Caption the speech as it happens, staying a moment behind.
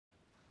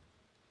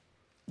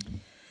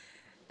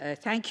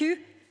Thank you.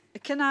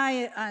 Can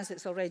I, as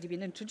it's already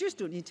been introduced,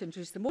 don't need to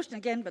introduce the motion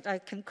again, but I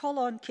can call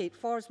on Kate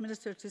Forrest,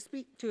 Minister, to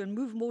speak to and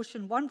move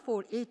motion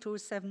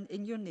 14807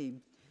 in your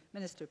name.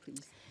 Minister,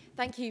 please.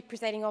 Thank you,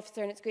 Presiding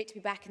Officer, and it's great to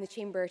be back in the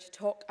Chamber to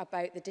talk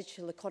about the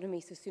digital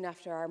economy so soon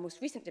after our most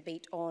recent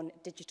debate on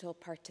digital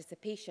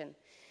participation.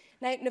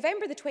 Now,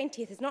 November the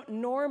 20th is not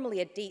normally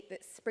a date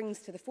that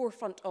springs to the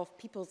forefront of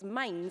people's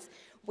minds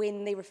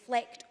when they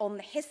reflect on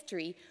the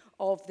history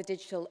of the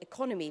digital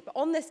economy. But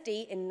on this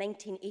day in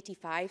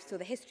 1985, so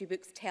the history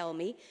books tell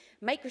me,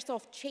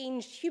 Microsoft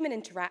changed human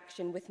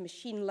interaction with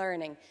machine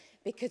learning,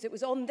 because it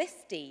was on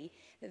this day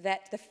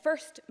that the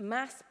first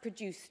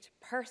mass-produced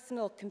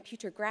personal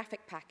computer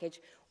graphic package,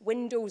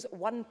 Windows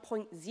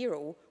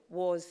 1.0,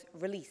 was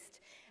released.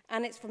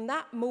 And it's from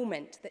that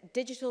moment that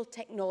digital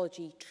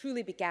technology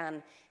truly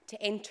began to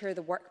enter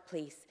the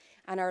workplace,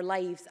 and our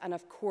lives, and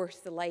of course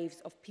the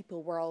lives of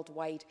people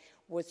worldwide,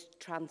 was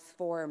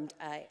transformed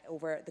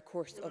over the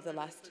course of the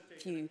last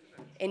few.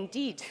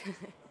 Indeed.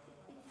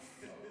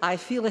 I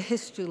feel a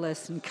history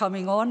lesson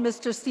coming on.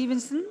 Mr.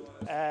 Stevenson.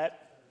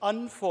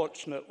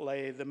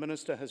 Unfortunately, the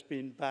Minister has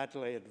been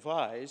badly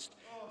advised,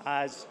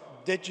 as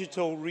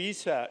digital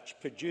research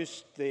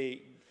produced the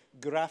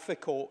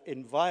graphical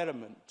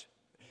environment,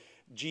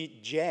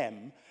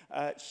 GEM,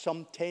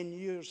 some 10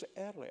 years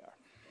earlier.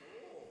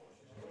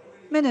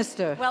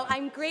 Minister. Well,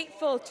 I'm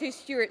grateful to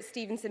Stuart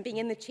Stevenson being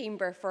in the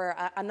Chamber for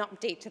an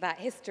update to that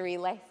history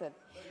lesson.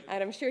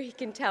 And I'm sure he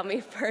can tell me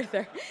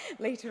further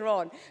later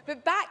on.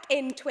 But back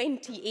in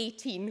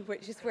 2018,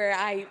 which is where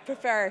I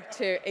prefer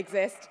to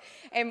exist,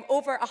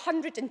 over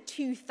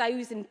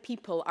 102,000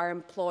 people are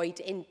employed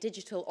in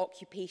digital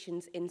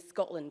occupations in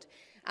Scotland.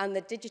 And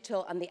the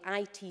digital and the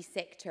IT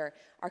sector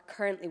are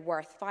currently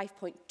worth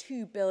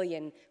 £5.2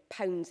 billion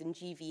in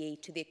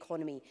GVA to the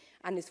economy,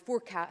 and is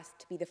forecast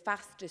to be the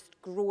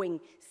fastest growing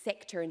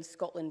sector in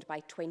Scotland by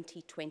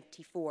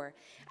 2024.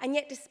 And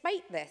yet,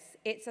 despite this,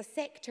 it's a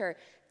sector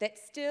that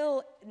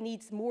still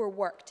needs more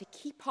work to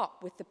keep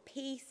up with the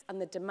pace and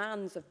the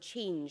demands of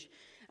change,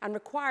 and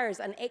requires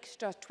an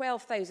extra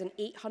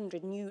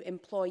 12,800 new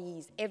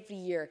employees every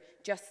year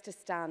just to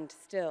stand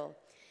still.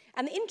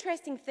 And the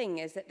interesting thing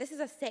is that this is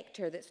a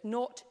sector that's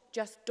not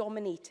just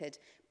dominated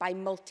by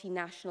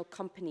multinational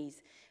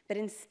companies, but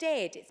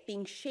instead it's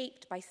being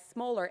shaped by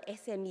smaller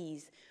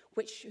SMEs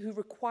who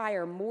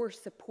require more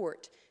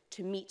support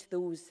to meet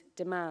those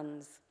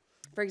demands.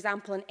 For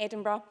example, in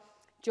Edinburgh,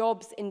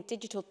 jobs in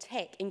digital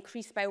tech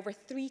increased by over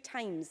 3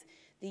 times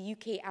the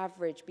UK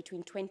average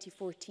between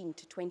 2014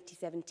 to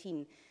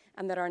 2017,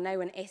 and there are now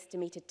an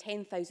estimated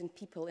 10,000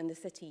 people in the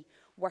city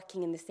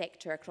working in the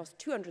sector across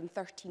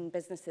 213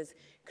 businesses,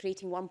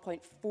 creating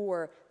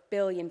 £1.4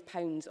 billion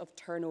of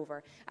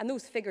turnover. And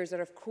those figures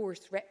are, of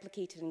course,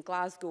 replicated in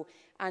Glasgow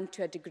and,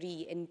 to a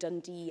degree, in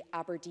Dundee,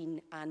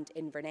 Aberdeen and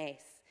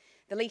Inverness.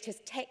 The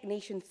latest Tech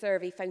Nation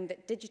survey found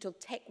that digital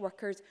tech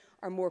workers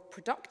are more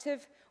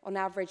productive, on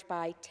average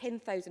by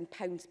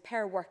 £10,000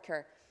 per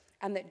worker,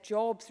 and that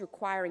jobs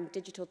requiring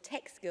digital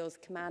tech skills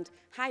command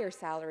higher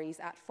salaries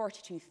at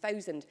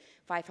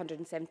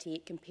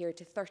 £42,578 compared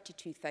to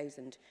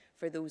 £32,000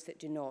 for those that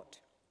do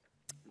not.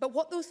 But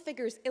what those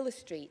figures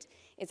illustrate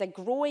is a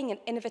growing and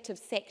innovative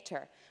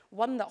sector,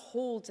 one that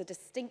holds a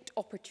distinct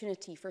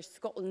opportunity for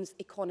Scotland's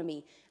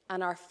economy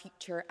and our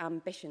future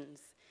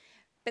ambitions.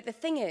 But the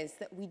thing is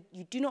that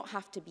you do not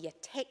have to be a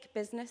tech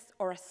business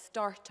or a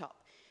start-up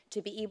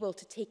to be able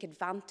to take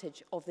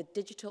advantage of the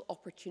digital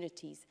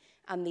opportunities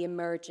and the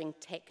emerging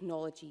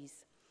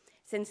technologies.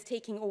 Since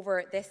taking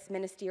over this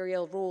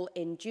ministerial role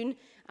in June,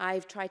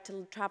 I've tried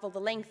to travel the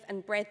length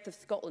and breadth of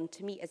Scotland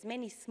to meet as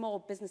many small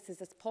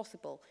businesses as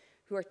possible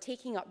who are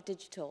taking up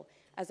digital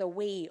as a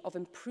way of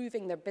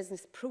improving their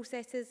business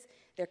processes,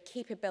 their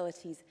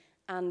capabilities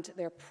and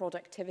their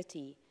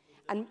productivity.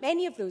 And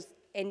many of those,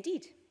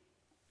 indeed.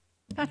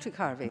 Patrick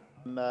Harvie.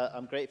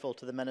 I'm grateful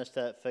to the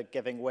Minister for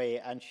giving way,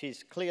 and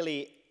she's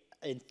clearly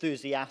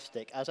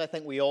enthusiastic, as I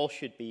think we all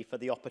should be, for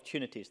the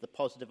opportunities, the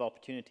positive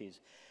opportunities.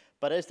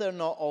 But is there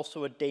not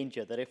also a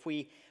danger that if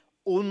we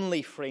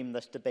only frame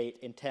this debate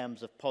in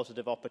terms of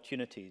positive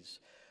opportunities,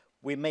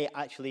 we may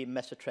actually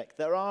miss a trick?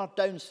 There are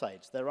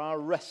downsides, there are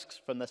risks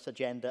from this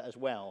agenda as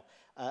well,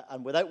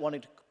 and without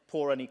wanting to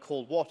pour any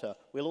cold water,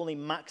 we'll only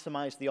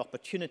maximise the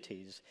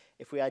opportunities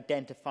if we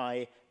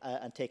identify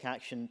and take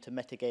action to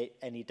mitigate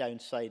any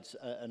downsides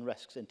and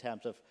risks in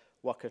terms of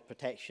workers'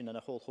 protection and a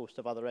whole host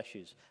of other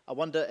issues. I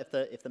wonder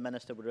if the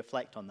Minister would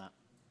reflect on that.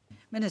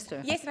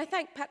 Minister. Yes, and I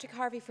thank Patrick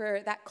Harvie for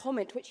that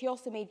comment, which he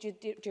also made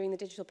during the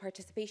digital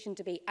participation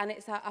debate. And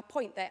it's a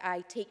point that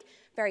I take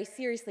very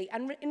seriously.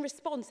 And in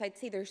response, I'd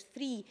say there's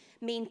 3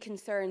 main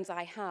concerns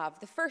I have.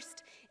 The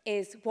first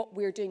is what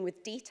we're doing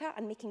with data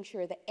and making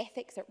sure that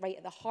ethics are right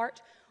at the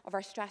heart of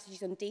our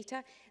strategies on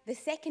data. The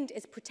second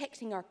is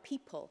protecting our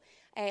people,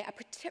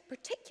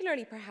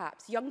 particularly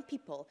perhaps young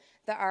people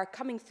that are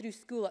coming through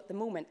school at the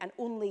moment and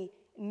only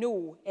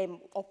know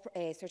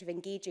sort of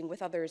engaging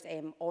with others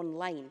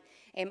online.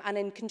 And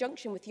in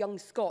conjunction with Young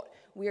Scot,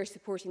 we are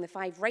supporting the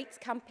 5 Rights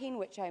campaign,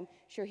 which I'm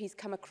sure he's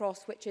come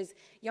across, which is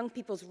young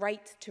people's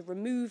right to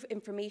remove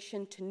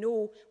information, to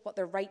know what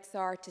their rights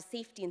are, to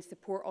safety and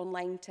support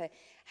online, to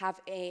have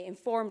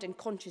informed and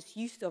conscious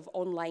use of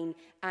online,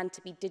 and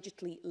to be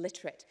digitally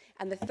literate.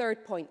 And the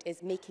third point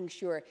is making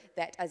sure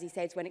that, as he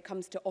says, when it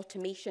comes to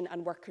automation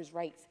and workers'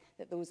 rights,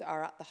 that those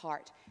are at the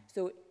heart.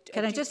 So,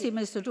 can I just say,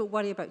 Minister, don't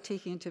worry about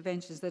taking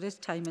interventions. There is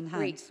time in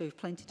hand, so you've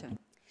plenty of time.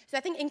 So I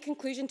think in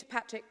conclusion to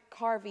Patrick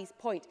Harvey's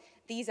point,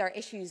 these are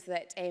issues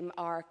that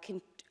are,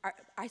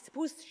 I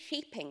suppose,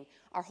 shaping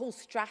our whole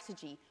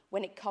strategy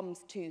when it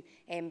comes to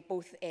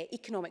both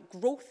economic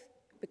growth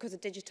because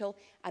of digital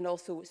and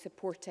also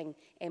supporting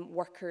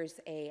workers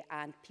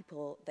and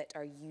people that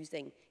are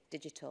using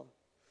digital.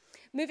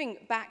 Moving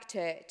back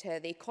to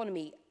the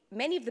economy,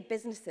 many of the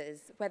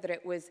businesses, whether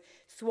it was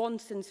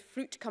Swanson's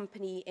Fruit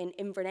Company in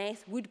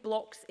Inverness,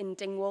 Woodblocks in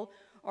Dingwall,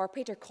 or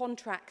Peter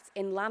Contracts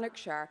in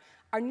Lanarkshire,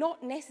 are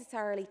not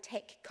necessarily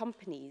tech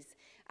companies,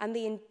 and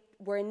they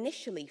were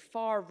initially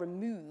far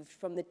removed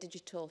from the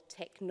digital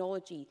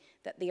technology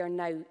that they are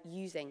now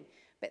using.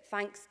 But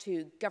thanks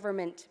to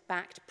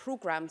government-backed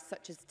programmes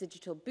such as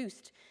Digital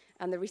Boost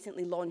and the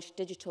recently launched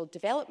Digital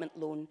Development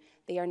Loan,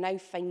 they are now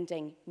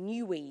finding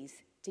new ways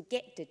to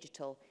get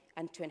digital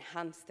and to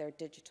enhance their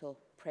digital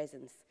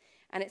presence.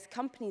 And it's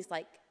companies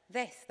like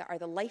this that are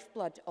the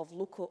lifeblood of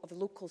the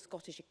local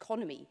Scottish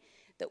economy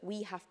that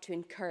we have to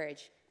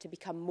encourage to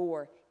become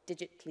more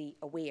digitally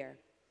aware.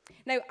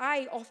 Now,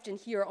 I often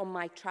hear on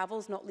my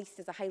travels, not least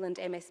as a Highland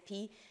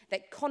MSP,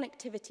 that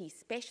connectivity,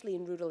 especially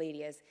in rural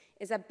areas,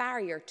 is a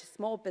barrier to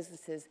small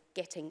businesses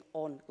getting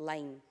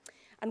online.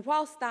 And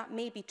whilst that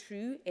may be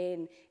true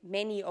in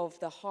many of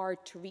the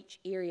hard-to-reach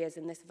areas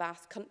in this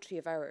vast country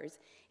of ours,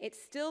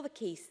 it's still the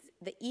case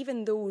that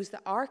even those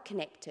that are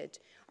connected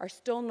are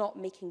still not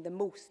making the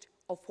most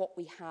of what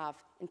we have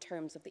in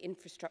terms of the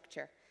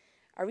infrastructure.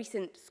 A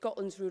recent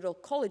Scotland's Rural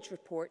College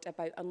report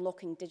about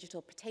unlocking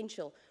digital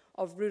potential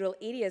of rural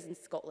areas in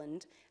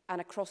Scotland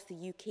and across the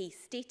UK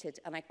stated,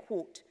 and I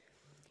quote,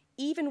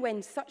 "Even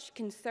when such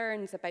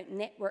concerns about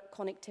network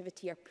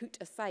connectivity are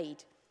put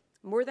aside,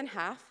 more than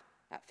half,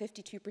 at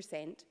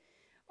 52%,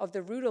 of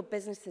the rural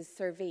businesses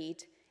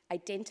surveyed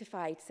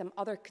identified some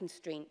other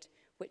constraint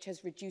which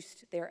has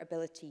reduced their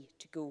ability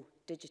to go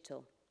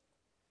digital."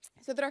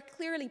 So there are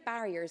clearly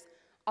barriers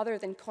other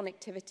than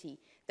connectivity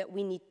that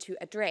we need to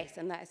address,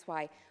 and that is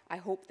why I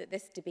hope that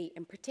this debate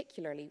in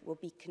particularly will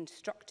be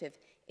constructive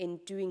in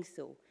doing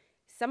so.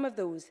 Some of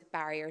those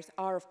barriers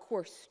are of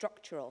course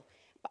structural,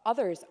 but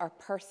others are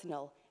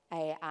personal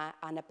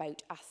and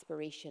about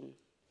aspiration.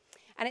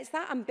 And it's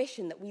that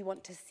ambition that we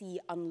want to see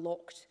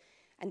unlocked,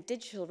 and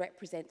digital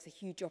represents a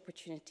huge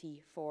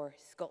opportunity for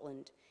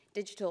Scotland.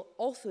 Digital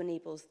also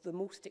enables the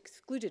most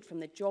excluded from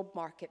the job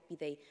market, be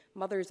they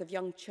mothers of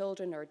young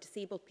children or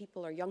disabled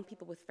people or young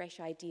people with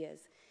fresh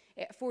ideas.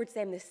 It affords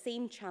them the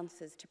same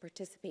chances to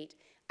participate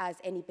as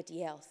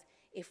anybody else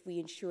if we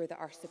ensure that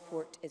our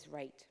support is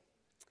right.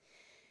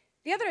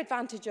 The other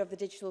advantage of the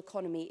digital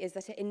economy is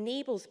that it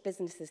enables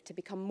businesses to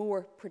become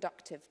more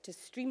productive, to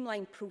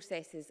streamline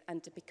processes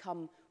and to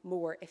become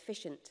more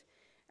efficient.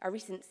 A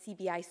recent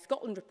CBI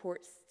Scotland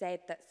report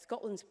said that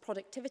Scotland's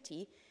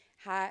productivity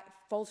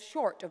falls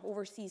short of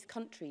overseas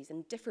countries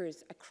and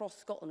differs across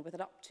Scotland with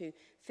an up to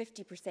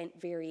 50%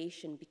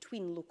 variation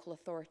between local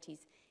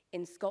authorities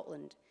in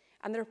Scotland.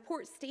 And the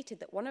report stated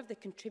that one of the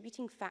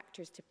contributing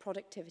factors to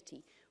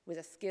productivity was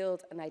a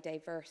skilled and a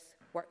diverse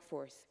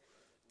workforce.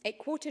 It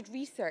quoted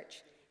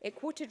research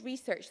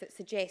that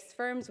suggests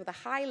firms with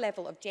a high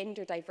level of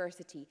gender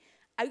diversity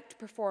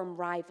outperform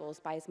rivals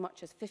by as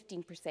much as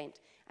 15%,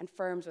 and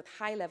firms with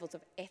high levels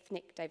of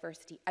ethnic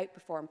diversity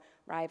outperform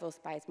rivals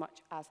by as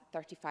much as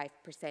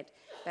 35%.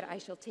 But I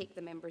shall take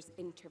the member's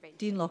intervention.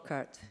 Dean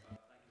Lockhart.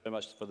 Very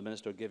much for the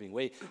Minister giving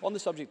way. On the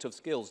subject of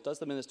skills, does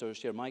the Minister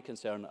share my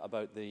concern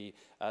about the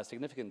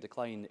significant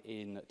decline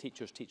in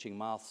teachers teaching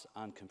maths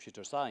and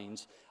computer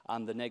science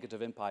and the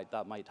negative impact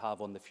that might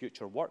have on the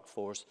future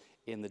workforce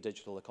in the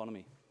digital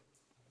economy?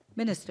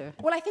 Minister.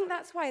 Well, I think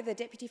that's why the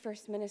Deputy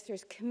First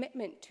Minister's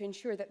commitment to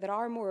ensure that there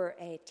are more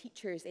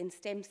teachers in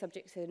STEM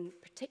subjects in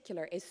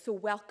particular is so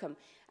welcome.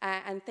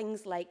 And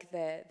things like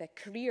the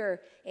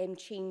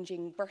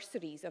career-changing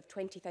bursaries of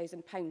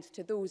 £20,000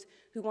 to those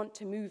who want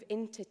to move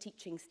into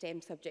teaching STEM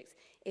subjects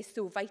is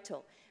so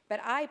vital. But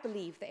I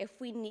believe that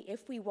if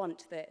we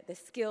want the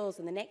skills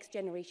in the next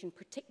generation,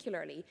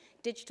 particularly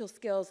digital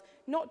skills,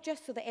 not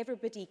just so that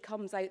everybody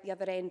comes out the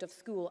other end of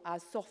school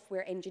as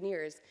software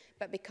engineers,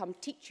 but become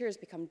teachers,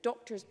 become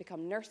doctors,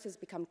 become nurses,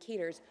 become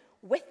carers,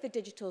 with the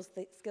digital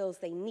skills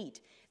they need,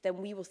 then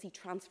we will see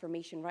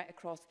transformation right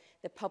across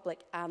the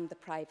public and the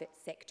private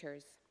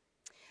sectors.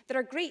 There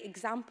are great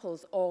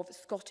examples of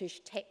Scottish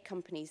tech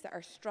companies that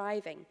are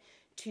striving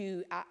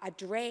to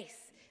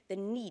address the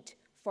need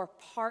for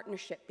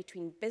partnership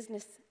between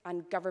business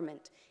and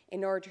government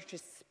in order to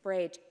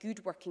spread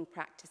good working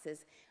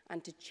practices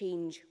and to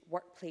change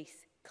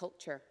workplace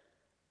culture.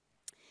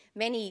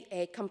 Many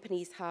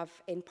companies have,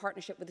 in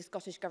partnership with the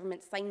Scottish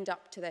Government, signed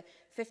up to the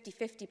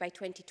 50-50 by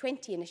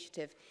 2020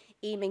 initiative,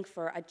 aiming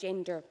for a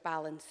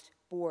gender-balanced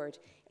board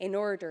in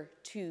order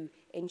to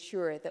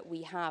ensure that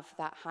we have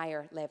that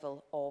higher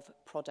level of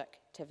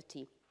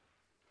productivity.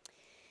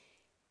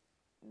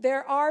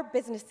 There are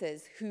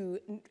businesses who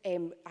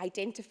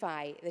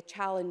identify the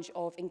challenge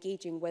of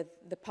engaging with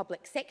the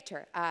public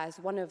sector as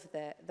one of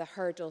the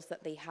hurdles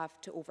that they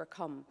have to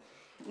overcome.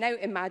 Now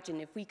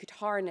imagine if we could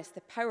harness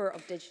the power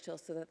of digital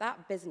so that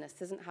that business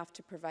doesn't have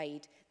to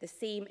provide the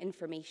same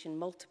information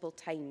multiple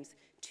times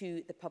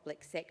to the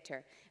public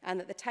sector, and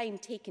that the time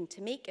taken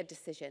to make a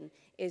decision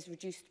is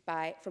reduced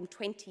from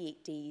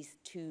 28 days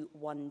to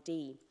 1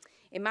 day.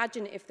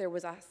 Imagine if there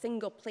was a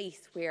single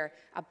place where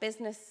a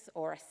business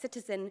or a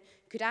citizen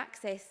could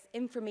access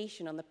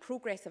information on the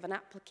progress of an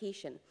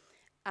application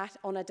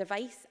on a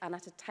device and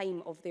at a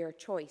time of their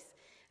choice.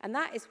 And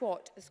that is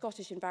what the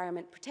Scottish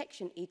Environment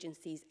Protection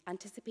Agency's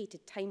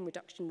anticipated time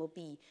reduction will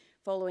be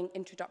following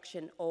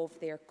introduction of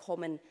their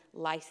common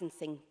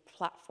licensing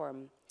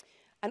platform.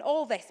 And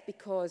all this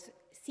because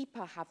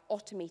SEPA have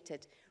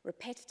automated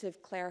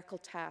repetitive clerical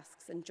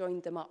tasks and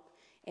joined them up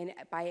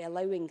by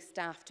allowing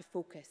staff to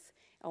focus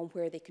on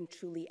where they can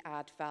truly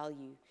add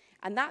value.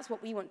 And that's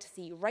what we want to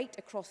see right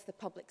across the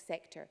public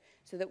sector,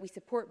 so that we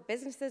support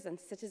businesses and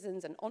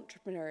citizens and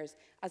entrepreneurs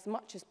as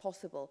much as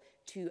possible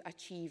to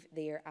achieve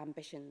their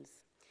ambitions.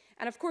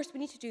 And of course, we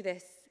need to do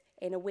this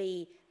in a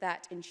way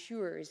that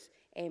ensures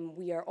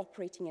we are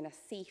operating in a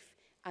safe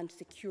and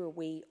secure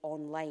way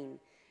online.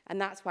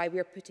 And that's why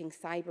we're putting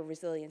cyber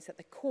resilience at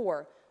the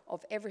core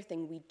of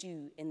everything we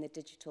do in the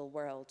digital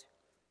world.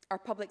 Our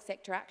Public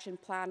Sector Action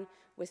Plan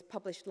was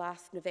published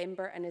last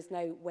November and is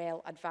now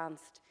well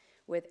advanced,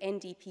 with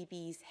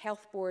NDPBs,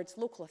 health boards,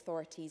 local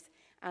authorities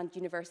and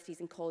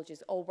universities and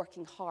colleges all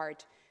working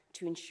hard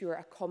to ensure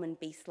a common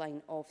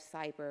baseline of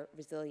cyber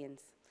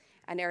resilience.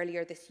 And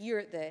earlier this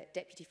year, the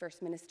Deputy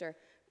First Minister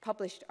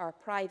published our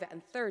private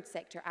and third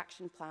sector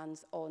action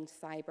plans on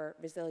cyber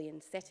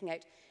resilience, setting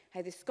out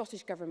how the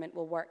Scottish Government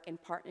will work in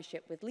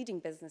partnership with leading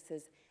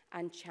businesses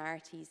and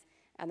charities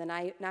and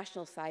the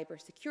National Cyber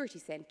Security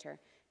Centre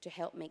to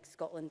help make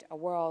Scotland a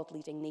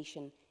world-leading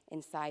nation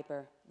in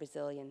cyber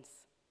resilience.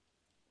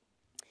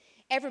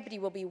 Everybody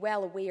will be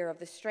well aware of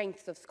the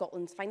strengths of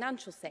Scotland's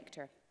financial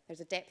sector.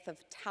 There's a depth of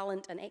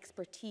talent and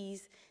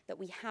expertise that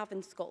we have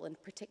in Scotland,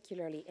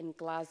 particularly in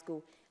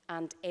Glasgow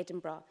and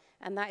Edinburgh.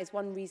 And that is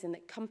one reason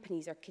that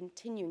companies are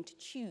continuing to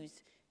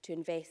choose to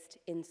invest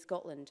in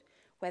Scotland,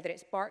 whether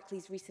it's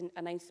Barclays' recent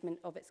announcement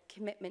of its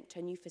commitment to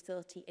a new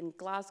facility in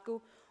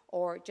Glasgow,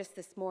 or just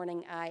this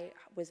morning I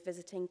was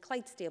visiting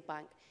Clydesdale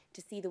Bank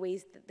to see the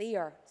ways that they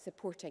are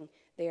supporting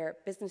their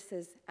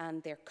businesses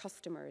and their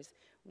customers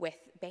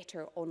with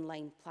better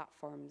online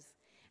platforms.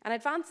 And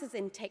advances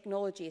in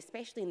technology,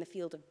 especially in the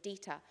field of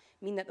data,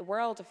 mean that the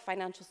world of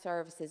financial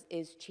services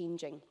is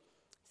changing.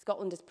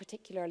 Scotland is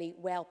particularly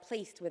well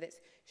placed with its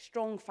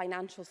strong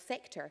financial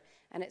sector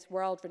and its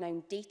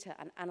world-renowned data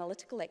and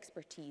analytical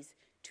expertise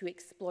to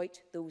exploit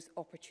those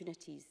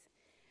opportunities.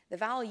 The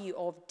value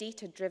of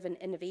data-driven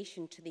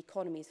innovation to the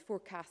economy is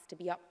forecast to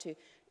be up to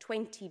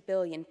 £20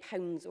 billion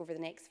over the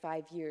next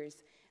 5 years,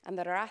 and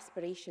there are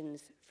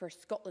aspirations for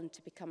Scotland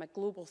to become a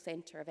global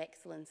centre of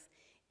excellence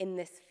in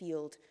this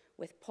field,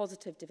 with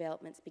positive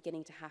developments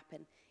beginning to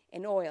happen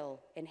in oil,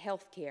 in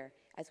healthcare,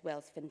 as well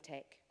as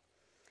fintech.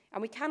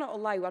 And we cannot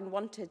allow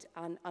unwanted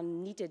and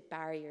unneeded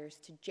barriers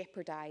to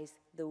jeopardise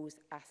those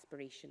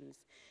aspirations.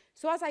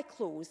 So as I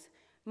close,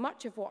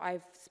 much of what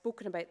I've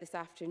spoken about this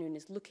afternoon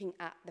is looking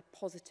at the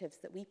positives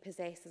that we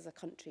possess as a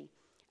country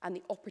and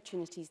the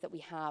opportunities that we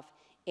have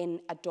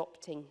in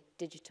adopting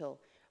digital.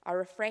 Our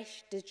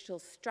refreshed digital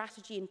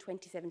strategy in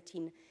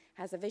 2017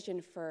 has a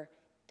vision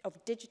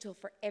of digital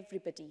for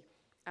everybody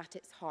at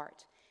its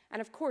heart. And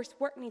of course,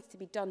 work needs to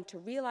be done to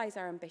realise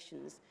our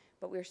ambitions,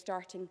 but we're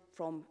starting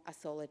from a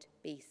solid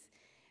base.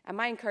 And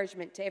my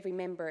encouragement to every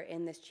member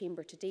in this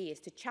chamber today is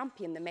to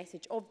champion the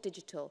message of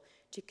digital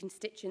to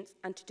constituents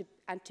and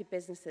to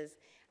businesses,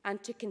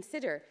 and to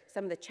consider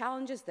some of the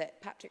challenges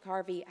that Patrick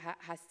Harvey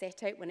has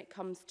set out when it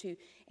comes to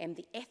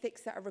the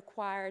ethics that are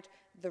required,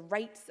 the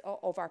rights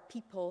of our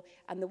people,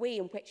 and the way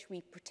in which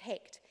we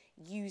protect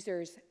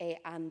users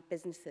and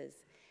businesses.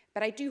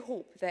 But I do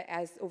hope that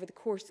as over the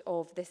course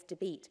of this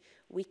debate,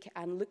 we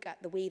can look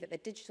at the way that the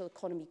digital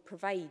economy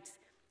provides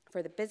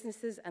for the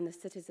businesses and the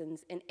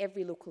citizens in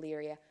every local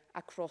area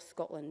across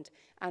Scotland.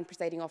 And,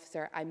 Presiding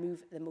Officer, I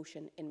move the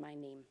motion in my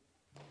name.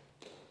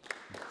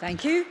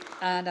 Thank you.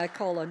 And I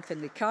call on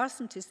Finlay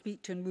Carson to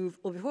speak to and move.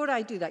 Oh, before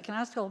I do that, can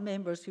I ask all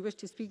members who wish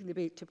to speak in the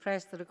debate to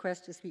press the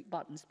request to speak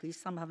buttons, please?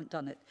 Some haven't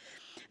done it.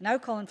 Now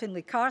call on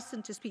Finlay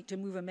Carson to speak to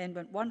and move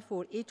Amendment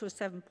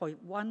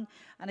 14807.1.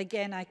 And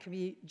again, I can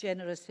be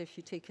generous if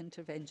you take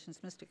interventions.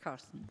 Mr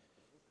Carson.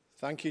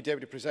 Thank you,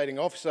 Deputy Presiding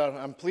Officer.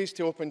 I'm pleased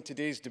to open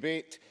today's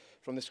debate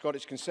from the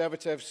Scottish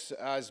Conservatives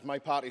as my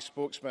party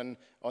spokesman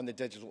on the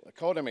digital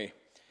economy.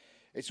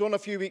 It's only a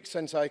few weeks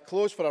since I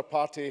closed for our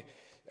party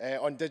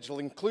on digital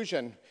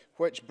inclusion,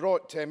 which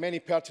brought many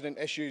pertinent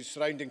issues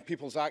surrounding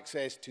people's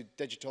access to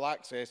digital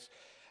access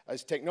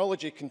as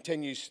technology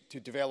continues to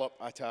develop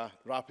at a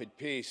rapid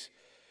pace.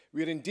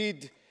 We are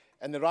indeed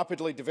in the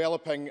rapidly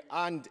developing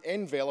and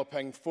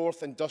enveloping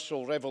fourth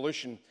industrial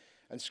revolution,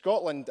 and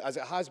Scotland, as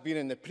it has been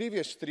in the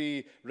previous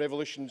three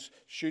revolutions,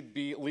 should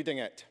be leading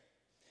it.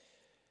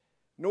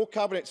 No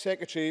Cabinet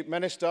Secretary,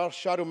 Minister,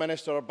 Shadow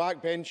Minister or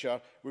backbencher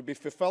would be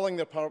fulfilling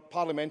their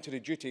parliamentary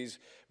duties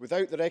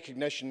without the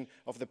recognition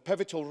of the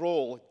pivotal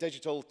role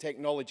digital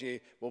technology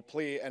will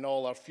play in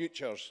all our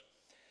futures.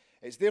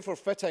 It's therefore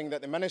fitting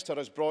that the Minister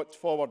has brought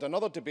forward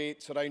another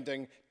debate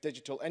surrounding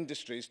digital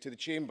industries to the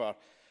Chamber,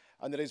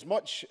 and there is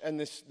much in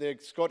the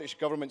Scottish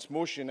Government's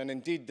motion, and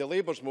indeed the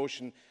Labour's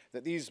motion,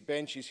 that these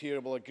benches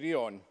here will agree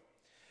on.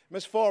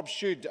 Ms Forbes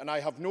should, and I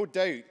have no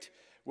doubt,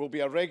 will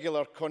be a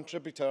regular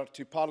contributor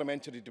to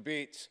parliamentary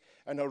debates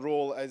in her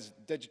role as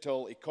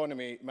Digital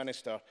Economy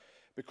Minister,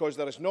 because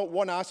there is not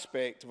one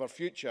aspect of our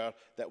future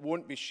that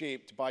won't be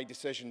shaped by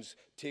decisions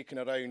taken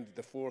around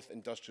the fourth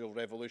industrial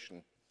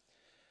revolution.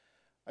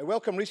 I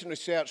welcome recent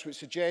research which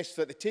suggests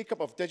that the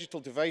take-up of digital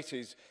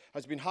devices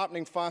has been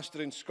happening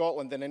faster in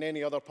Scotland than in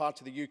any other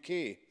part of the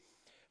UK.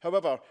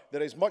 However,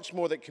 there is much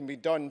more that can be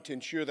done to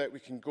ensure that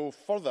we can go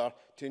further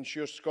to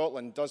ensure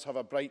Scotland does have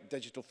a bright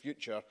digital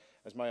future,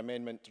 as my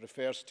amendment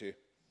refers to.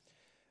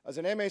 As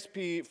an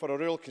MSP for a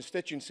rural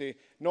constituency,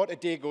 not a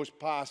day goes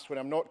past when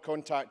I'm not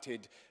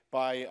contacted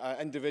by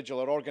an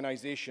individual or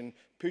organisation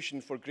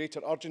pushing for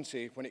greater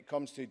urgency when it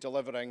comes to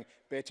delivering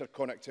better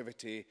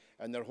connectivity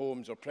in their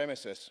homes or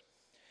premises.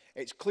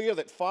 It's clear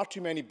that far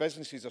too many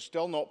businesses are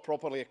still not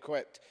properly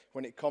equipped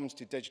when it comes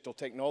to digital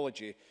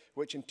technology,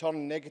 which in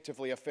turn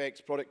negatively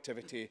affects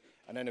productivity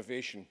and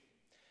innovation.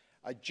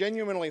 I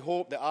genuinely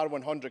hope that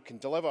R100 can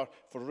deliver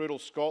for rural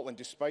Scotland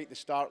despite the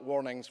stark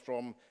warnings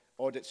from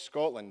Audit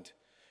Scotland,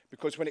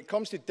 because when it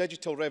comes to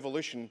digital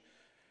revolution,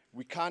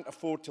 we can't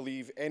afford to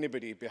leave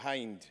anybody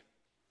behind.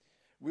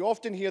 We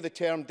often hear the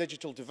term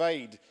digital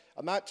divide,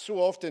 and that so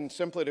often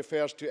simply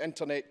refers to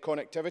internet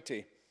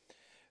connectivity.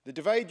 The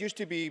divide used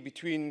to be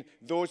between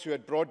those who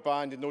had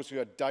broadband and those who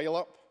had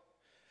dial-up,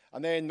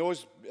 and then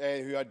those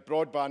who had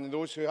broadband and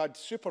those who had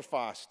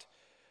superfast.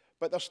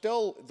 But there's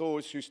still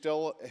those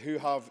who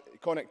have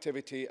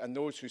connectivity and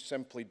those who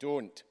simply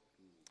don't.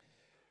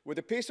 With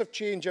the pace of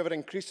change ever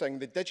increasing,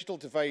 the digital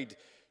divide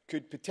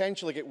could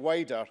potentially get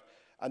wider,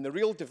 and the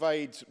real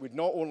divides would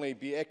not only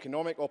be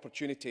economic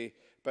opportunity,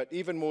 but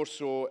even more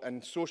so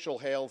in social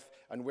health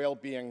and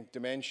well-being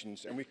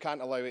dimensions, and we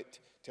can't allow it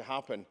to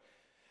happen.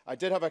 I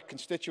did have a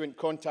constituent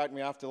contact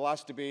me after the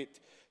last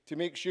debate to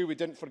make sure we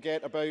didn't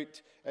forget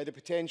about the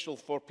potential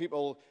for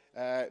people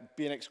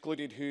being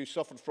excluded who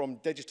suffered from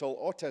digital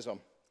autism.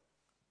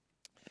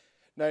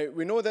 Now,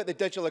 we know that the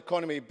Digital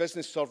Economy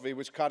Business Survey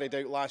was carried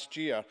out last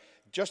year,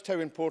 just how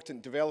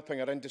important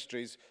developing our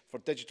industries for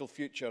digital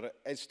future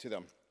is to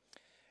them.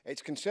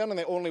 It's concerning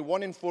that only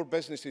 1 in 4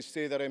 businesses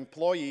say their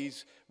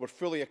employees were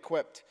fully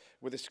equipped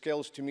with the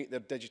skills to meet their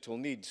digital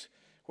needs,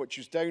 which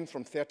is down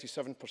from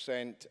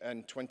 37%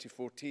 in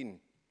 2014.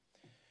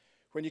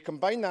 When you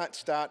combine that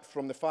stat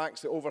from the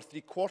facts that over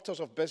 3/4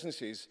 of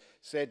businesses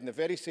said in the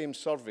very same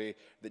survey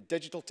that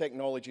digital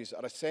technologies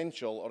are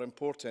essential or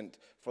important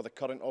for the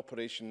current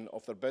operation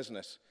of their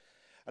business,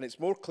 and it's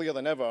more clear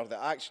than ever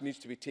that action needs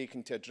to be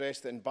taken to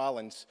address the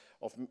imbalance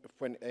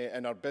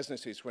in our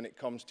businesses when it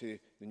comes to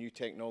the new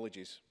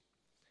technologies.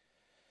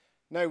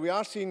 Now, we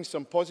are seeing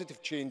some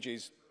positive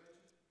changes,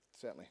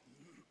 certainly.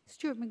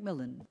 Stuart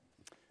McMillan.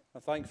 I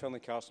thank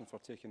Finlay Carson for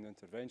taking the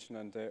intervention,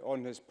 and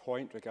on his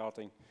point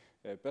regarding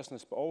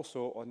business, but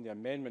also on the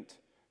amendment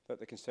that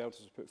the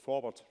Conservatives have put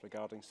forward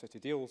regarding city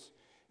deals,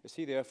 is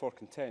he therefore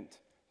content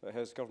that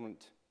his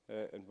government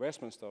in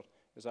Westminster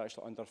is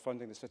actually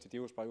underfunding the city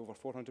deals by over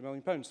 £400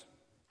 million?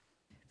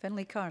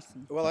 Finlay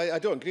Carson. Well, I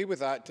don't agree with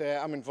that.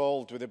 I'm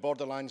involved with the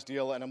Borderlands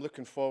deal, and I'm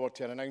looking forward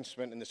to an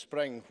announcement in the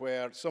spring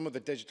where some of the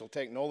digital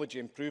technology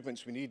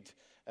improvements we need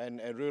in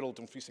rural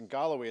Dumfries and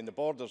Galloway and the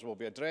borders will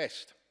be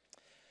addressed.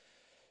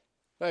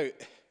 Now,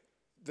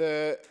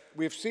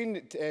 we've seen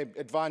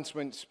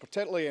advancements,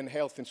 particularly in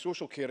health and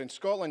social care, and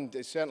Scotland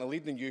is certainly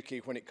leading the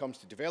UK when it comes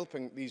to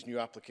developing these new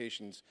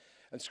applications.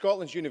 And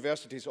Scotland's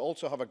universities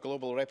also have a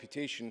global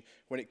reputation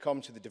when it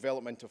comes to the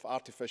development of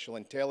artificial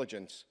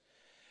intelligence.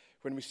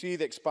 When we see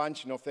the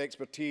expansion of the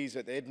expertise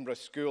at the Edinburgh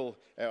School,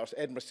 or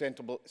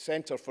Edinburgh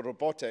Centre for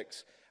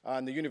Robotics,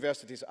 and the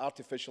university's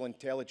Artificial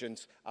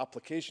Intelligence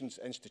Applications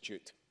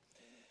Institute,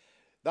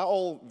 that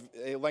all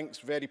links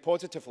very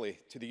positively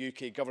to the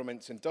UK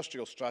government's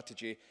industrial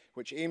strategy,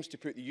 which aims to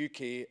put the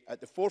UK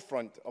at the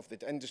forefront of the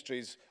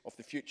industries of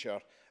the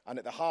future, and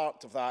at the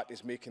heart of that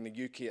is making the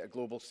UK a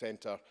global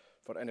centre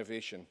for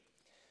innovation.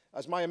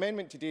 As my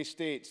amendment today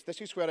states, this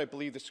is where I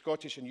believe the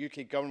Scottish and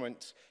UK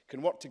governments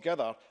can work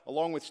together,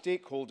 along with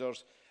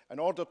stakeholders, in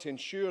order to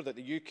ensure that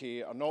the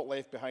UK are not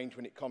left behind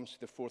when it comes to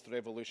the fourth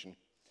revolution.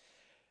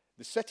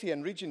 The city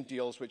and region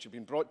deals which have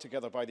been brought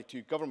together by the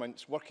two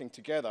governments working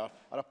together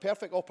are a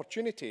perfect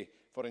opportunity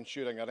for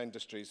ensuring our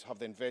industries have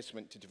the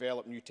investment to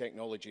develop new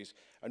technologies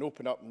and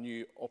open up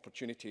new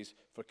opportunities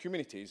for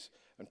communities,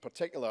 in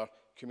particular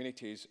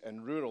communities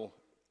in rural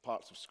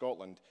parts of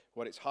Scotland,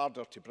 where it's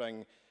harder to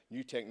bring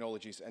new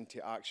technologies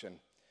into action.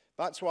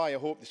 That's why I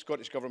hope the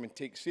Scottish Government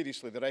takes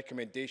seriously the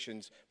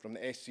recommendations from the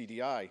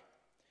SCDI.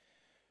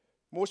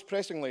 Most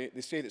pressingly,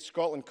 they say that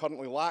Scotland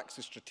currently lacks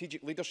the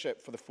strategic leadership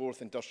for the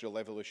fourth industrial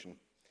revolution.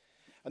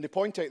 And they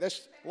point out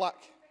this lack...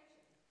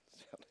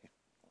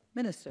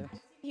 Minister.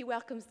 He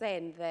welcomes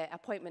then the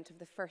appointment of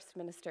the First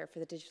Minister for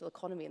the Digital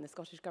Economy in the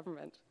Scottish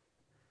Government.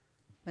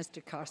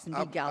 Mr Carson,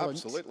 be gallant.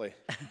 Absolutely.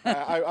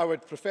 I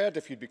would prefer it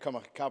if you'd become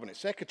a Cabinet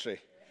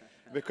Secretary,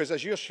 because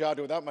as your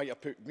shadow, that might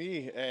have put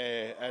me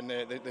in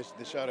the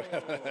shadow.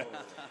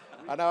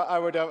 And I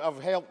would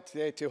have helped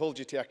to hold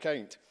you to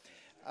account.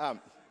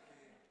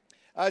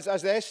 As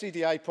the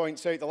SCDI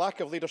points out, the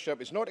lack of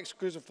leadership is not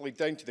exclusively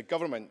down to the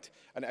government,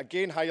 and it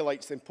again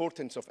highlights the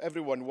importance of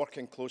everyone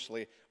working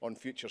closely on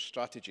future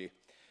strategy.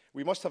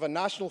 We must have a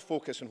national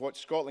focus on what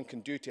Scotland can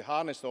do to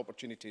harness the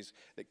opportunities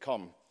that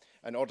come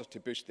in order to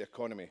boost the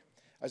economy.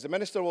 As the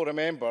Minister will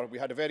remember, we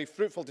had a very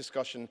fruitful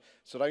discussion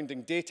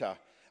surrounding data,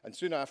 and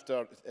soon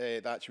after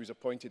that she was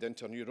appointed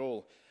into her new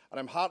role. And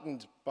I'm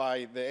heartened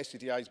by the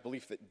SCDI's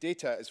belief that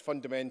data is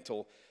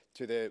fundamental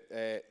to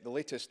the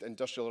latest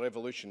industrial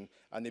revolution,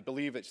 and they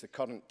believe it's the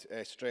current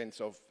strengths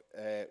of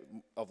a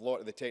lot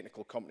of the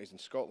technical companies in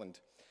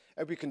Scotland.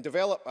 If we can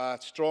develop a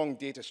strong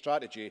data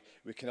strategy,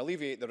 we can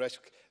alleviate the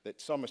risk that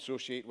some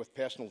associate with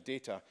personal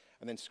data,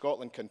 and then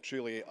Scotland can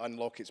truly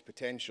unlock its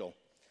potential.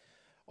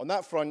 On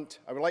that front,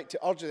 I would like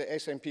to urge the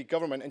SNP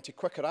government into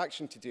quicker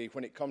action today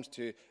when it comes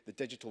to the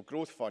Digital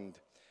Growth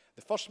Fund.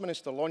 The First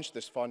Minister launched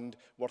this fund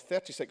worth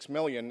 £36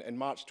 million in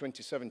March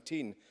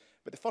 2017,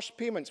 but the first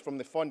payments from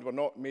the fund were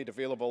not made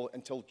available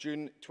until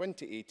June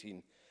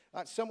 2018.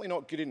 That's simply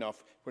not good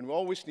enough when we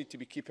always need to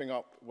be keeping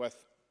up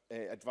with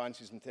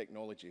advances in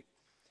technology.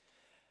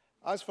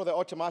 As for the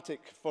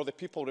Automatic for the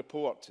People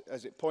report,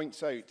 as it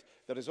points out,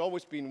 there has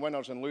always been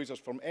winners and losers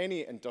from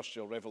any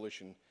industrial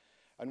revolution.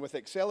 And with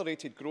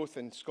accelerated growth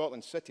in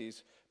Scotland's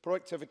cities,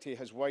 productivity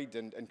has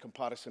widened in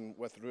comparison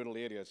with rural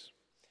areas.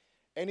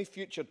 Any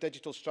future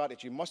digital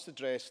strategy must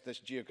address this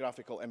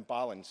geographical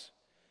imbalance.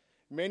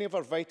 Many of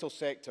our vital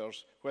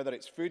sectors, whether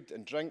it's food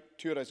and drink,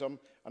 tourism,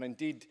 and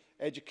indeed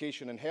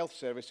education and health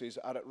services,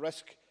 are at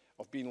risk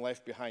of being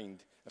left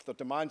behind if their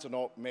demands are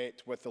not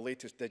met with the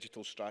latest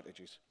digital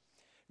strategies.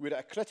 We're at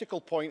a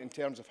critical point in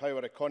terms of how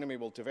our economy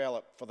will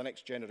develop for the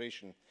next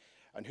generation,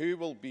 and who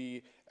will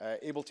be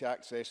able to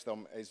access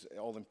them is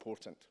all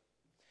important.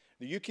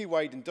 The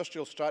UK-wide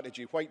Industrial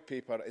Strategy White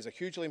Paper is a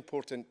hugely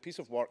important piece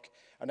of work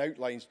and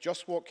outlines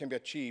just what can be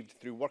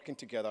achieved through working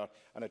together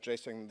and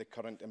addressing the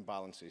current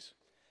imbalances.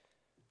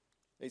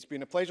 It's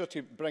been a pleasure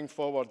to bring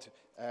forward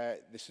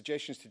the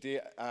suggestions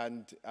today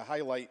and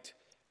highlight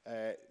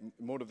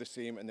more of the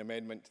same in the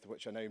amendment to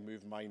which I now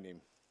move my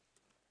name.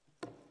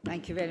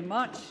 Thank you very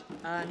much.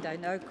 And I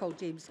now call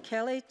James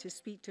Kelly to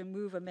speak to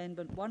move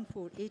Amendment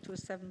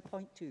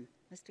 14807.2.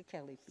 Mr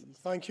Kelly, please.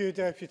 Thank you,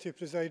 Deputy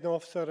Presiding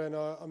Officer, and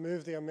I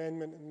move the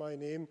amendment in my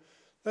name.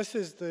 This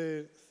is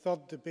the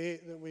third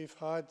debate that we've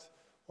had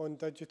on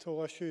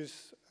digital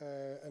issues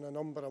in a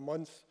number of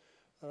months,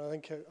 and I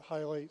think it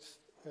highlights,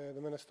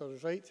 the Minister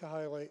is right to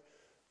highlight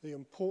the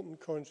important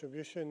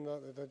contribution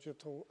that the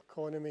digital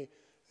economy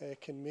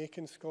can make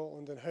in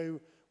Scotland, and how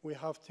we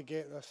have to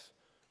get this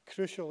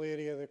crucial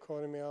area of the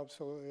economy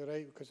absolutely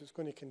right, because it's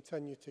going to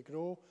continue to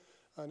grow,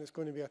 and it's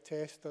going to be a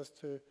test as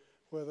to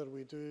whether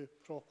we do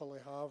properly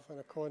have an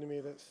economy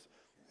that's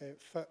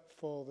fit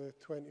for the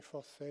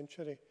 21st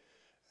century.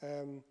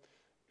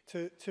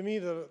 To me,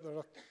 there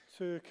are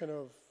two kind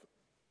of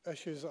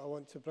issues that I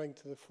want to bring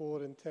to the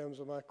fore in terms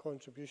of my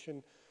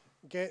contribution: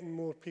 getting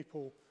more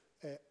people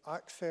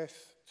access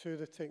to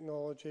the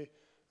technology,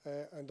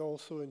 and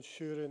also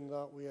ensuring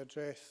that we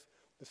address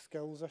the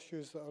skills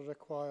issues that are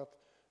required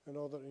in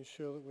order to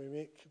ensure that we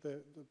make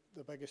the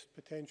biggest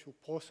potential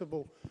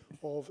possible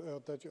of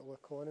our digital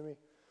economy.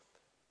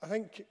 I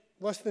think,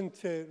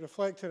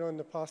 reflecting on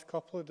the past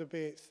couple of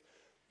debates,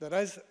 there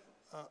is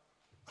a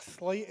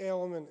slight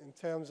element in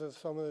terms of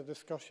some of the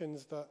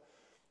discussions that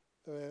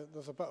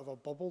there's a bit of a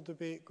bubble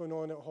debate going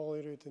on at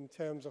Holyrood in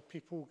terms of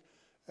people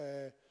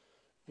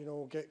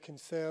get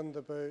concerned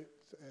about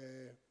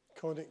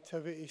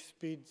connectivity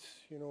speeds,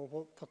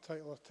 what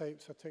particular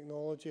types of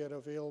technology are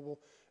available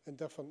in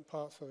different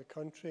parts of the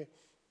country.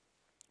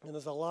 And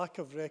there's a lack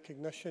of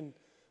recognition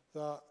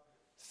that,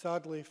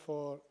 sadly,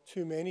 for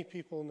too many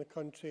people in the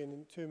country and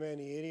in too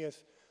many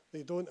areas,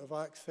 they don't have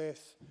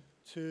access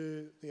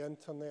to the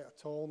internet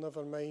at all,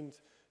 never mind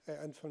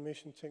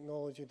information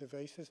technology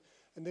devices.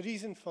 And the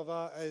reason for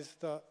that is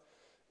that,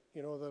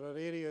 there are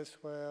areas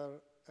where,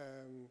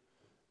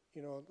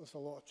 there's a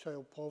lot of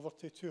child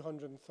poverty,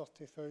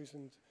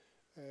 230,000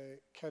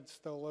 kids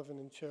still living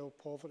in child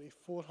poverty,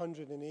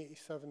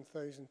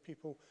 487,000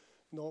 people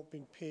not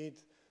being paid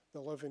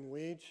the living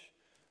wage.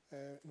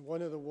 In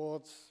one of the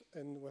wards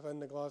within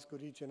the Glasgow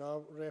region I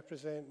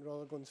represent,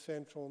 Rutherglen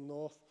Central and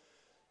North,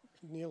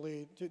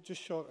 nearly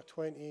just short of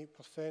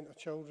 28% of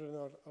children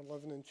are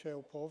living in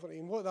child poverty.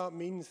 And what that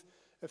means,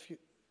 if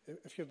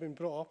you've been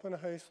brought up in a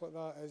house like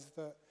that, is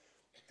that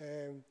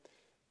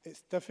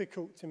it's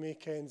difficult to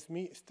make ends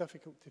meet, it's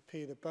difficult to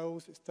pay the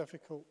bills, it's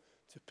difficult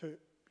to put,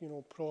 you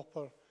know,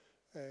 proper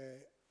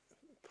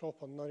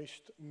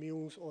nourished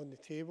meals on the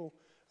table,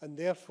 and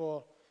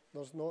therefore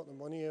there's not the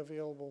money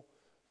available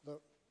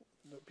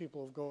that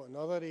people have got in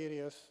other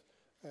areas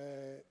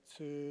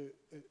to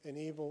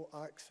enable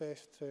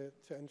access to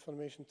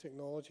information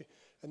technology.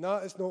 And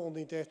that is not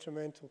only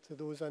detrimental to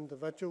those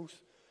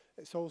individuals,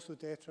 it's also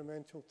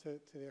detrimental to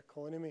the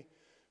economy,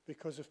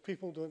 because if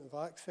people don't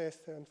have access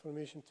to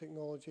information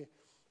technology,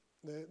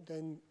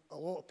 then a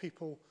lot of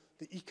people,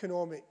 the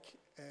economic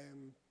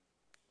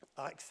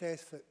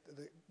access that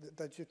the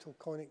digital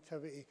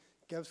connectivity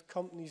gives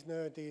companies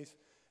nowadays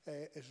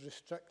is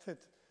restricted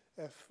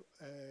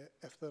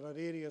if there are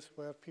areas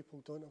where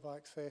people don't have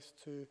access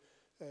to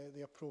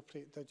the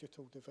appropriate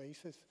digital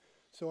devices.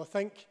 So I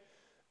think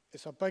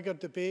it's a bigger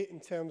debate in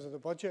terms of the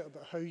budget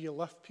about how you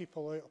lift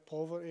people out of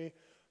poverty,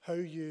 how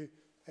you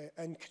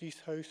increase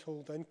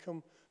household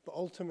income, but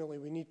ultimately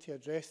we need to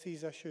address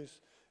these issues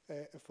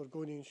if we're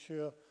going to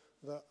ensure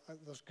that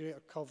there's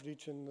greater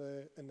coverage in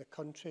the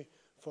country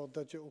for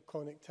digital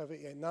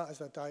connectivity, and that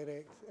is a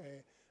direct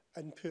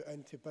input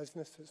into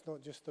business. It's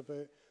not just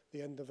about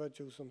the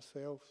individuals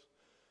themselves.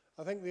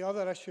 I think the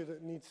other issue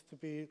that needs to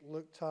be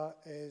looked at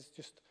is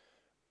just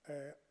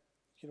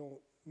you know,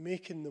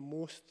 making the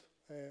most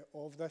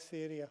of this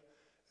area.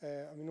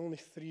 I mean, only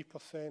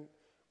 3%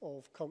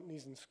 of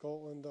companies in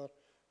Scotland are,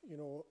 you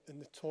know, in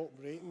the top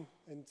rating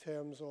in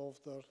terms of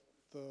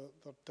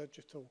their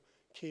digital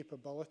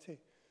capability.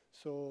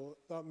 So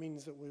that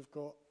means that we've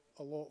got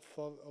a lot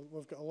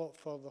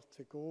further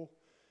to go.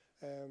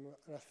 And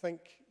I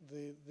think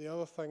the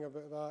other thing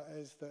about that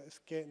is that it's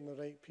getting the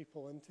right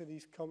people into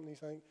these companies.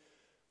 I think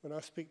when I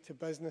speak to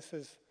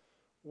businesses,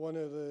 one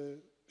of the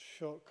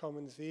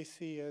shortcomings they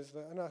see is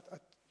that,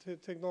 and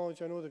to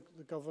acknowledge, I know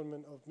the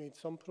government have made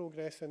some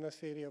progress in this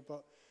area,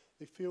 but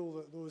they feel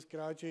that those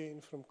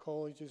graduating from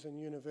colleges and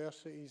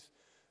universities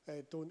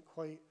aren't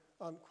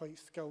quite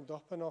skilled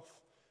up enough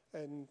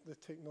in the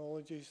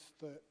technologies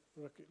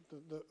of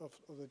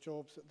the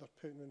jobs that they're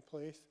putting in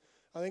place.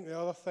 I think the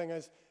other thing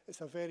is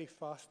it's a very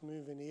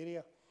fast-moving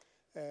area,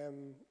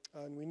 and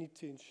we need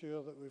to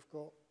ensure that we've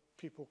got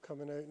people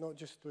coming out not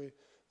just with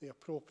the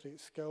appropriate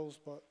skills,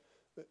 but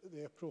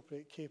the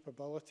appropriate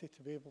capability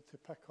to be able to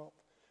pick up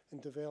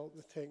and develop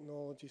the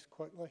technologies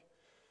quickly.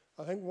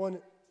 I think one...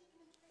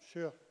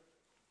 Sure.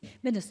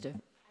 Minister.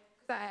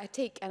 I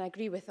take and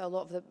agree with a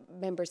lot of the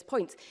members'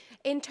 points.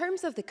 In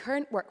terms of the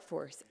current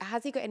workforce,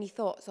 has he got any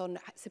thoughts on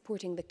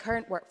supporting the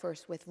current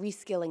workforce with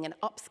reskilling and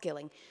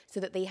upskilling so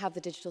that they have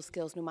the digital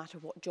skills no matter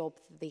what job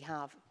they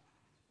have?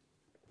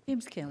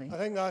 James Kelly. I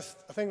think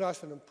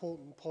that's an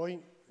important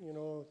point, you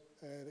know,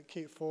 that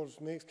Kate Forbes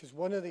makes, because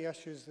one of the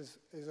issues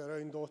is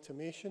around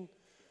automation,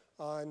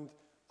 and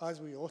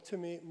as we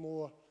automate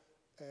more,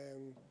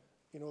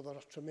 you know, there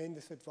are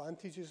tremendous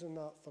advantages in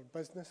that for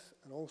business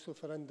and also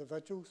for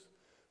individuals.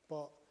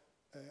 But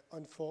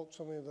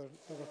unfortunately,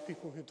 there are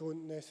people who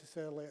don't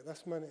necessarily at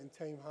this minute in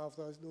time have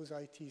those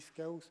IT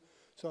skills.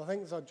 So I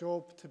think there's a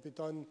job to be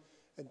done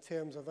in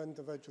terms of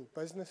individual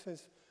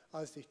businesses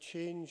as they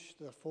change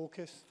their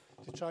focus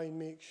to try and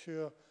make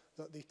sure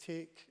that they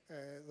take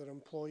their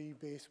employee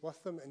base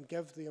with them and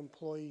give the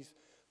employees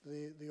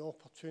the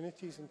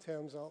opportunities in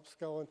terms of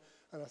upskilling.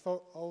 And I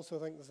also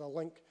think there's a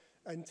link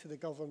into the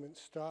government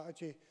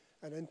strategy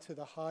and into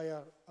the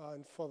higher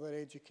and further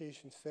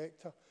education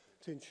sector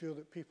to ensure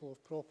that people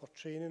have proper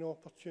training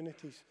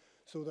opportunities,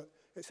 so that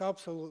it's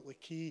absolutely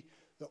key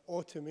that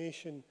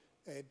automation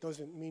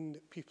doesn't mean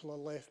that people are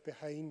left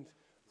behind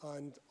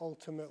and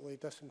ultimately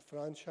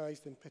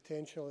disenfranchised and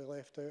potentially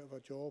left out of a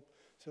job.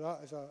 So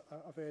that is a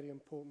very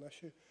important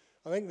issue.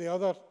 I think the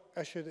other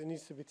issue that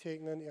needs to be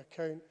taken into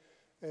account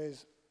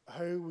is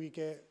how we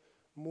get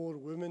more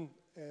women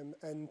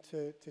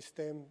into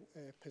STEM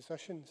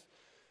positions.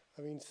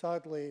 I mean,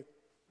 sadly,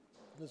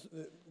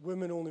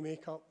 women only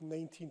make up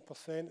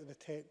 19% of the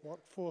tech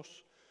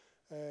workforce,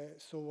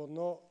 so we're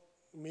not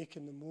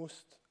making the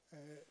most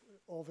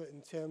of it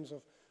in terms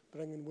of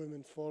bringing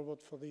women forward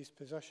for these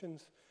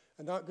positions.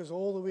 And that goes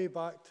all the way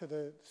back to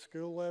the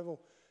school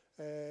level.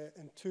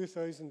 In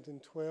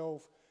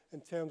 2012,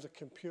 in terms of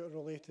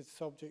computer-related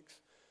subjects,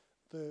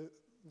 the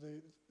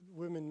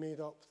women made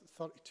up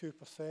 32%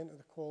 of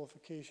the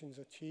qualifications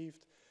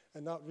achieved,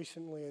 and that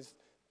recently has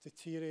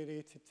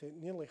deteriorated to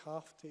nearly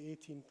half, to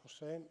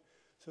 18%.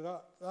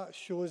 So that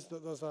shows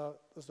that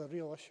there's a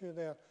real issue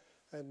there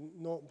in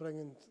not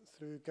bringing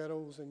through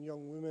girls and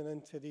young women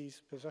into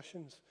these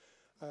positions.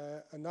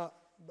 And that,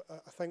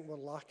 I think we're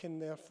lacking,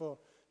 therefore,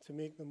 to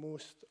make the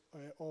most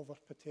of our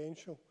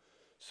potential.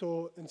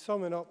 So in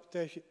summing up,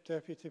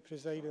 Deputy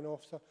Presiding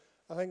Officer,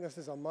 I think this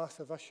is a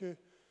massive issue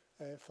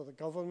for the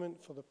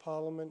government, for the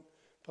Parliament,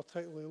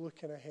 particularly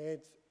looking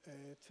ahead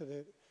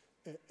to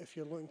if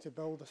you're looking to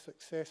build a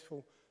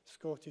successful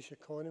Scottish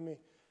economy.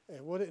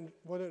 What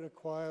it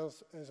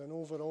requires is an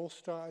overall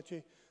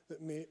strategy that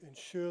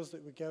ensures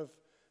that we give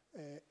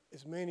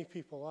as many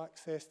people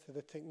access to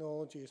the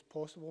technology as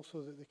possible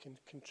so that they can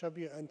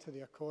contribute into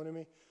the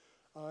economy,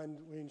 and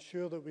we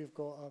ensure that we've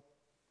got a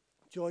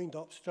joined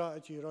up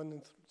strategy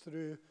running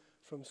through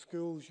from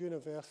schools,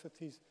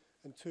 universities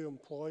and to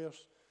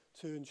employers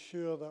to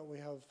ensure that we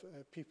have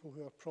people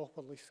who are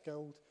properly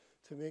skilled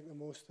to make the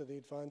most of the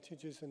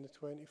advantages in the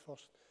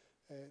 21st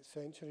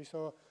century.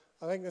 So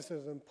I think this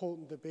is an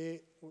important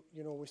debate,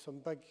 you know, with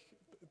some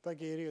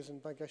big areas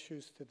and big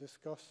issues to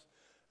discuss.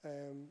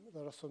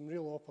 There are some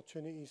real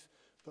opportunities,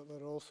 but there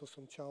are also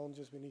some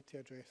challenges we need to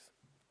address.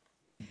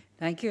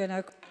 Thank you.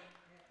 And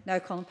now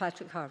Colin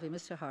Patrick Harvey.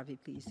 Mr. Harvey,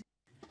 please.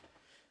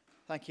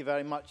 Thank you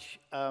very much.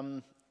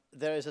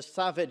 There is a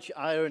savage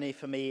irony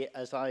for me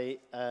as I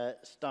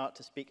start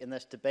to speak in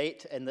this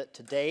debate, in that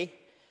today,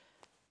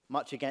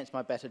 much against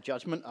my better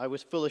judgment, I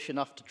was foolish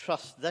enough to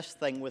trust this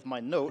thing with my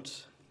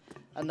notes,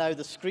 and now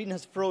the screen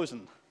has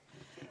frozen.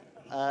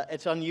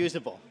 It's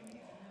unusable,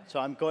 so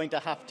I'm going to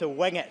have to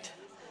wing it.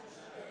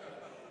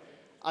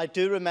 I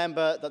do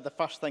remember that the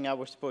first thing I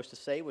was supposed to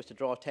say was to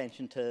draw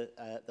attention to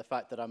the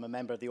fact that I'm a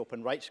member of the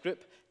Open Rights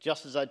Group,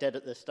 just as I did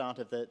at the start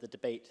of the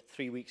debate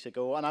 3 weeks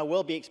ago, and I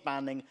will be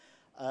expanding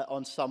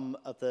on some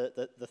of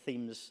the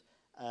themes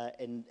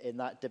in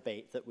that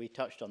debate that we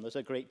touched on. There's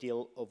a great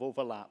deal of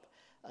overlap.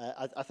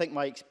 I think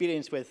my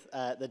experience with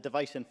the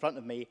device in front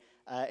of me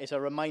is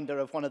a reminder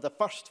of one of the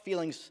first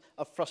feelings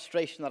of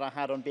frustration that I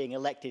had on being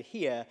elected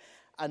here,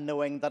 and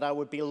knowing that I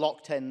would be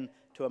locked in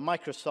to a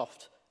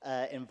Microsoft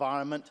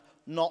environment,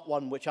 not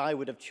one which I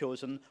would have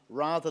chosen,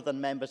 rather than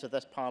members of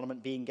this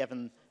Parliament being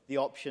given the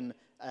option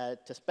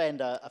to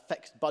spend a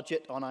fixed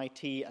budget on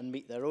IT and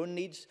meet their own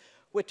needs.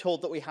 We're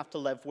told that we have to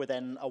live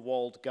within a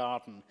walled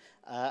garden,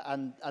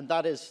 and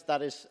that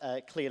is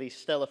clearly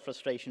still a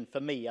frustration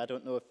for me. I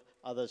don't know if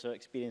others are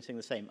experiencing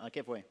the same. I'll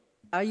give way.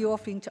 Are you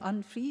offering to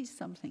unfreeze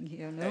something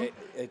here, no?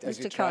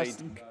 Mr.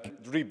 Carson.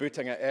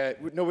 Rebooting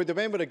it. No, would the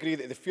member agree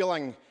that the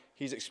feeling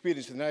he's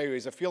experiencing now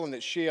is a feeling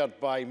that's shared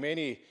by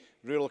many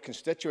rural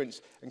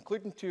constituents,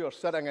 including two who are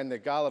sitting in the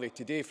gallery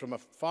today from a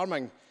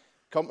farming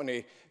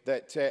company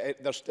that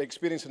they're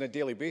experiencing on a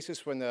daily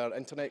basis when their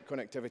internet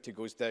connectivity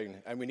goes down,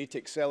 and we need to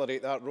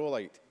accelerate that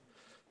rollout?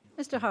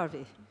 Mr.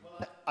 Harvey.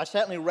 I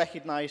certainly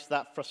recognise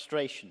that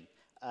frustration.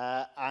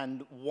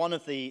 And one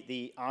of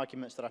the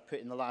arguments that I put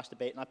in the last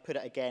debate, and I put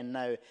it again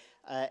now,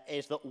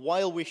 is that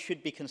while we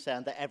should be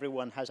concerned that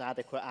everyone has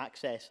adequate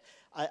access,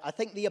 I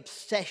think the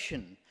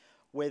obsession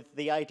with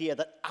the idea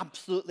that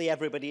absolutely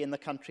everybody in the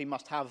country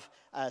must have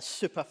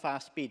super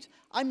fast speeds,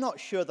 I'm not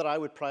sure that I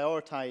would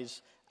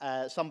prioritise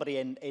somebody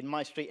in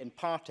my street in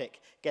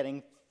Partick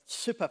getting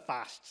super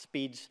fast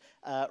speeds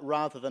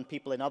rather than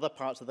people in other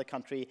parts of the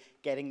country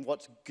getting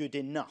what's good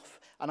enough.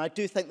 And I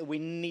do think that we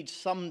need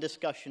some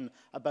discussion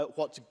about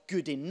what's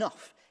good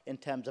enough in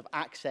terms of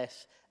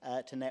access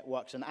to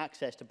networks and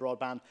access to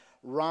broadband,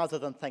 rather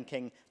than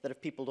thinking that if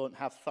people don't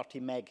have 30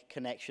 meg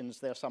connections,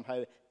 they're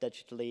somehow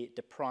digitally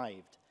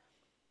deprived.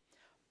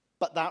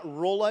 But that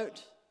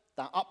rollout,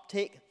 that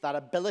uptake, that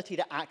ability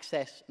to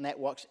access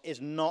networks is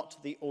not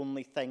the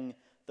only thing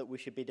that we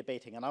should be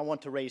debating. And I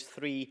want to raise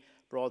three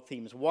broad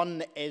themes.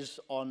 One is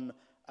on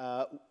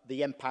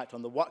the impact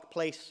on the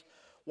workplace.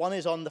 One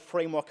is on the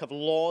framework of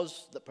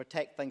laws that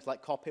protect things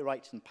like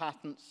copyrights and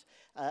patents.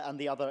 And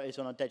the other is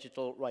on a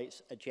digital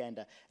rights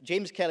agenda.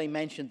 James Kelly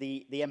mentioned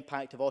the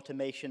impact of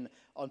automation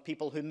on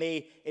people who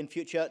may in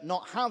future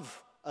not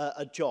have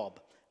a job,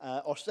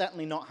 or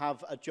certainly not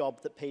have a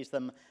job that pays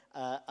them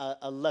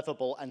a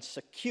livable and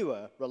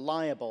secure,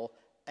 reliable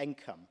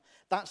income.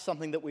 That's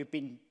something that we've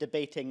been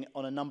debating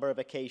on a number of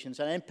occasions,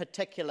 and in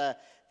particular,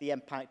 the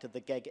impact of the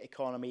gig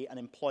economy and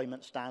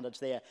employment standards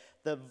there,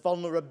 the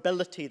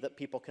vulnerability that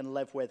people can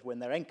live with when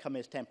their income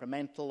is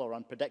temperamental or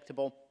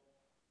unpredictable,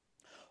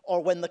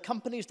 or when the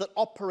companies that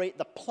operate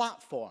the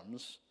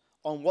platforms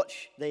on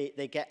which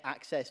they get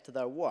access to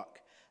their work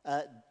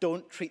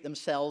don't treat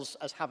themselves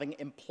as having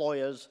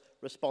employers'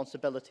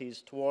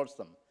 responsibilities towards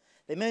them.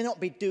 They may not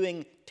be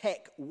doing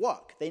tech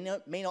work. They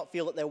may not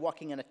feel that they're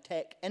working in a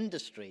tech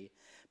industry,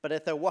 but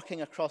if they're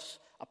working across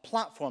a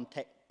platform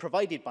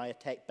provided by a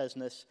tech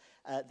business,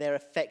 they're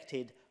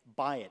affected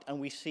by it. And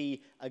we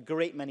see a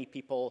great many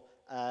people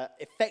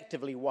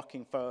effectively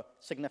working for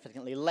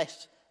significantly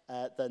less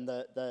than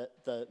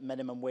the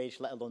minimum wage,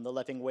 let alone the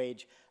living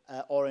wage,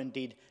 or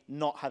indeed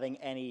not having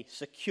any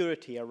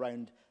security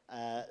around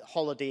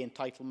holiday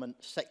entitlement,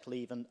 sick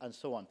leave, and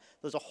so on.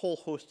 There's a whole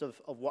host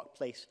of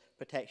workplace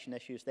protection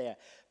issues there.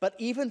 But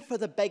even for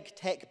the big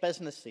tech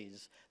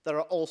businesses, there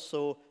are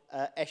also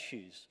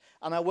issues.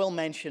 And I will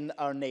mention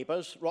our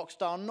neighbours,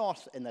 Rockstar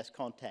North, in this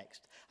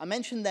context. I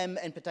mention them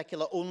in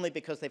particular only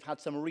because they've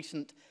had some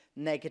recent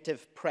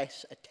negative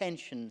press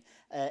attention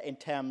in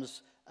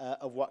terms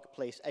of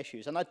workplace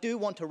issues. And I do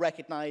want to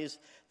recognise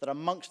that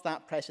amongst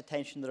that press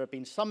attention, there have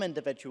been some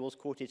individuals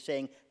quoted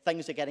saying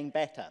things are getting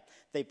better.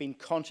 They've been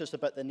conscious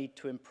about the need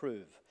to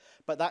improve.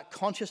 But that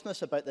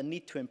consciousness about the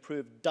need to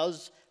improve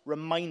does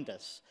remind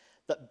us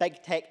that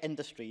big tech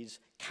industries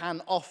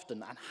can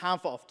often and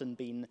have often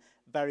been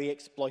very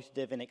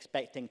exploitative in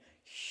expecting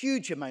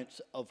huge amounts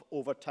of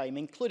overtime,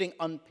 including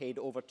unpaid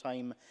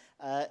overtime,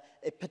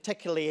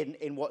 particularly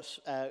in what's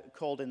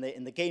called in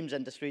the games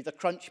industry, the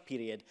crunch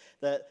period,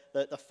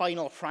 the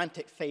final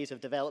frantic phase of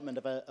development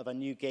of a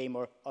new game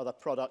or other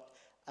product,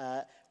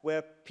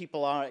 where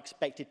people are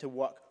expected to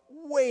work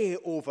way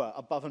over,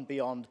 above and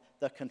beyond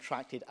their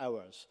contracted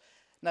hours.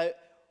 Now,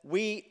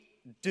 we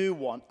do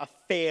want a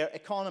fair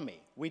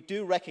economy. We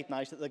do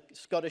recognise that the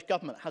Scottish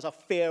Government has a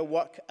fair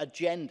work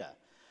agenda.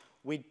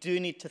 We do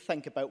need to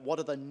think about what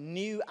are the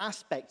new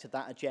aspects of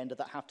that agenda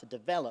that have to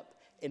develop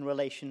in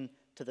relation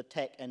to the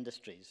tech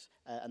industries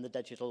and the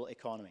digital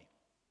economy.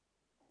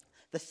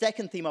 The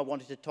second theme I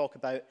wanted to talk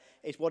about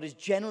is what is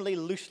generally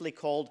loosely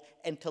called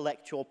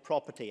intellectual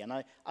property.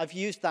 And I've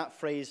used that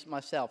phrase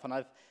myself,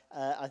 and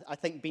I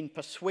think been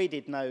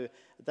persuaded now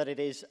that it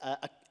is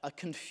a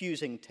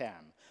confusing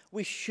term.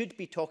 We should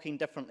be talking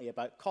differently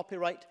about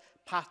copyright,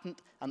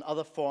 patent, and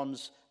other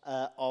forms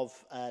of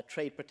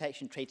trade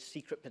protection, trade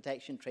secret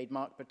protection,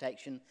 trademark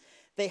protection.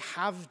 They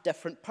have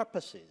different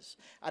purposes.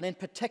 And in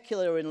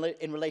particular,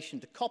 in relation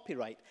to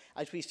copyright,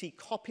 as we see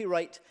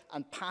copyright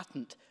and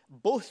patent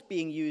both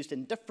being used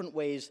in different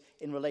ways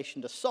in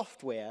relation to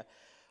software,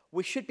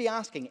 we should be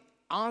asking,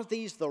 are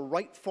these the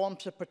right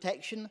forms of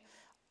protection?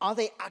 Are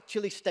they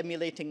actually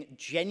stimulating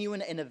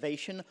genuine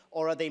innovation,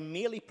 or are they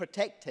merely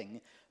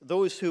protecting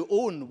those who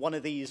own one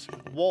of these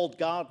walled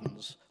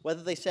gardens,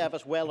 whether they serve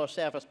us well or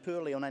serve us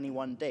poorly on any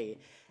one day?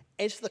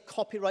 Is the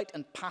copyright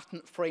and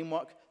patent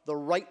framework the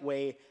right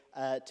way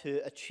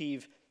to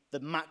achieve the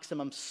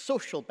maximum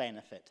social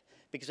benefit?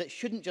 Because it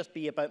shouldn't just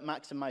be about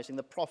maximising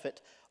the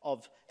profit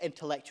of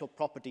intellectual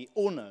property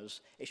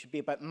owners. It should be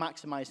about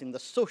maximising the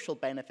social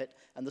benefit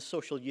and the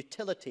social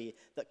utility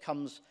that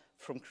comes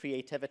from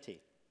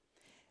creativity.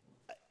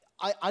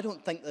 I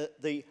don't think that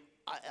the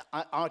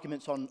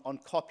arguments on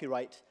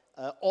copyright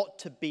ought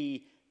to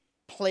be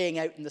playing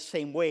out in the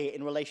same way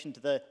in relation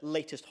to the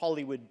latest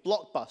Hollywood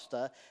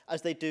blockbuster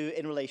as they do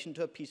in relation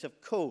to a piece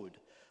of code.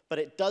 But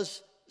it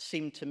does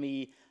seem to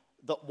me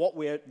that what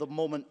we're at the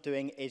moment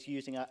doing is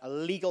using a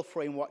legal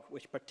framework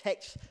which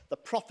protects the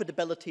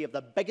profitability of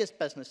the biggest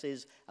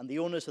businesses and the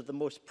owners of the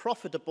most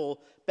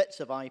profitable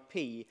bits of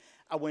IP,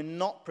 and we're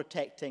not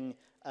protecting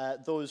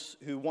those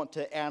who want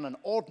to earn an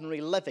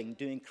ordinary living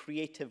doing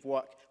creative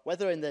work,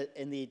 whether in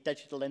the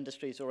digital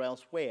industries or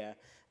elsewhere.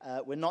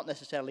 We're not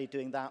necessarily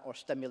doing that or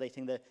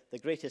stimulating the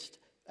greatest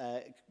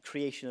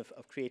creation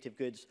of creative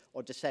goods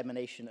or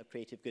dissemination of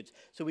creative goods.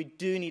 So we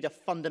do need a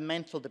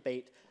fundamental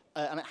debate,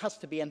 and it has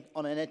to be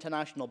on an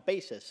international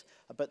basis,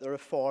 about the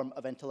reform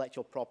of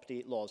intellectual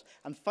property laws.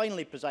 And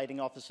finally, Presiding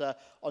Officer,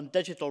 on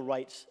digital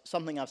rights,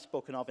 something I've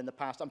spoken of in the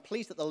past, I'm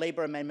pleased that the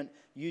Labour amendment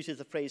uses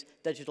the phrase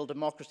digital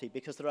democracy,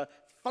 because there are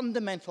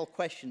fundamental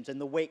questions in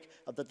the wake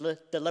of the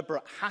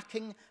deliberate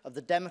hacking of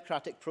the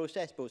democratic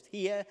process, both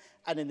here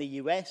and in the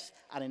US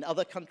and in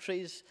other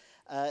countries.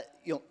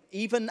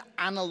 Even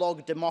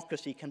analog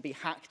democracy can be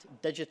hacked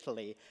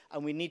digitally,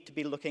 and we need to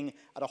be looking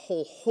at a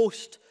whole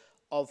host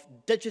of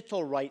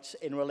digital rights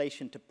in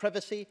relation to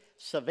privacy,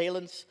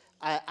 surveillance,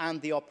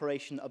 and the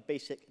operation of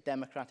basic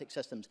democratic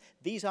systems.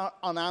 These are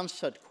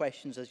unanswered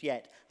questions as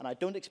yet, and I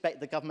don't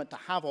expect the government to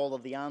have all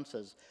of the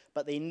answers,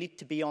 but they need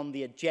to be on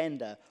the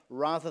agenda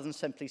rather than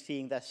simply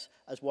seeing this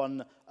as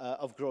one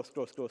of growth,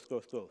 growth, growth,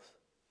 growth, growth.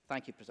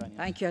 Thank you, President.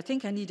 Thank you. I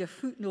think I need a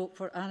footnote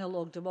for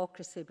analogue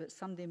democracy, but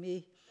somebody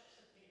may...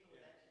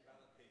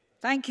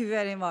 Thank you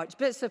very much.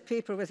 Bits of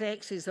paper with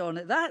X's on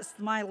it. That's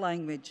my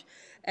language.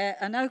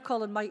 I now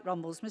call on Mike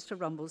Rumbles. Mr.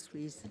 Rumbles,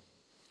 please.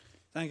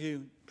 Thank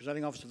you,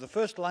 Presiding Officer. The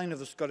first line of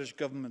the Scottish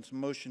Government's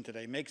motion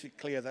today makes it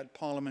clear that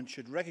Parliament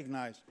should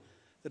recognise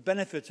the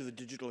benefits of the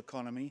digital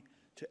economy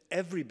to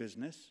every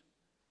business,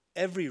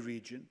 every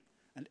region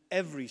and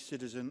every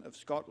citizen of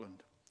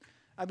Scotland.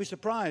 I'd be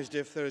surprised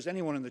if there is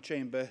anyone in the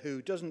chamber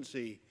who doesn't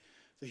see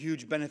the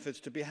huge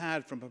benefits to be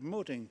had from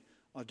promoting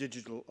our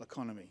digital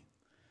economy.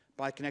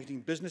 By connecting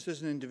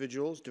businesses and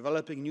individuals,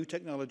 developing new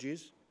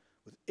technologies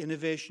with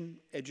innovation,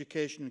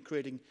 education, and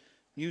creating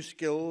new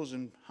skills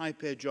and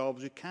high-paid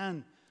jobs, we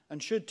can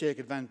and should take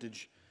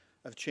advantage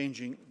of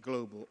changing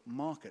global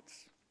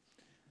markets.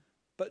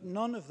 But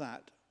none of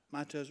that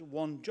matters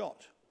one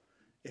jot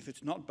if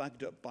it's not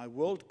backed up by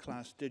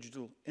world-class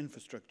digital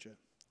infrastructure.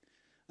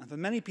 And for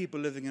many people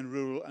living in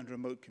rural and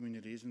remote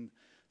communities, and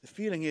the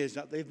feeling is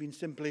that they've been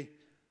simply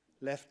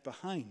left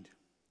behind.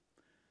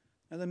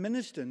 Now, the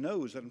Minister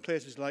knows that in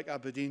places like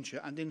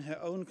Aberdeenshire and in her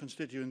own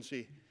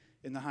constituency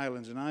in the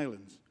Highlands and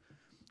Islands,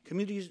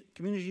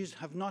 communities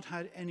have not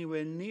had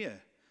anywhere near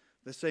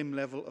the same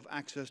level of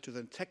access to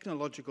the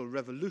technological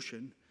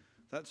revolution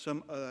that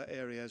some other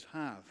areas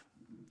have.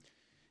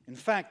 In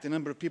fact, the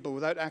number of people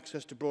without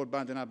access to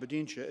broadband in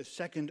Aberdeenshire is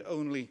second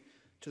only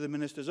to the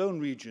Minister's own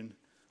region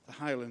the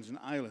Highlands and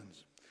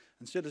Islands.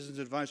 And Citizens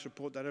Advice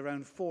report that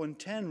around 4 in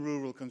 10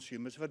 rural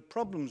consumers have had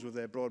problems with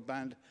their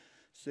broadband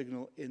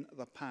signal in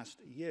the past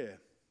year.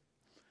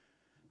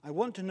 I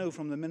want to know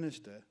from the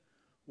Minister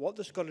what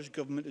the Scottish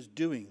Government is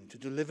doing to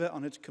deliver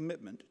on its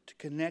commitment to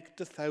connect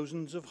the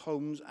thousands of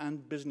homes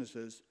and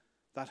businesses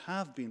that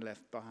have been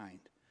left behind.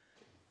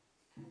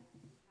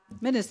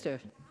 Minister.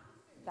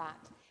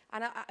 That.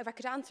 And if I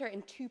could answer it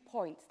in 2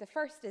 points. The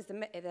first is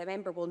the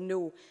member will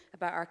know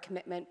about our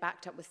commitment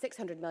backed up with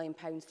 £600 million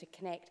to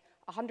connect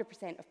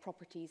 100% of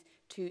properties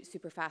to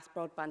superfast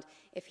broadband.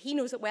 If he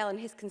knows it well in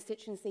his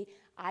constituency,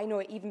 I know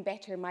it even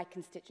better in my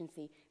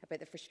constituency about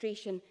the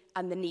frustration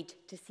and the need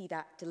to see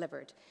that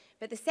delivered.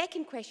 But the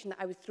second question that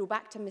I would throw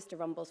back to Mr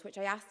Rumbles, which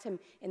I asked him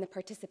in the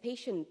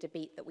participation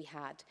debate that we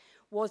had,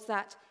 was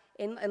that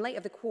in light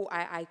of the quote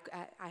I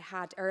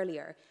had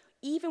earlier,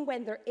 even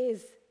when there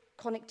is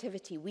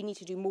connectivity, we need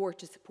to do more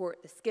to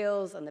support the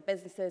skills and the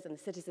businesses and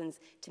the citizens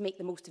to make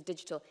the most of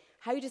digital.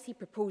 How does he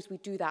propose we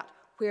do that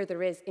where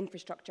there is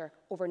infrastructure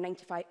for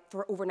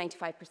over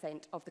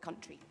 95% of the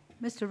country?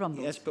 Mr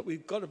Rumbles. Yes, but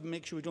we've got to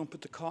make sure we don't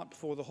put the cart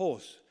before the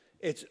horse.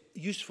 It's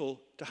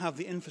useful to have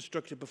the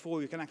infrastructure before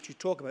we can actually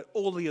talk about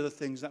all the other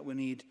things that we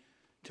need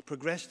to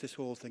progress this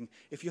whole thing.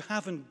 If you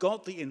haven't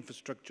got the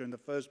infrastructure in the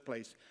first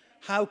place,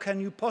 how can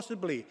you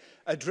possibly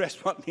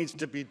address what needs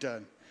to be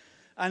done?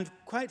 And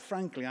quite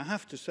frankly, I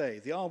have to say,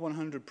 the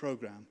R100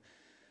 programme,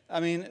 I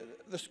mean,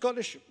 the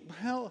Scottish,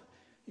 well,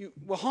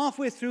 we're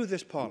halfway through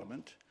this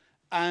Parliament,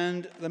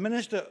 and the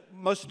Minister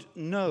must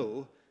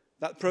know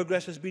that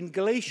progress has been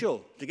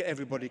glacial to get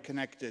everybody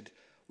connected.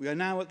 We are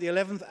now at the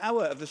 11th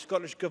hour of the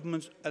Scottish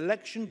Government's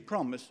election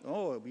promise.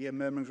 Oh, we hear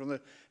murmuring from the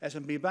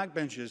SNP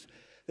backbenchers.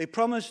 They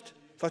promised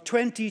for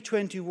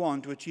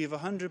 2021 to achieve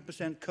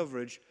 100%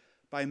 coverage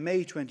by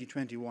May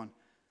 2021.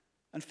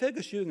 And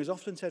Fergus Ewing has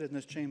often said in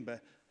this chamber,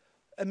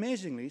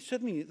 amazingly,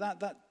 suddenly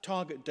that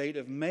target date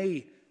of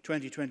May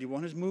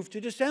 2021 has moved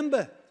to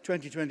December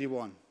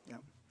 2021. Yeah.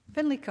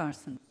 Finlay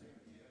Carson.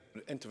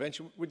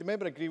 Intervention. Would the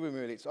member agree with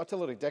me that it's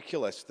utterly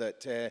ridiculous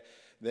that the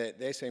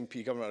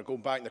SNP government are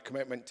going back on their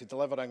commitment to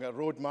delivering a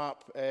roadmap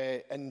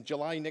in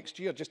July next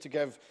year, just to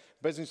give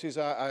businesses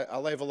a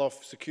level of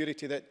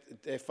security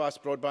that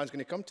fast broadband is going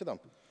to come to them?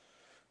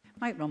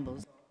 Mike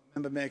Rumbles. The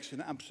member makes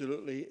an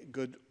absolutely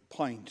good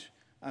point.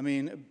 I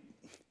mean,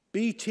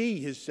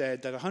 BT has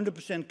said that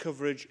 100%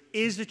 coverage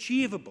is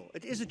achievable.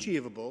 It is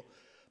achievable,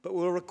 but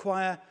will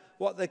require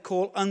what they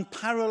call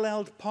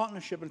unparalleled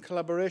partnership and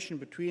collaboration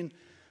between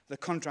the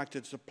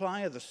contracted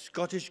supplier, the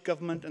Scottish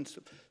Government and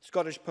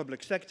Scottish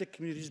public sector,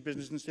 communities,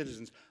 business and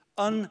citizens.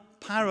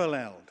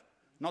 Unparalleled,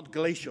 not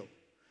glacial.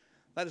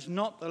 That is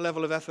not the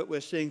level of effort we're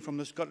seeing from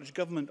the Scottish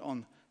Government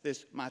on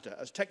this matter.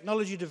 As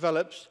technology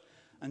develops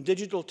and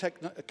digital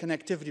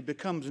connectivity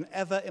becomes an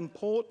ever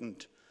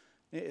important,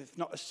 if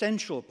not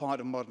essential, part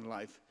of modern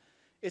life,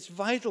 it's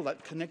vital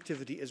that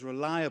connectivity is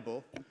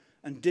reliable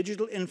and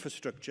digital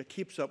infrastructure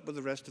keeps up with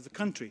the rest of the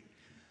country.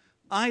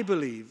 I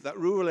believe that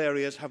rural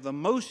areas have the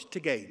most to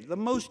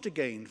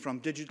gain from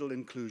digital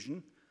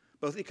inclusion,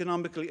 both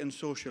economically and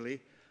socially,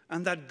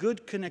 and that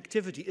good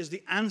connectivity is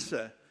the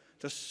answer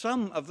to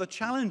some of the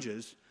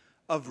challenges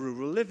of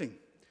rural living.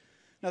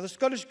 Now, the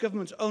Scottish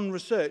Government's own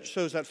research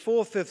shows that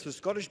 4/5 of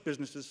Scottish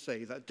businesses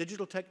say that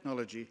digital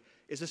technology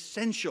is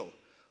essential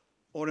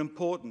or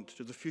important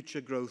to the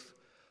future growth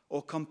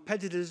or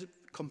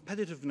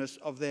competitiveness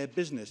of their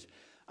business.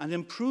 And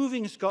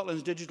improving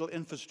Scotland's digital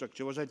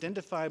infrastructure was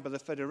identified by the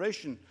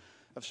Federation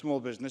of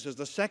Small Business as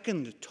the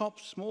second top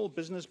small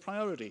business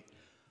priority.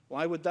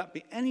 Why would that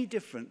be any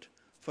different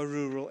for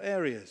rural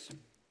areas?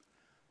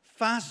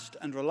 Fast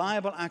and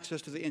reliable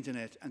access to the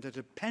internet and a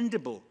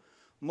dependable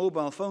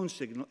mobile phone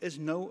signal is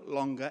no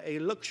longer a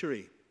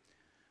luxury.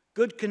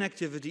 Good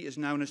connectivity is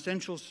now an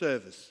essential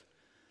service.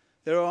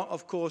 There are,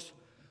 of course,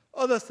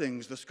 other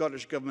things the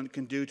Scottish Government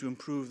can do to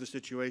improve the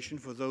situation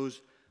for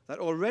those that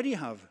already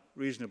have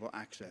reasonable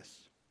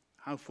access.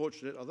 How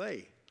fortunate are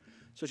they?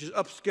 Such as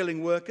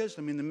upskilling workers.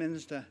 I mean, the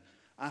Minister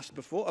asked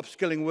before,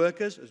 upskilling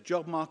workers as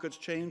job markets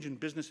change and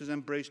businesses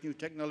embrace new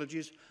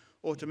technologies,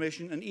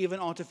 automation, and even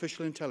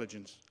artificial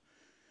intelligence.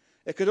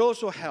 It could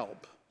also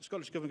help, the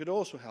Scottish Government could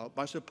also help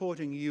by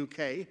supporting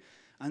UK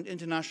and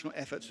international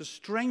efforts to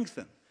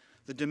strengthen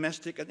the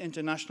domestic and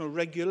international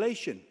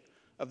regulation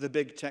of the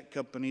big tech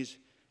companies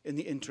in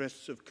the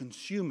interests of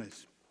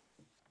consumers.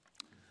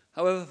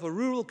 However, for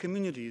rural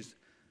communities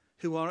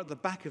who are at the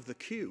back of the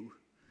queue,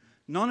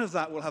 none of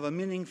that will have a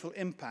meaningful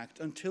impact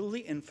until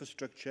the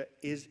infrastructure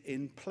is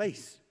in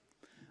place.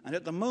 And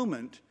at the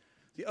moment,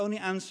 the only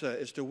answer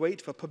is to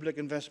wait for public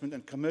investment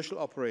and commercial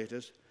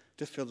operators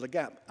to fill the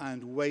gap.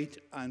 And wait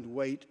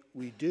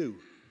we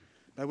do.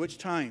 By which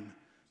time,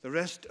 the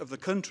rest of the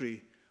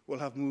country will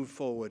have moved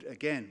forward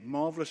again.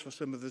 Marvellous for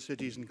some of the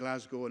cities in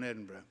Glasgow and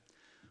Edinburgh.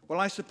 While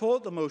I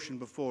support the motion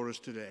before us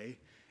today,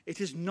 it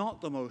is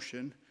not the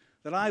motion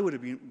that I would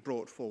have been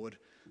brought forward.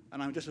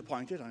 And I'm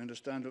disappointed. I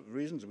understand the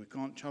reasons. We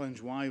can't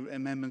challenge why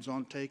amendments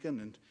aren't taken,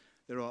 and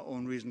there are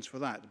own reasons for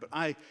that. But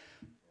I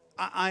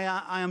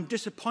am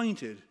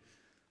disappointed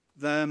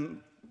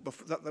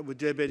that we're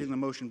debating the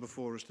motion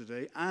before us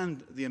today,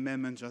 and the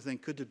amendments, I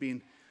think, could have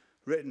been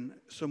written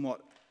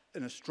somewhat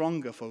in a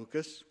stronger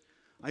focus.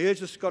 I urge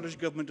the Scottish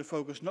Government to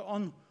focus not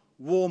on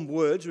warm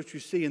words, which we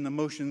see in the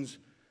motions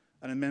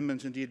and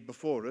amendments indeed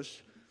before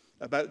us,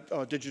 about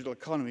our digital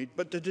economy,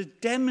 but to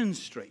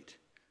demonstrate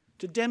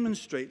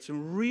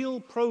some real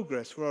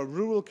progress for our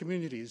rural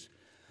communities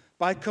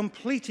by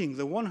completing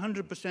the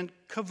 100%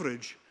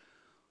 coverage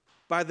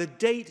by the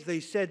date they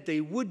said they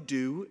would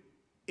do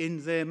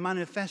in their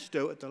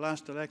manifesto at the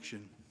last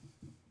election.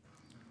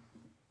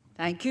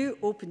 Thank you.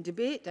 Open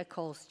debate. I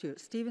call Stuart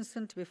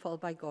Stevenson to be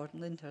followed by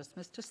Gordon Lyndhurst.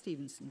 Mr.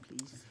 Stevenson,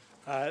 please.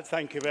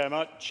 Thank you very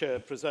much,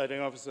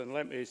 Presiding Officer. And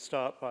let me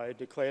start by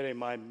declaring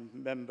my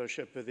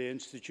membership of the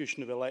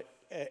Institution of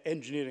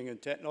Engineering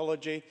and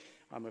Technology.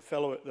 I'm a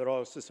fellow at the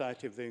Royal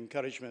Society of the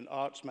Encouragement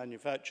Arts,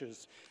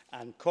 Manufactures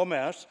and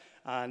Commerce,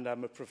 and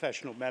I'm a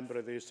professional member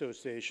of the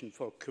Association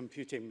for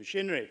Computing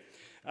Machinery.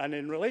 And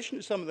in relation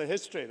to some of the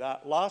history,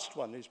 that last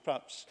one is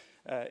perhaps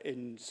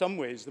in some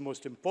ways the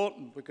most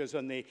important, because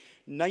on the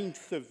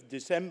 9th of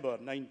December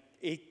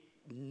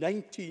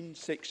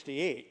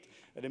 1968,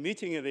 at a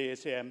meeting of the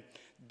ACM,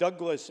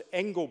 Douglas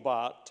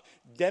Engelbart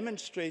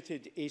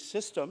demonstrated a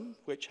system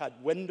which had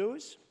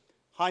Windows,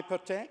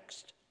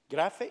 hypertext,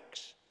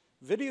 graphics,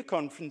 video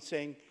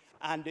conferencing,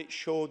 and it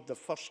showed the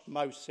first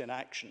mouse in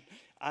action.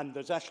 And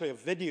there's actually a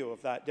video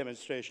of that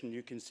demonstration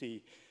you can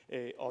see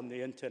on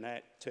the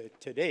internet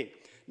today.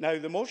 Now,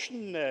 the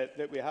motion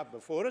that we have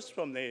before us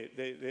from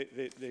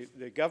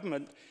the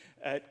government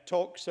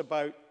talks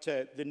about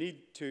the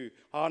need to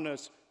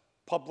harness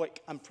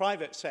public and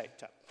private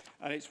sector.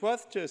 And it's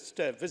worth just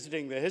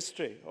visiting the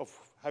history of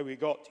how we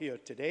got here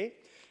today.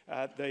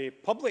 The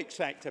public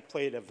sector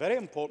played a very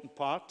important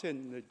part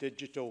in the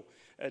digital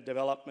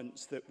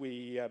developments that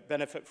we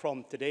benefit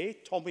from today.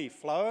 Tommy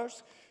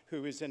Flowers,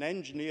 who was an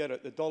engineer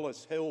at the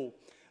Dollis Hill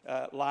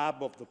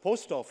lab of the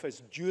Post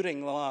Office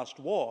during the last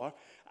war,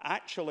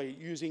 actually,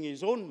 using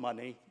his own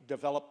money,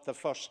 developed the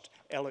first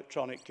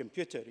electronic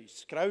computer. He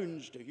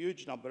scrounged a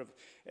huge number of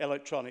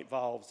electronic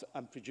valves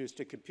and produced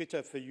a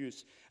computer for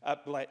use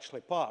at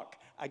Bletchley Park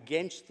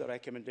against the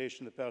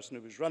recommendation of the person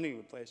who was running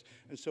the place,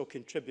 and so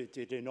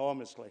contributed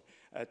enormously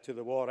to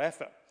the war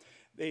effort.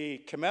 The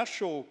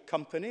commercial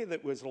company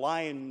that was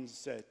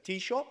Lyons Tea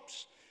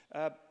Shops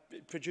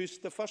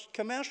produced the first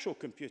commercial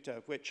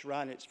computer, which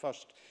ran its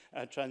first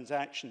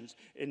transactions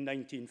in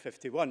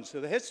 1951. So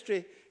the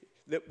history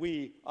that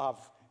we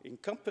have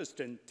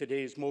encompassed in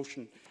today's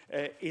motion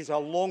is a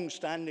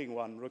long-standing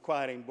one,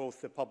 requiring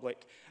both the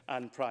public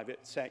and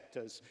private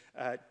sectors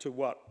to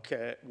work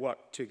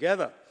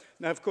together.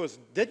 Now, of course,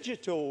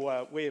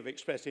 digital way of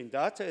expressing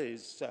data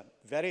is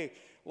very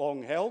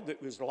long held.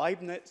 It was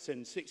Leibniz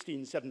in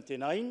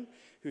 1679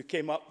 who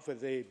came up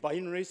with the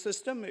binary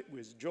system. It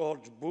was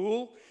George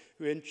Boole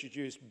who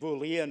introduced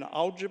Boolean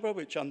algebra,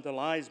 which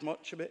underlies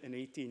much of it, in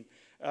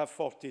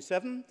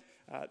 1847.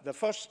 The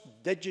first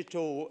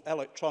digital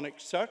electronic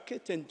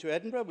circuit into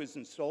Edinburgh was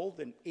installed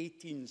in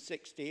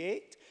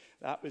 1868.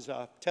 That was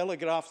a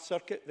telegraph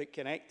circuit that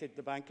connected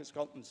the Bank of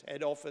Scotland's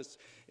head office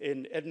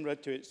in Edinburgh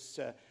to its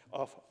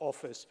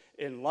office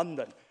in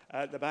London.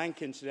 The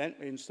bank,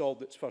 incidentally,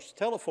 installed its first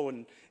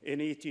telephone in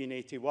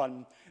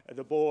 1881.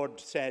 The board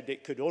said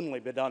it could only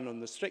be done on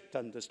the strict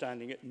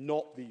understanding it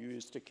not be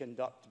used to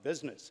conduct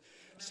business.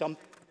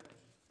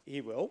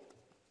 He will.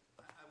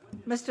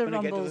 Mr. When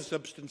I get to the Rumbles,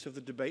 substance of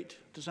the debate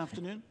this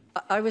afternoon.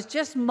 I was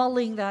just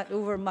mulling that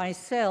over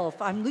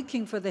myself. I'm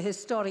looking for the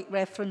historic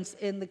reference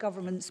in the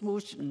government's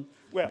motion.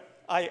 Well,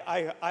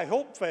 I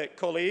hope,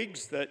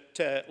 colleagues,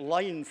 that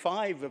line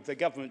 5 of the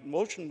government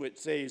motion, which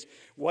says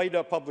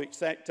wider public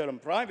sector and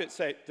private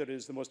sector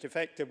is the most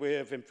effective way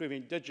of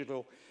improving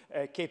digital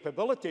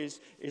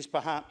capabilities, is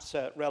perhaps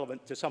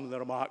relevant to some of the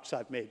remarks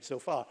I've made so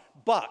far.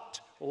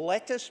 But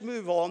let us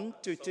move on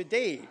to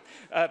today,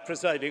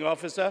 Presiding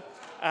Officer,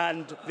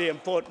 and the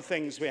important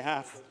things we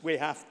have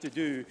to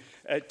do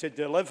to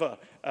deliver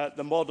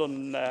the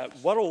modern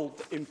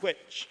world in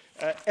which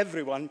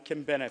everyone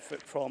can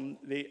benefit from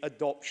the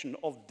adoption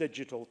of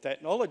digital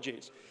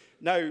technologies.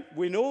 Now,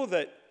 we know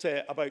that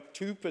about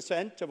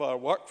 2% of our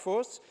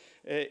workforce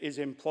is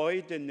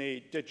employed in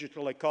the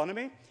digital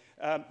economy.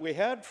 We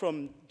heard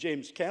from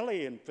James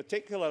Kelly in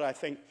particular, I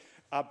think,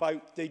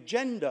 about the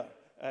gender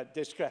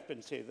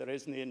discrepancy there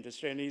is in the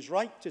industry, and he's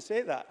right to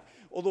say that.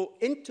 Although,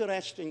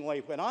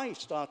 interestingly, when I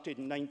started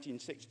in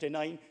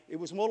 1969, it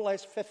was more or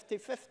less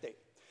 50-50.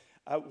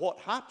 What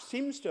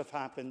seems to have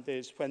happened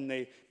is when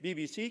the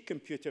BBC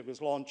computer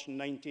was launched in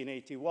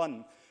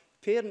 1981,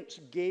 parents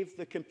gave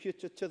the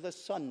computer to the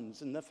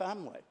sons in the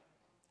family.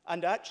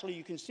 And actually,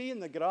 you can see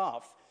in the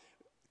graph,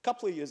 a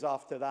couple of years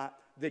after that,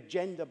 the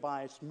gender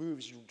bias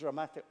moves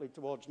dramatically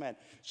towards men.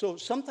 So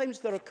sometimes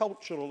there are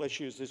cultural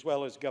issues as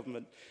well as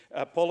government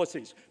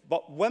policies.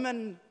 But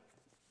women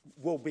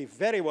will be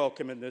very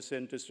welcome in this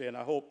industry, and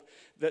I hope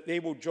that they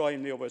will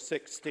join the over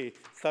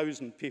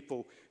 60,000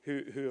 people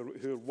who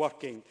are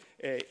working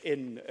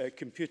in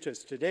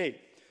computers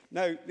today.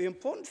 Now, the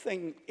important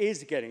thing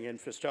is getting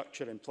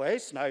infrastructure in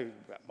place. Now,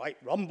 Mike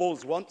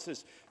Rumbles wants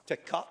us to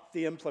cut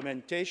the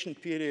implementation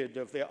period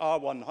of the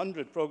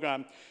R100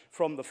 programme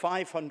from the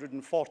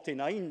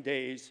 549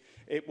 days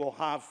it will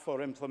have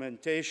for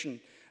implementation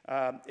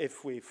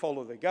if we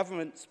follow the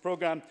government's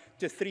programme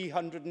to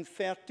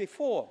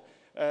 334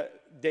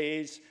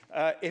 days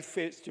if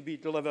it's to be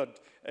delivered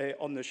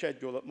on the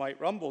schedule that Mike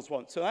Rumbles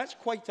wants. So that's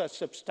quite a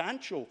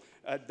substantial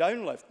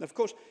downlift. And of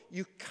course,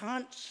 you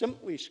can't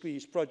simply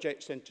squeeze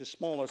projects into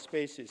smaller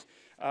spaces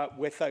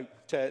without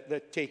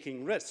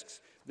taking risks.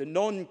 The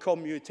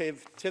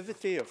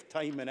non-commutativity of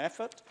time and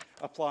effort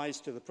applies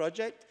to the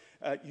project.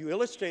 You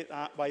illustrate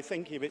that by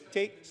thinking if it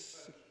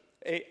takes...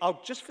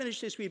 I'll just finish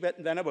this wee bit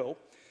and then I will.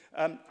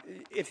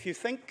 If you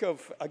think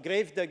of a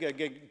grave digger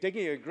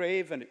digging a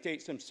grave and it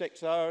takes them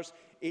 6 hours,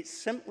 it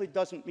simply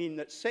doesn't mean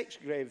that 6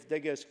 grave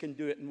diggers can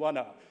do it in 1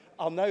 hour.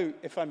 I'll now,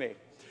 if I may.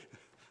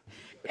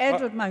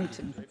 Edward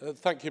Mountain.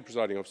 Thank you,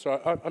 Presiding Officer.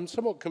 I'm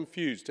somewhat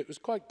confused. It was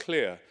quite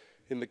clear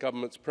in the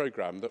government's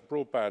programme that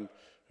broadband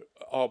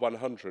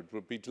R100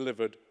 would be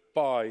delivered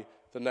by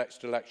the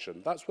next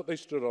election. That's what they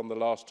stood on the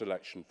last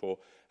election for.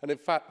 And in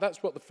fact,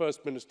 that's what the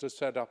First Minister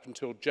said up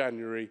until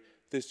January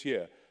this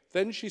year.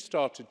 Then she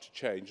started to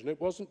change, and it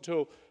wasn't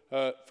until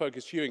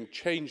Fergus Ewing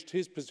changed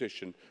his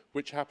position,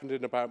 which happened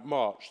in about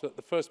March, that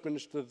the First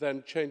Minister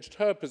then changed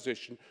her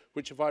position,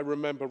 which, if I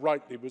remember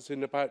rightly, was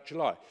in about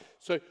July.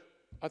 So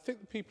I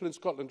think the people in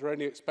Scotland are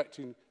only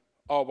expecting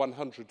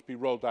R100 to be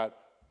rolled out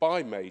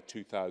by May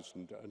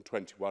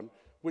 2021,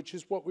 which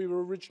is what we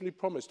were originally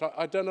promised.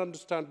 I don't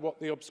understand what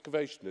the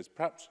observation is.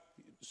 Perhaps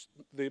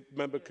the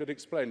member could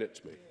explain it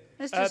to me.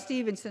 Mr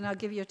Stevenson, I'll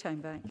give you your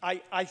time back.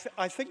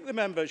 I think the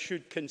members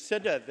should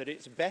consider that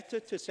it's better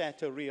to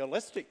set a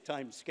realistic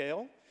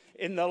timescale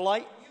in the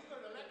light...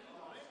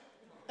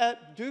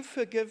 do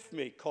forgive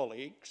me,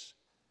 colleagues.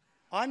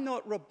 I'm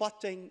not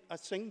rebutting a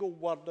single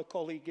word a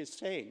colleague is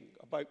saying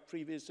about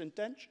previous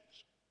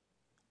intentions.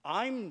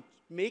 I'm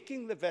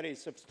making the very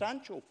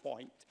substantial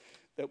point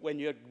that when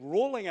you're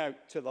rolling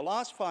out to the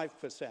last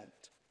 5%,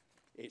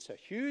 it's a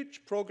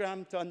huge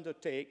programme to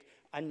undertake,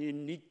 and you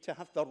need to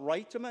have the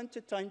right amount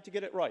of time to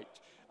get it right.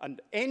 And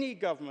any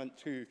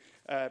government who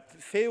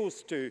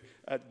fails to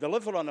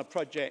deliver on a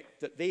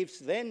project that they've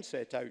then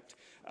set out,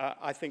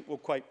 I think will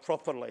quite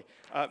properly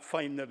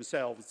find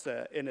themselves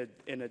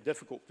in a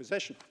difficult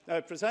position. Now,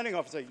 Presiding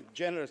Officer, you've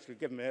generously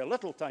given me a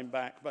little time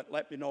back, but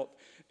let me not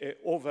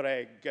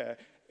over-egg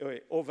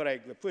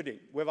the pudding.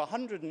 We have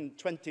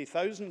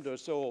 120,000 or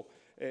so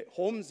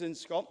homes in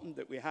Scotland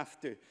that we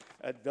have to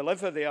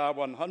deliver the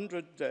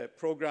R100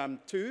 programme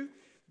to.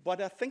 But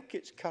I think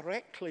it's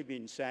correctly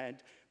been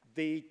said,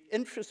 the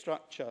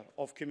infrastructure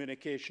of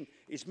communication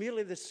is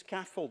merely the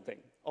scaffolding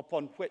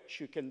upon which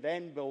you can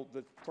then build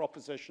the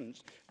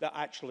propositions that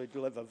actually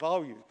deliver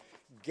value.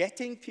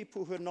 Getting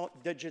people who are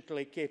not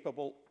digitally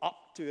capable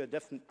up to a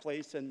different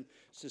place in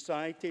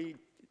society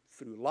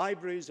through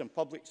libraries and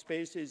public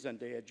spaces and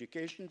the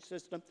education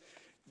system,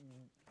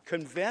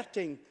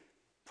 converting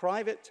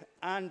private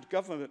and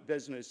government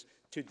business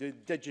to the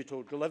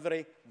digital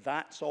delivery,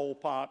 that's all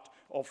part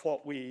of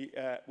what we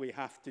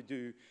have to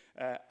do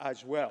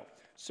as well.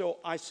 So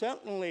I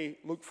certainly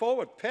look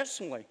forward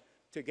personally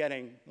to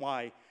getting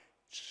my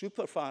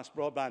super-fast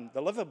broadband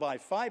delivered by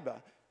fibre,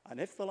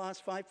 and if the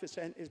last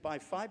 5% is by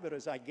fibre,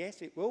 as I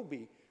guess it will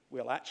be,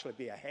 we'll actually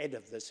be ahead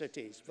of the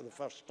cities for the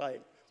first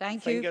time.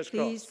 Thank you.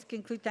 Please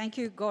conclude. Thank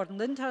you. Gordon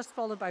Lyndhurst,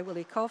 followed by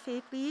Willie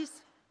Coffey,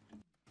 please.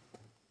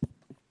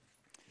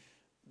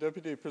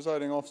 Deputy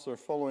Presiding Officer,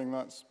 following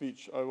that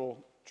speech, I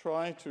will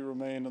try to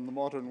remain in the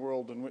modern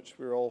world in which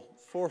we're all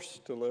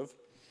forced to live.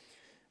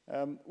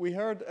 We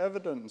heard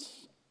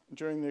evidence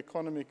during the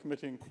Economy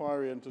Committee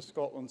inquiry into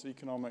Scotland's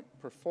economic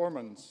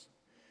performance.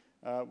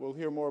 We'll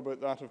hear more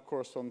about that, of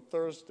course, on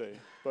Thursday,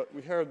 but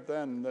we heard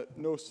then that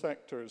no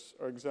sectors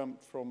are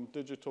exempt from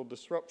digital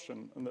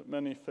disruption and that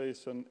many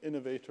face an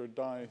innovate or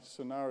die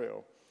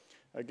scenario.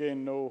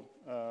 Again, no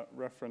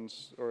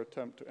reference or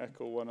attempt to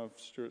echo one of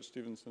Stuart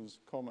Stevenson's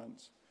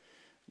comments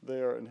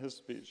there in his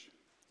speech.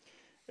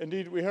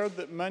 Indeed, we heard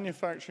that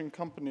manufacturing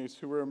companies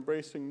who were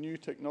embracing new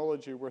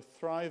technology were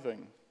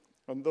thriving,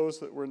 and those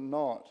that were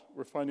not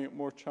were finding it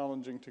more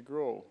challenging to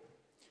grow.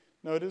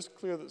 Now, it is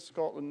clear that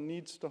Scotland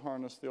needs to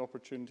harness the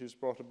opportunities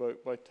brought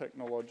about by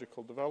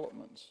technological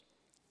developments,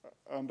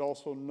 and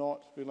also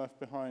not be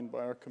left behind by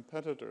our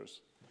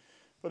competitors.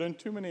 But in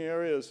too many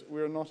areas,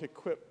 we are not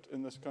equipped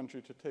in this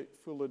country to take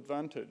full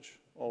advantage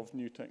of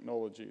new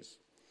technologies.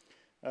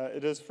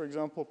 It is, for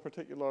example,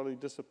 particularly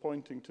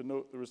disappointing to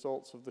note the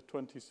results of the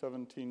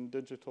 2017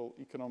 Digital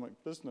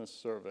Economic Business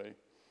Survey,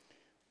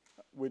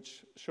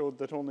 which showed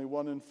that only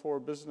 1 in 4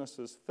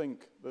 businesses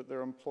think that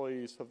their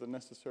employees have the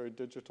necessary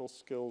digital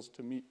skills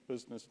to meet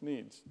business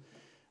needs.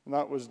 And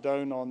that was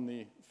down on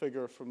the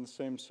figure from the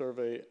same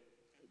survey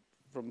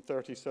from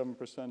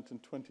 37% in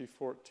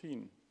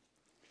 2014.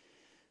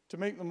 To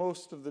make the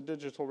most of the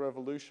digital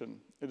revolution,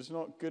 it is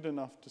not good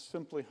enough to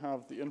simply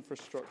have the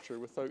infrastructure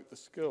without the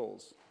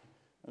skills,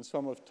 and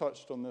some have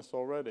touched on this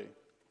already.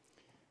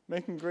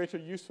 Making greater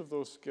use of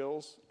those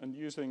skills and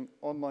using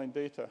online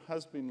data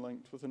has been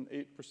linked with an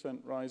 8%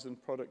 rise in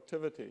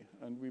productivity,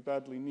 and we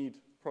badly need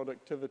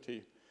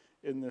productivity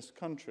in this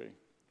country.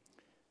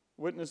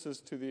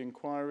 Witnesses to the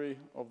inquiry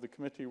of the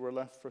committee were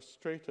left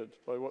frustrated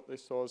by what they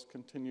saw as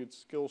continued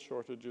skill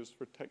shortages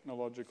for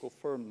technological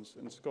firms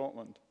in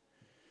Scotland.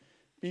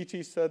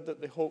 BT said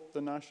that they hoped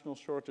the national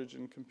shortage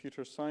in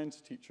computer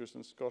science teachers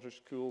in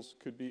Scottish schools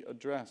could be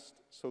addressed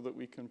so that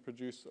we can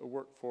produce a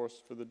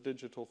workforce for the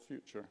digital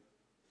future.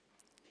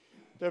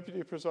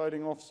 Deputy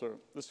Presiding Officer,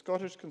 the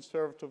Scottish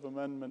Conservative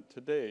amendment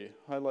today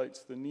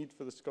highlights the need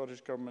for the Scottish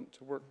Government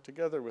to work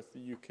together with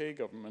the UK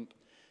Government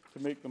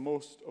to make the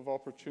most of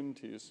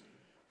opportunities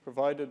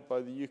provided by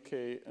the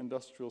UK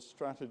Industrial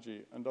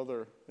Strategy and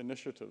other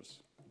initiatives.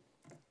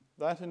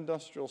 That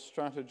industrial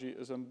strategy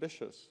is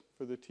ambitious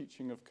for the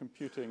teaching of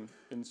computing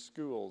in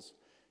schools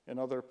in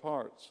other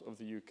parts of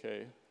the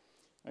UK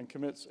and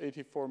commits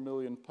 £84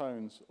 million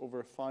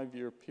over a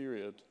 5-year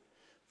period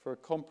for a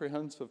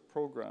comprehensive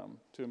programme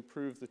to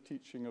improve the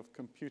teaching of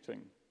computing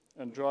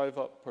and drive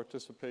up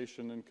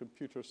participation in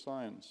computer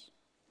science.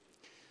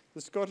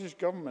 The Scottish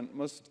Government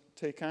must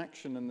take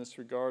action in this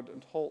regard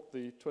and halt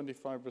the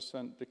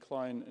 25%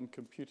 decline in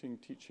computing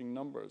teaching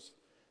numbers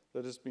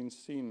that has been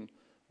seen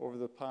over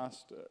the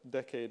past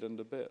decade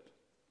and a bit.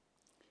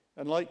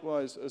 And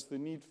likewise, as the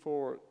need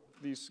for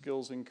these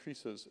skills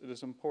increases, it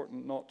is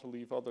important not to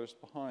leave others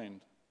behind.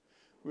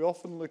 We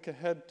often look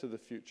ahead to the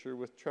future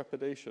with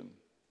trepidation,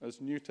 as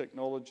new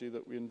technology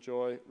that we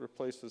enjoy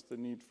replaces the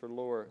need for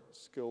lower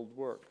skilled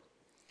work.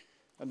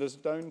 And as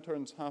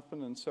downturns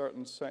happen in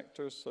certain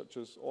sectors, such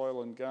as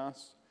oil and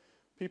gas,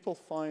 people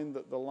find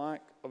that the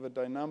lack of a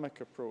dynamic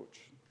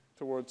approach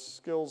towards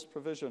skills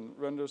provision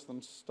renders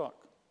them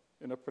stuck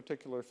in a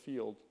particular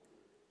field,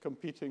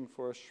 competing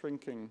for a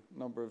shrinking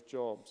number of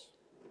jobs.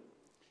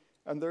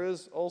 And there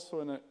is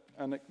also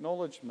an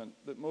acknowledgement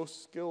that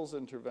most skills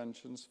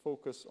interventions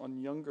focus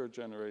on younger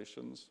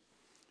generations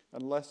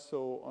and less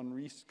so on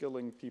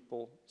reskilling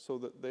people so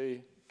that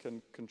they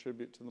can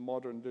contribute to the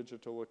modern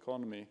digital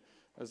economy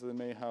as they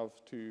may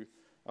have to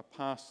a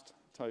past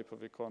type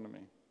of economy.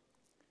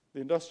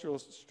 The industrial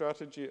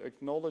strategy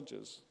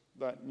acknowledges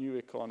that new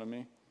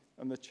economy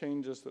and the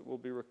changes that will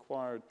be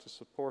required to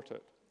support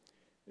it.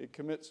 It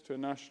commits to a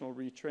national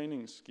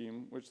retraining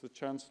scheme, which the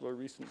Chancellor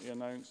recently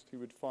announced he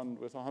would fund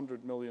with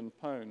 £100 million,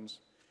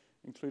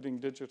 including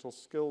digital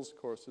skills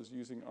courses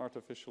using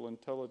artificial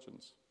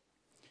intelligence.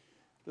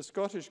 The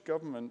Scottish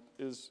Government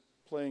is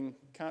playing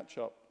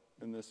catch-up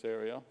in this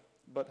area,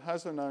 but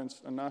has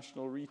announced a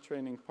national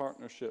retraining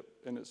partnership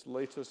in its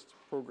latest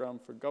programme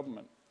for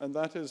government, and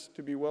that is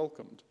to be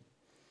welcomed.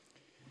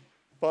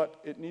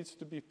 But it needs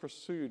to be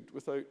pursued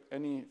without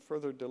any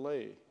further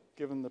delay,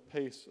 given the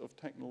pace of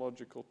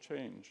technological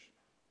change.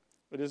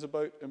 It is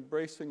about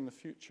embracing the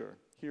future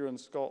here in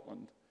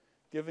Scotland,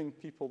 giving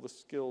people the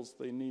skills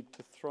they need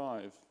to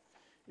thrive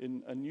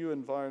in a new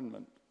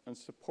environment and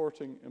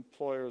supporting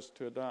employers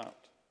to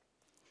adapt.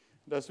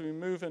 And as we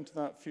move into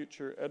that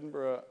future,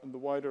 Edinburgh and the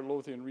wider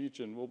Lothian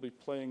region will be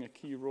playing a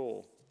key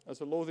role.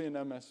 As a Lothian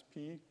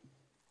MSP,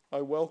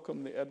 I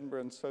welcome the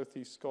Edinburgh and South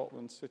East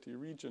Scotland City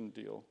Region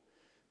deal,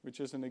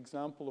 which is an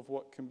example of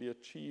what can be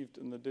achieved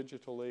in the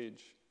digital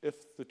age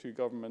if the two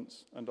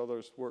governments and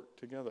others work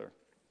together.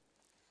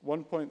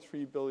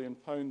 £1.3 billion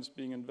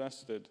being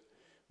invested,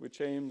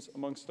 which aims,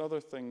 amongst other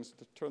things,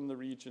 to turn the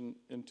region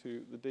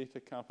into the data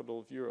capital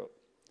of Europe,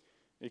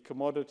 a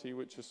commodity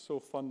which is so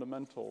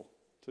fundamental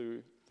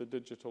to the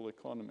digital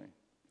economy.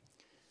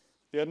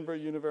 The Edinburgh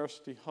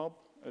University Hub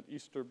at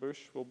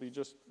Easterbush will be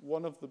just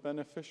one of the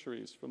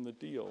beneficiaries from the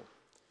deal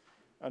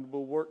and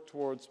will work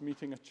towards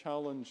meeting a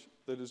challenge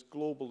that is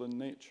global in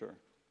nature,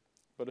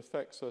 but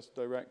affects us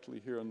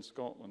directly here in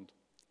Scotland.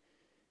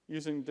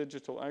 Using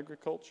digital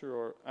agriculture,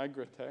 or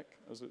agritech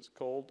as it's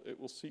called, it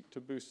will seek to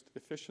boost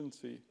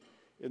efficiency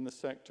in the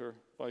sector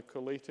by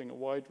collating a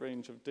wide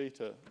range of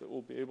data that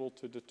will be able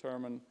to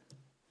determine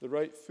the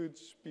right food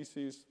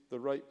species, the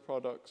right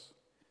products,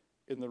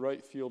 in the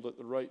right field at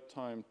the right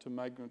time to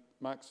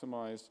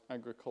maximize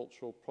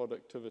agricultural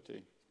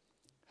productivity,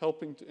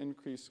 helping to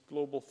increase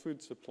global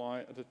food supply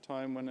at a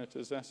time when it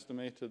is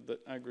estimated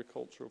that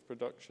agricultural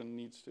production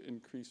needs to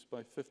increase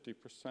by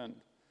 50%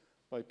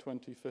 by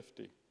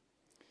 2050.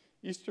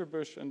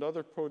 Easterbush and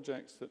other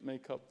projects that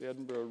make up the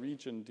Edinburgh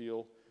Region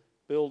deal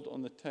build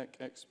on the tech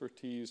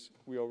expertise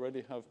we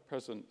already have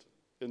present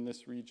in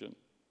this region.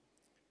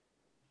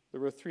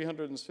 There were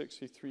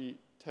 363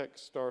 tech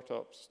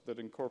startups that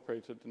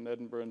incorporated in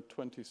Edinburgh in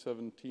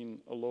 2017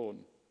 alone.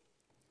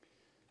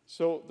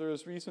 So there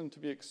is reason to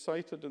be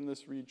excited in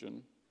this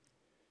region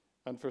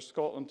and for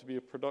Scotland to be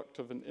a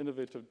productive and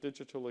innovative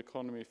digital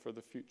economy for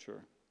the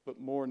future, but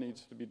more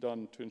needs to be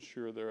done to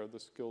ensure there are the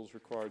skills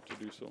required to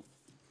do so.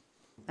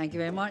 Thank you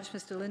very much,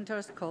 Mr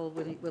Lyndhurst. Call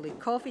Willie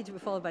Coffey to be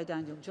followed by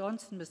Daniel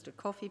Johnson. Mr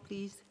Coffey,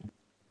 please.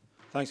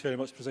 Thanks very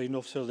much, Presiding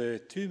Officer. The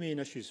two main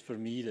issues for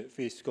me that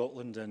face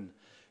Scotland in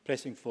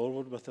pressing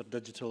forward with our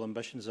digital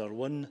ambitions are,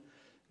 one,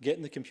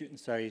 getting the computing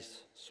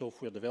science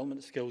software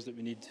development skills that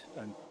we need,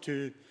 and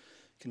two,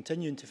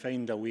 continuing to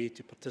find a way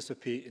to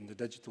participate in the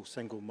digital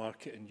single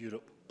market in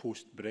Europe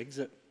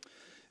post-Brexit.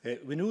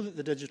 We know that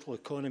the digital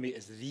economy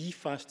is the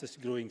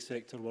fastest growing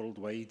sector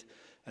worldwide,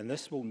 and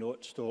this will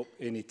not stop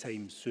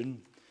anytime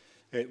soon.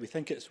 We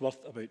think it's worth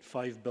about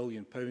 £5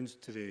 billion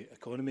to the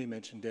economy,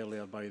 mentioned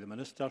earlier by the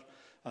Minister,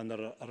 and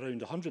there are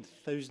around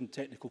 100,000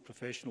 technical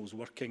professionals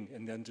working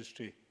in the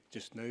industry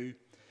just now.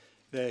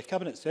 The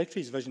Cabinet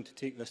Secretary's vision to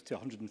take this to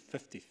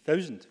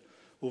 150,000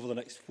 over the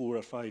next 4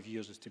 or 5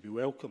 years is to be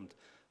welcomed,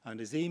 and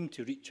his aim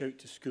to reach out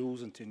to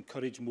schools and to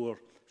encourage more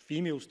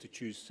females to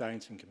choose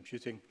science and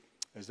computing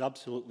is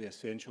absolutely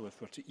essential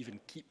if we're to even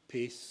keep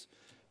pace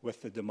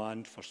with the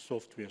demand for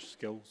software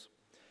skills.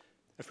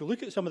 If we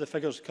look at some of the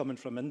figures coming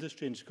from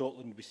industry in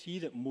Scotland, we see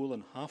that more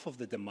than half of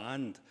the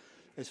demand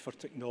is for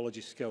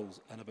technology skills,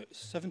 and about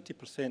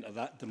 70% of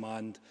that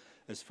demand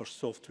is for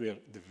software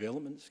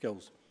development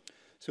skills.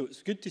 So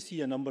it's good to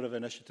see a number of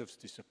initiatives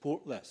to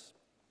support this.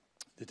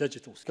 The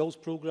Digital Skills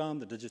Programme,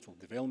 the Digital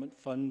Development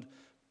Fund,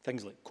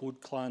 things like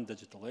Code Clan,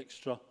 Digital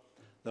Extra,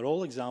 they're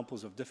all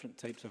examples of different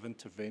types of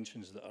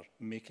interventions that are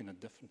making a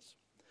difference.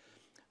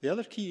 The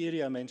other key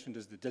area I mentioned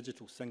is the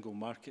digital single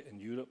market in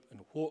Europe and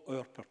what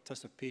our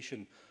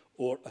participation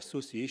or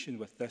association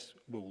with this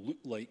will look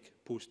like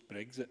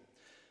post-Brexit.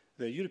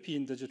 The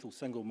European digital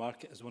single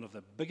market is one of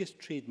the biggest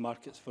trade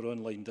markets for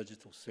online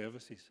digital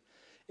services.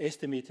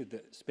 Estimated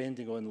that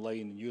spending online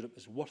in Europe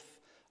is worth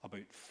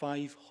about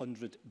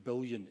 €500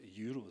 billion,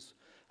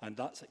 and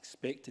that's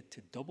expected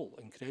to double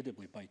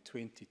incredibly by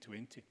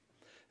 2020.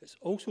 It's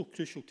also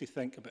crucial to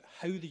think about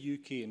how the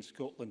UK and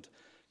Scotland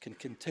can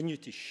continue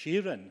to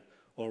share in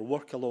or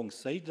work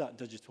alongside that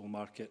digital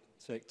market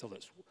sector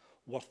that's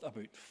worth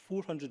about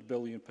 £400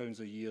 billion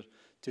a year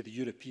to the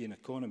European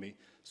economy,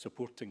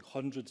 supporting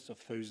hundreds of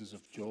thousands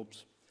of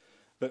jobs.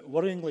 But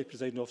worryingly,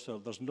 Presiding Officer,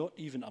 there's not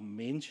even a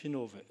mention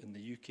of it in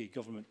the UK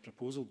government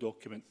proposal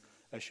document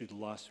issued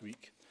last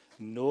week,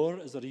 nor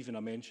is there even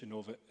a mention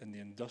of it in the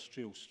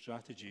industrial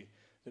strategy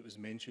that was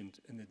mentioned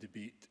in the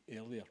debate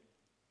earlier.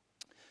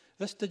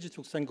 This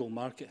digital single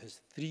market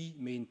has 3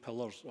 main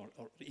pillars or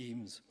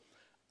aims: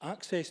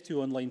 access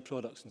to online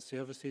products and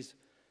services,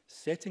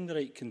 setting the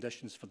right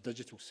conditions for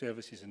digital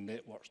services and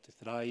networks to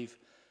thrive,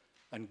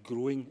 and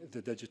growing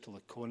the digital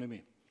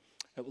economy.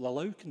 It will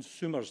allow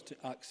consumers to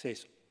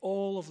access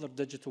all of their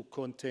digital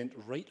content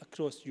right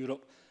across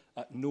Europe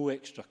at no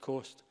extra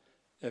cost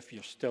if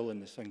you're still in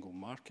the single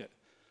market.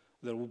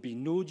 There will be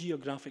no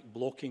geographic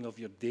blocking of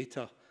your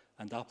data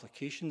and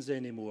applications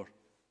anymore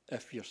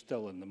if you're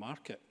still in the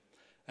market.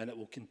 And it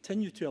will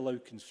continue to allow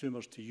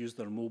consumers to use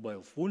their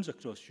mobile phones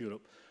across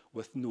Europe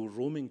with no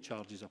roaming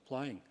charges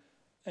applying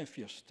if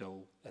you're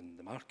still in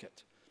the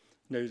market.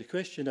 Now, the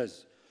question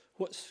is,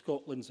 what's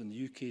Scotland's and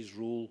the UK's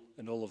role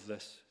in all of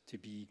this to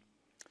be?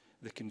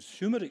 The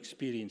consumer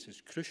experience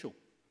is crucial.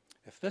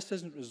 If this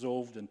isn't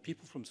resolved, then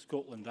people from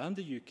Scotland and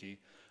the UK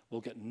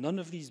will get none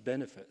of these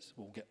benefits,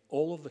 will get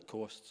all of the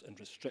costs and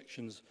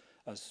restrictions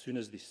as soon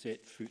as they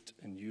set foot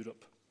in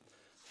Europe.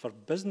 For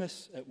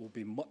business, it will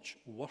be much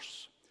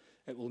worse.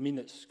 It will mean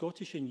that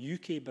Scottish and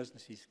UK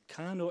businesses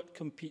cannot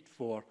compete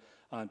for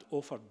and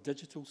offer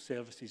digital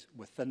services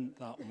within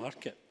that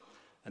market.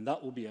 And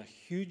that will be a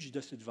huge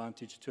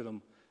disadvantage to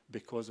them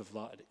because of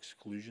that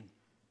exclusion.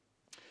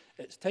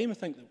 It's time, I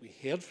think, that we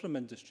heard from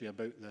industry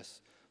about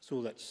this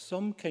so that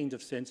some kind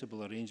of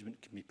sensible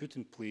arrangement can be put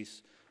in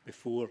place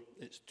before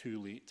it's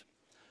too late.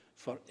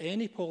 For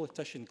any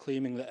politician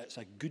claiming that it's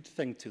a good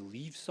thing to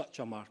leave such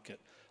a market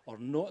or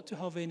not to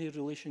have any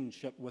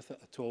relationship with it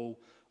at all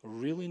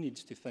really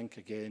needs to think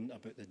again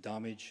about the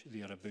damage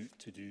they are about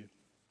to do.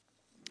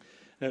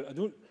 Now, I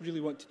don't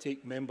really want to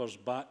take members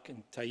back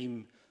in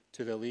time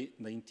to the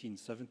late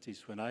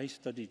 1970s when I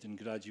studied and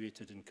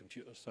graduated in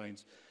computer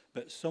science,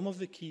 but some of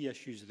the key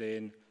issues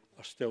then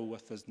are still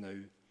with us now.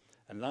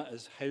 And that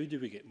is, how do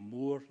we get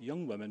more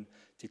young women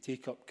to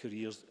take up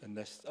careers in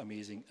this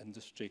amazing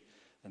industry?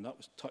 And that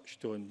was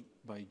touched on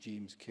by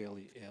James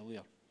Kelly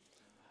earlier.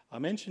 I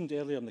mentioned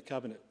earlier in the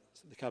Cabinet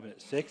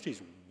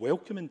Secretary's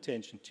welcome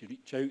intention to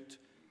reach out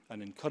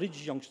and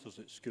encourage youngsters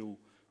at school,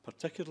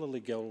 particularly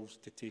girls,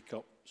 to take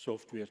up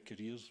software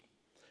careers.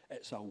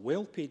 It's a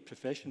well-paid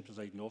profession,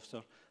 Presiding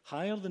Officer,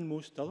 higher than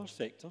most other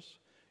sectors,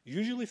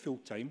 usually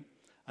full-time,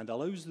 and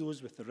allows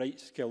those with the right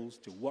skills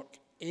to work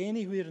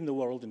anywhere in the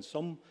world in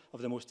some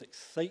of the most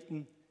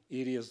exciting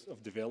areas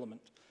of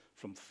development,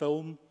 from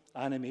film,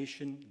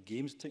 animation,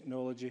 games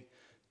technology,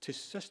 to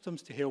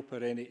systems to help our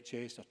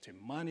NHS or to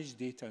manage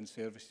data and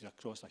services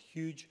across a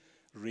huge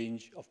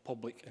range of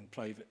public and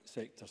private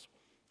sectors.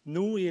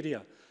 No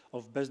area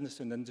of business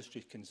and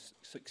industry can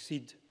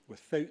succeed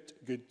without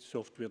good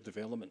software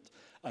development,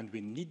 and we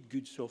need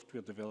good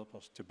software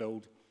developers to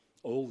build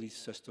all these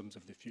systems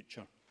of the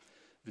future.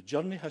 The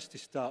journey has to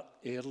start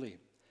early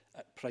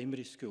at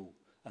primary school,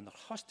 and there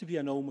has to be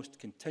an almost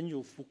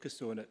continual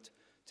focus on it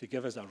to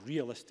give us a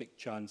realistic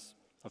chance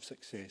of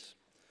success.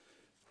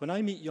 When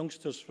I meet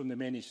youngsters from the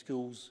many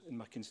schools in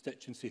my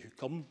constituency who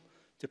come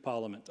to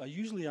Parliament, I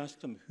usually ask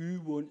them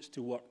who wants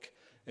to work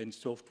in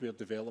software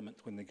development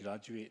when they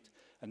graduate.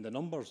 And the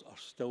numbers are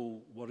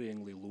still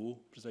worryingly low,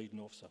 Presiding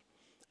Officer.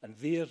 And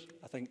there,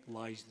 I think,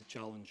 lies the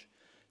challenge.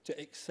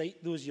 To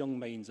excite those young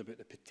minds about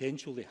the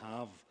potential they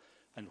have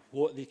and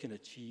what they can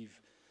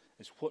achieve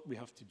is what we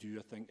have to do,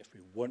 I think, if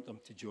we want them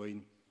to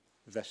join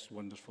this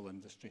wonderful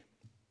industry.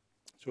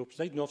 So,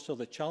 Presiding Officer,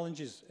 the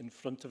challenges in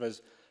front of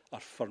us are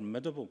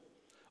formidable.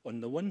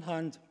 On the one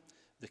hand,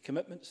 the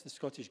commitments the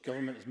Scottish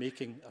Government is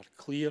making are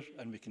clear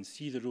and we can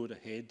see the road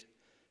ahead.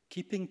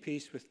 Keeping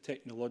pace with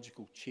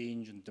technological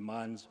change and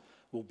demands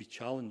will be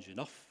challenge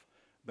enough,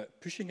 but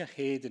pushing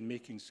ahead and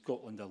making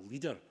Scotland a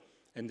leader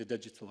in the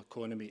digital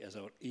economy is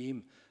our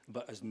aim,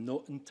 but is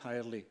not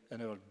entirely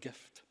in our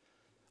gift.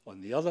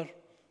 On the other,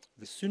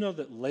 the sooner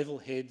that level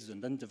heads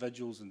and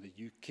individuals in the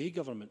UK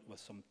Government with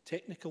some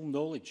technical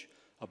knowledge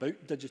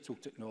about digital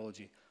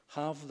technology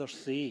have their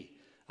say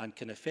and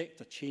can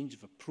effect a change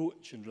of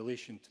approach in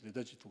relation to the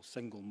digital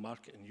single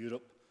market in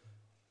Europe,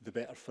 the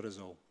better for us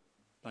all.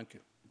 Thank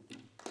you.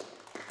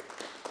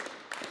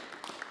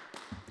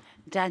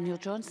 Daniel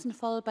Johnson,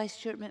 followed by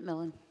Stuart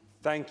McMillan.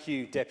 Thank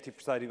you, Deputy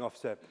Presiding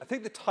Officer. I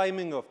think the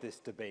timing of this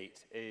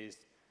debate is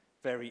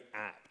very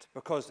apt,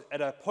 because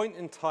at a point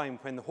in time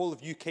when the whole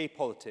of UK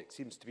politics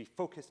seems to be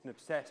focused and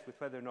obsessed with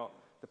whether or not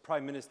the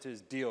Prime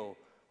Minister's deal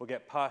will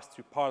get passed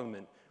through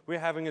Parliament, we're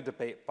having a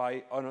debate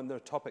on a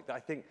topic that I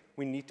think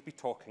we need to be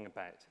talking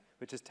about,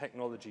 which is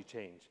technology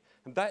change.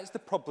 And that is the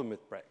problem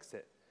with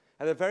Brexit.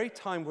 At a very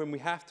time when we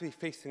have to be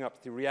facing up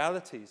to the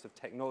realities of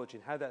technology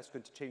and how that's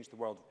going to change the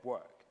world of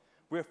work,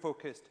 we're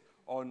focused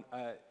on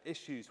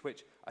issues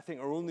which I think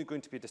are only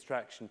going to be a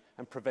distraction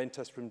and prevent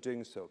us from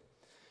doing so.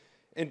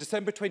 In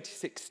December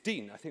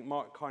 2016, I think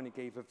Mark Carney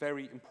gave a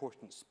very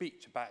important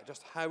speech about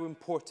just how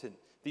important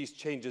these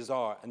changes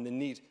are and the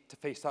need to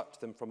face up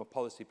to them from a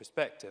policy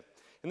perspective.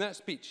 In that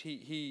speech,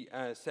 he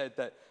said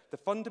that the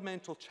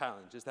fundamental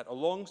challenge is that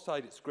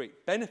alongside its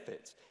great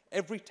benefits,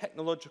 every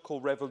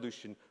technological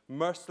revolution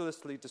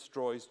mercilessly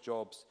destroys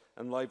jobs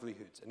and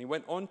livelihoods. And he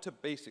went on to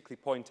basically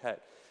point out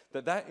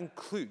that that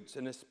includes,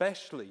 and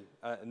especially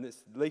in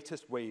this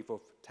latest wave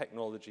of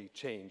technology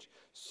change,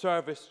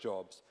 service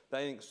jobs that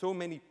I think so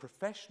many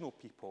professional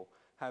people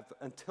have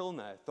until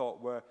now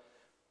thought were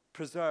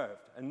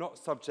preserved and not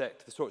subject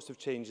to the sorts of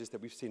changes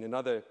that we've seen in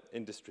other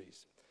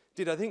industries.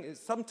 Indeed, I think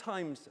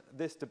sometimes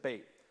this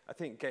debate, I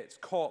think, gets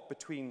caught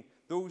between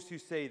those who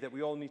say that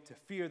we all need to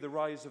fear the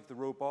rise of the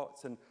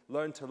robots and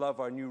learn to love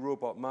our new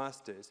robot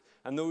masters,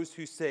 and those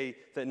who say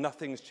that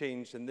nothing's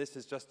changed and this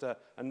is just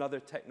another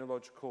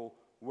technological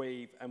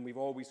wave and we've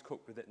always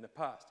coped with it in the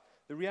past.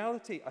 The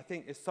reality, I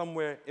think, is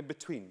somewhere in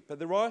between. But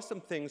there are some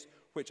things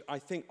which I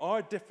think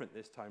are different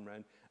this time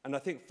around, and I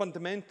think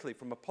fundamentally,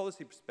 from a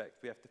policy perspective,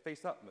 we have to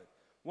face up with.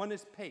 One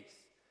is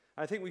pace.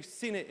 I think we've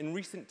seen it in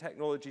recent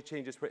technology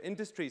changes where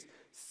industries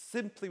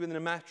simply within a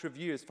matter of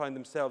years find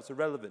themselves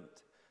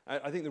irrelevant.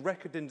 I think the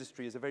record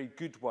industry is a very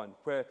good one,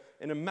 where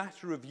in a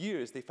matter of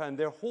years they found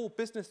their whole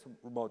business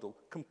model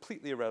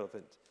completely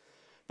irrelevant.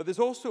 But there's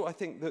also, I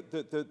think,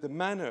 the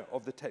manner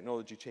of the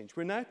technology change.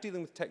 We're now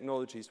dealing with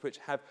technologies which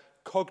have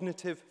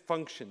cognitive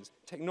functions,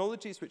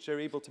 technologies which are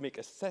able to make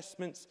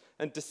assessments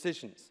and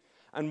decisions.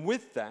 And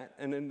with that,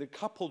 and then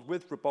coupled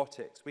with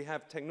robotics, we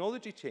have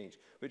technology change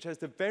which has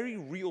the very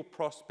real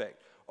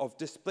prospect of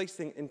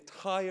displacing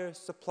entire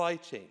supply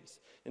chains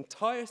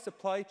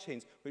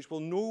which will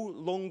no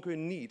longer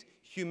need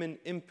human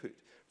input.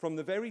 From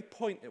the very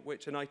point at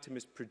which an item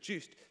is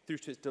produced through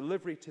to its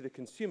delivery to the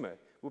consumer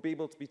will be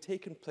able to be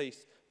taken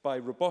place by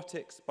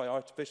robotics, by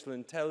artificial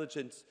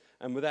intelligence,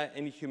 and without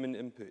any human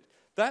input.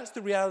 That's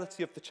the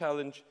reality of the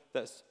challenge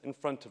that's in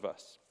front of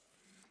us.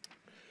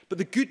 But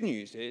the good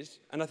news is,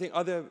 and I think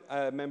other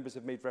members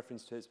have made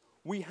reference to this,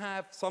 we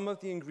have some of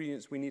the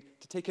ingredients we need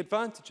to take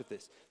advantage of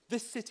this.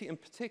 This city in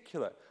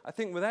particular, I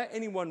think without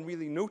anyone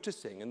really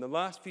noticing in the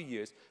last few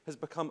years, has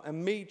become a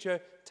major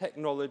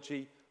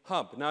technology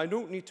hub. Now, I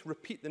don't need to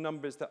repeat the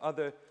numbers that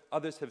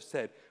others have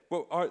said.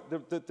 Well,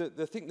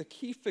 I think the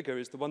key figure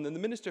is the one that the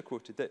Minister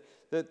quoted,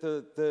 that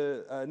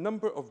the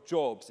number of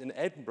jobs in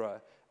Edinburgh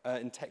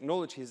in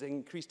technology has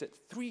increased at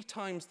 3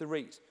 times the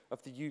rate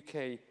of the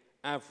UK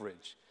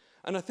average.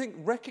 And I think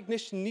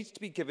recognition needs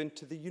to be given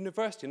to the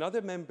university, and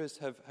other members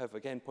have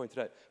again pointed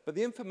out, but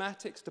the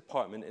informatics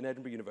department in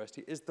Edinburgh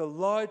University is the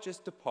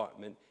largest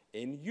department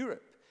in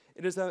Europe.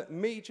 It is a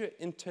major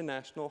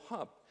international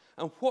hub.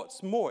 And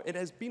what's more, it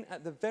has been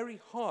at the very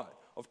heart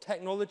of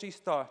technology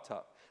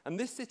startup. And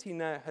this city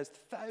now has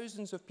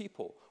thousands of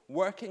people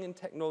working in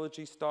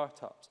technology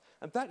startups.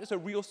 And that is a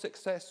real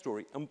success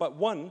story, but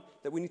one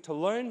that we need to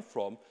learn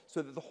from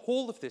so that the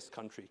whole of this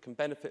country can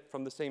benefit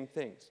from the same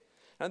things.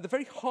 And at the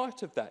very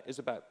heart of that is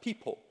about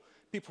people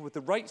with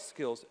the right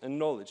skills and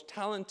knowledge,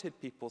 talented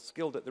people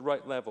skilled at the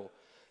right level.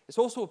 It's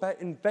also about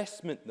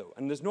investment, though,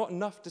 and there's not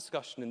enough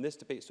discussion in this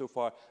debate so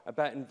far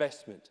about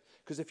investment.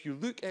 Because if you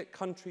look at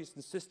countries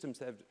and systems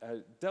that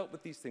have dealt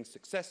with these things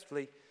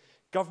successfully,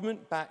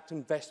 government-backed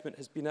investment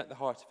has been at the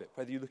heart of it.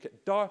 Whether you look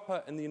at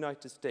DARPA in the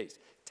United States,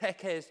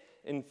 TechES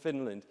in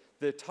Finland,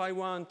 the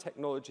Taiwan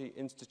Technology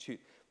Institute,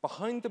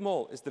 Behind them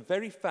all is the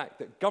very fact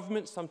that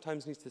government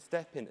sometimes needs to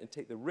step in and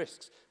take the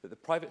risks that the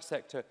private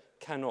sector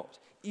cannot,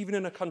 even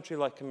in a country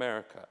like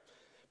America.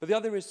 But the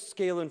other is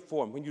scale and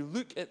form. When you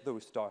look at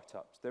those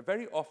startups, they're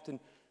very often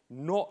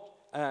not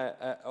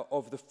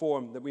of the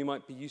form that we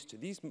might be used to.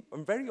 These are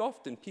very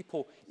often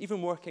people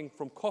even working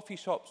from coffee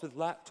shops with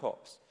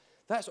laptops.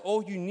 That's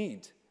all you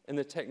need in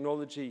the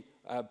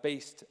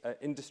technology-based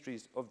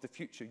industries of the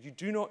future. You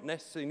do not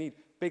necessarily need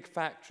big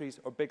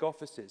factories or big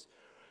offices.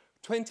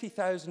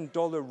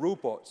 $20,000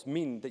 robots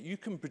mean that you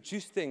can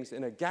produce things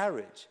in a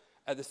garage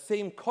at the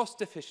same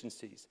cost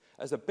efficiencies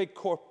as a big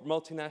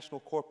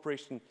multinational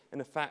corporation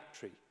in a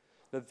factory.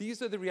 Now,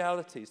 these are the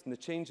realities and the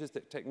changes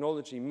that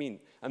technology mean.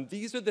 And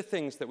these are the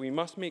things that we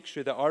must make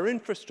sure that our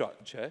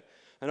infrastructure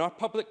and our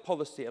public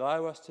policy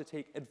allow us to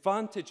take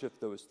advantage of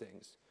those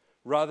things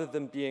rather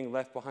than being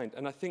left behind.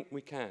 And I think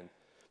we can.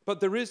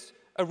 But there is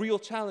a real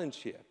challenge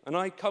here. And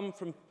I come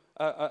from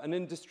an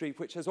industry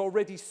which has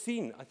already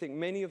seen, I think,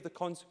 many of the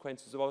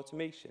consequences of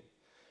automation.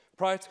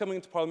 Prior to coming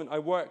into Parliament, I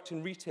worked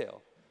in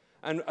retail.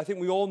 And I think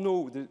we all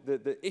know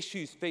the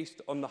issues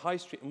faced on the high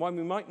street and why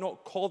we might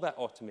not call that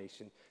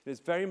automation. It is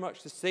very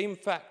much the same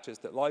factors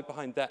that lie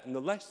behind that, and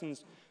the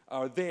lessons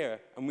are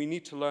there, and we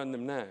need to learn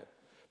them now.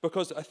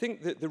 Because I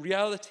think that the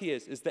reality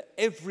is that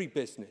every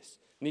business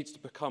needs to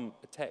become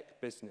a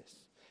tech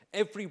business.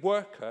 Every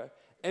worker,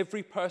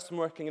 every person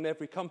working in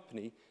every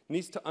company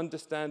needs to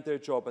understand their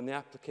job and the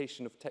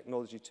application of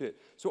technology to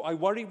it. So I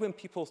worry when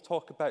people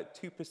talk about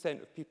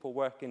 2% of people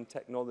work in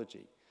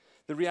technology.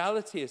 The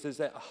reality is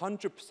that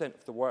 100%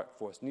 of the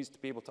workforce needs to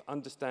be able to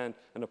understand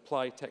and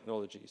apply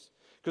technologies.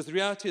 Because the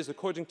reality is,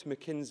 according to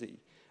McKinsey,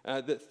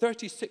 that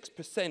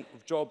 36%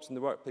 of jobs in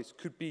the workplace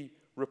could be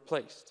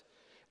replaced.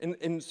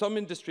 In some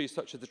industries,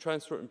 such as the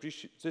transport and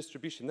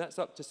distribution, that's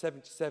up to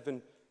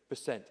 77%.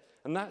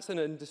 And that's an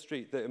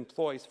industry that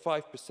employs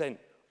 5%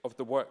 of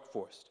the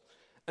workforce.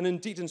 And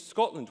indeed, in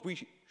Scotland,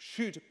 we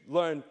should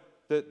learn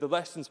the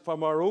lessons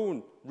from our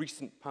own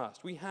recent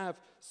past. We have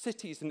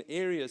cities and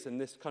areas in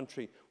this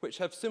country which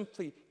have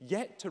simply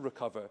yet to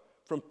recover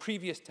from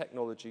previous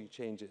technology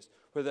changes,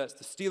 whether that's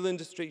the steel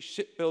industry,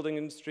 shipbuilding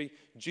industry,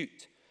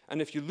 jute.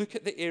 And if you look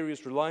at the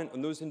areas reliant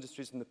on those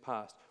industries in the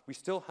past, we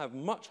still have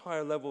much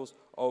higher levels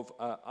of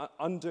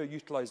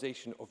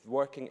underutilization of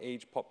working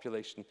age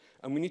population.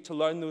 And we need to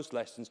learn those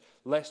lessons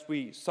lest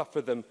we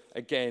suffer them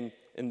again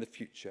in the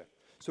future.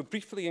 So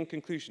briefly, in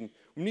conclusion,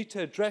 we need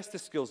to address the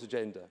skills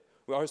agenda.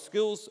 Our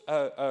skills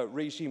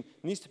regime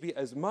needs to be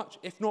as much,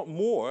 if not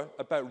more,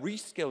 about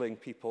reskilling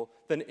people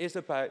than it is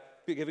about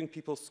giving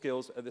people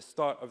skills at the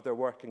start of their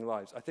working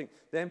lives. I think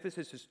the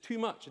emphasis is too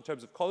much in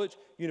terms of college,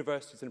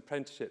 universities and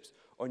apprenticeships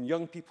on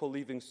young people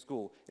leaving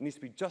school. It needs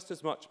to be just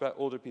as much about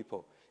older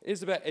people. It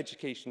is about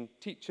education,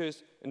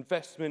 teachers,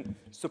 investment,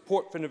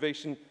 support for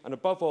innovation, and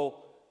above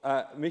all,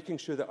 making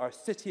sure that our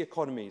city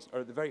economies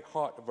are at the very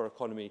heart of our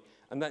economy.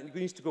 And that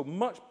needs to go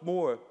much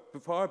more,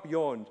 far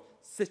beyond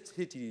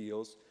city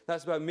deals.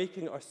 That's about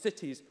making our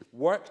cities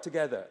work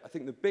together. I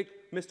think the big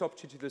missed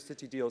opportunity of those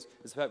city deals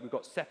is the fact we've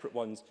got separate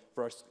ones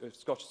for our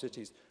Scottish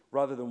cities,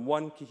 rather than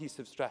one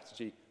cohesive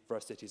strategy for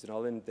our cities. And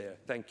I'll end there.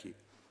 Thank you.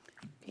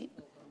 Okay.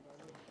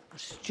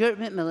 Stuart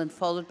McMillan,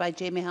 followed by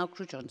Jamie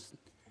Halcrow-Johnson.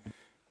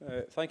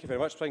 Thank you very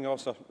much, Presiding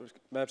Officer.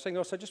 Presiding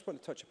Officer, I just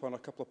want to touch upon a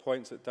couple of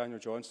points that Daniel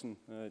Johnson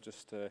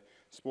just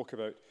spoke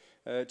about.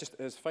 Just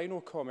his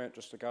final comment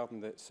just regarding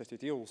the city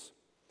deals.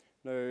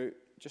 Now,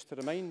 just to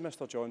remind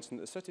Mr Johnson,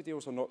 the city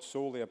deals are not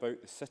solely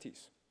about the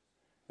cities.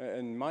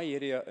 In my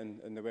area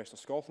in the west of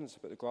Scotland, it's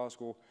about the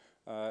Glasgow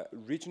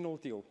regional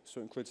deal.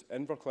 So it includes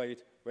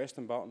Inverclyde,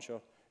 Western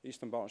Bartonshire,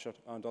 Eastern Bartonshire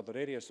and other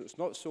areas. So it's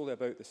not solely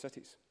about the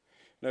cities.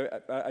 Now,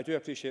 I do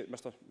appreciate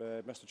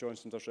Mr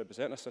Johnson does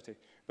represent a city,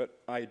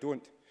 but I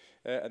don't.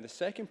 And the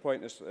second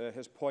point is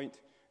his point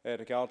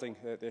regarding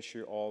the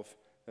issue of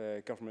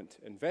government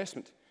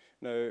investment.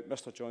 Now,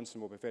 Mr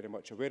Johnson will be very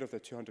much aware of the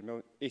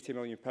 £280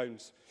 million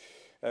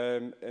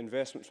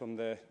investment from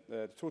the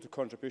total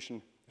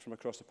contribution from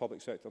across the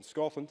public sector in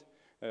Scotland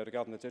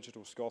regarding the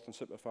Digital Scotland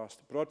Superfast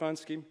Broadband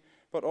Scheme,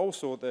 but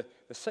also the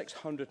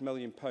 £600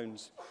 million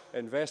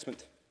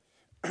investment,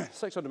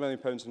 £600 million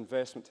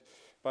investment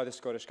by the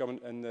Scottish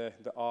Government in the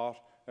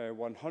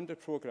R100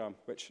 programme,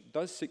 which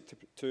does seek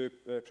to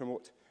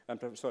promote and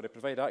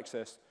provide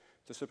access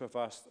to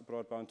superfast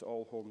broadband to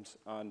all homes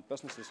and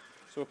businesses.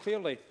 So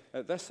clearly,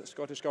 this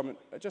Scottish Government,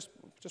 just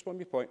one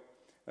wee point,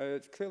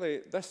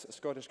 clearly this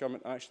Scottish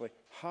Government actually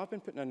have been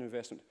putting in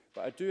investment,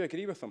 but I do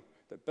agree with them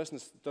that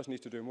business does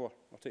need to do more.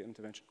 I'll take the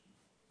intervention.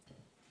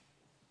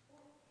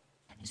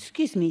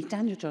 Excuse me,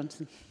 Daniel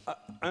Johnson.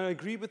 I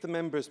agree with the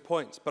member's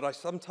points, but I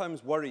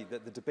sometimes worry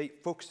that the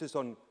debate focuses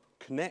on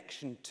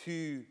connection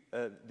to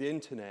the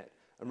internet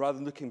and rather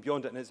than looking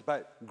beyond it, and it's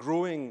about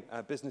growing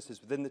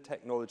businesses within the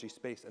technology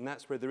space, and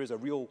that's where there is a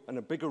real and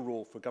a bigger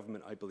role for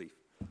government, I believe.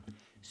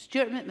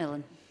 Stuart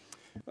McMillan.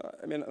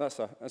 I mean, that's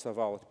a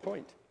valid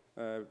point,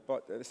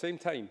 but at the same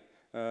time,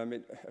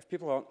 if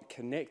people aren't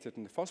connected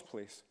in the first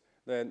place,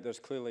 then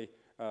there's clearly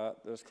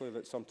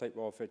some type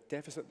of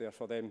deficit there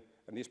for them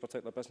in these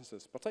particular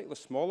businesses, particularly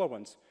smaller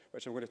ones,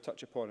 which I'm going to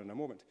touch upon in a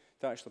moment,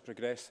 to actually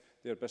progress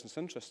their business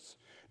interests.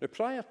 Now,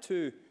 prior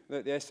to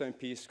the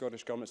SNP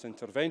Scottish Government's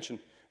intervention,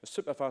 the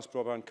superfast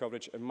broadband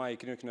coverage in my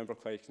Greenock and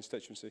Inverclyde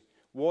constituency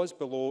was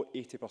below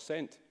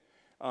 80%.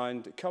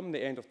 And come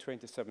the end of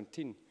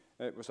 2017,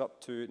 it was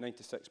up to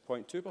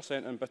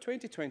 96.2%. And by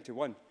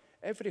 2021,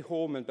 every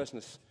home and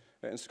business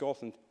in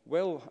Scotland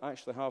will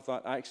actually have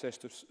that access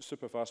to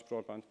superfast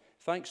broadband,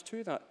 thanks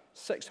to that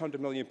 £600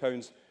 million,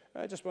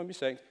 just one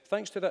second,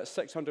 thanks to that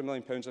 £600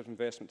 million of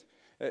investment.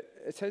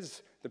 It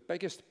is the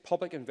biggest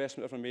public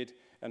investment ever made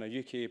in a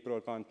UK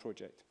broadband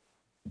project.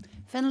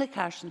 Finlay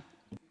Carson.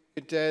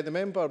 Could the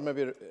member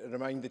maybe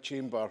remind the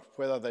Chamber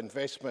whether the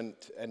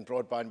investment in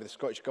broadband with the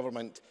Scottish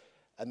Government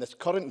and this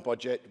current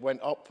budget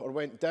went up or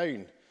went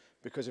down?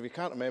 Because if you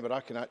can't remember,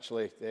 I can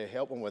actually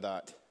help him with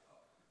that.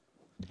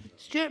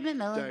 Stuart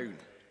McMillan. Down.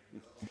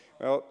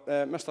 Well,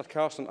 Mr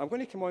Carson, I'm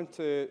going to come on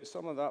to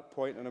some of that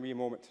point in a wee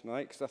moment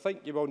tonight, because I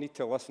think you will need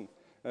to listen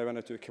when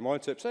I do come on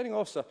to it. Presiding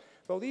Officer,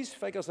 well, these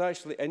figures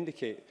actually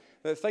indicate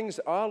that things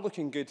are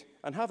looking good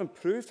and have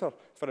improved for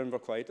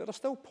Inverclyde. There are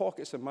still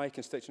pockets in my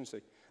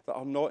constituency that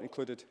are not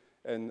included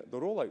in the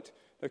rollout.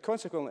 Now,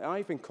 consequently,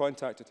 I've been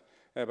contacted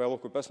by a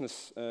local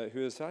business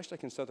who is actually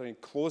considering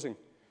closing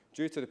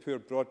due to the poor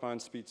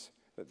broadband speeds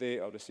that they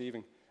are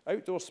receiving.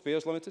 Outdoor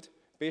Spares Limited,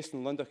 based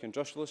in Lundock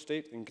Industrial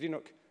Estate in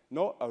Greenock,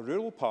 not a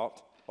rural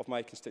part of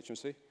my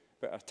constituency,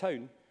 but a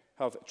town,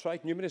 have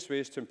tried numerous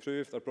ways to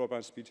improve their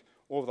broadband speed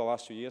over the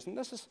last few years. And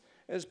this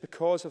is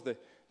because of the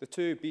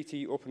two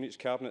BT Openreach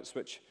cabinets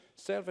which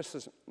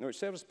service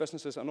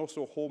businesses and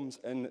also homes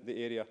in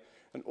the area.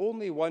 And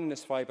only one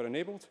is fibre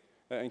enabled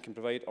and can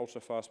provide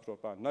ultra-fast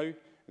broadband. Now,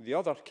 the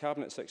other,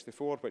 Cabinet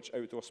 64, which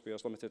Outdoor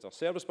Spares Limited are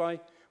serviced by,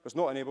 was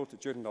not enabled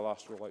during the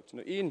last rollout.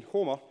 Now, Ian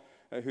Homer,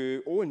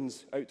 who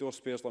owns Outdoor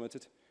Spares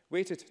Limited,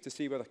 waited to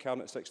see whether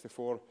Cabinet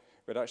 64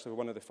 would actually be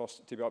one of the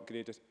first to be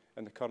upgraded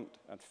in the current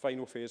and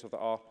final phase of the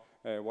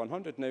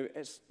R100. Now,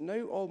 it's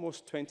now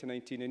almost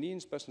 2019, and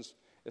Ian's business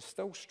is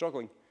still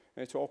struggling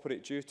to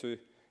operate due to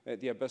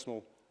the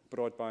abysmal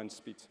broadband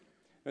speeds.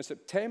 In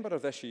September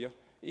of this year,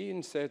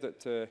 Ian said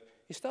that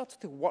he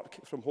started to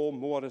work from home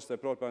more as the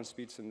broadband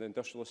speeds in the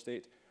industrial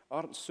estate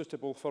aren't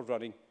suitable for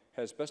running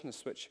his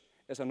business, which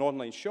is an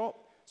online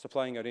shop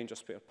supplying a range of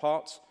spare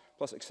parts,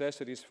 plus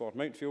accessories for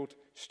Mountfield,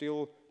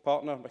 Steel,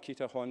 Partner,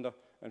 Makita, Honda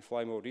and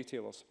Flymo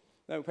retailers.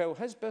 Now, while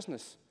his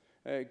business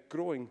has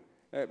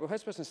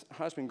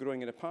been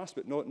growing in the past,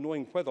 but not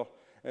knowing whether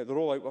the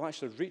rollout will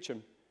actually reach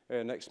him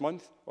next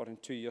month or in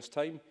 2 years'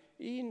 time,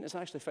 Ian is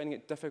actually finding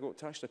it difficult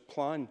to actually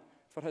plan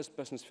for his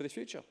business for the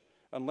future,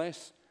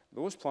 unless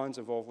those plans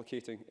involve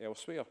locating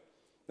elsewhere.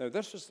 Now,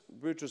 this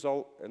would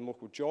result in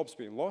local jobs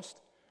being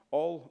lost,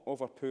 all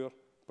over poor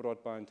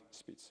broadband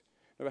speeds.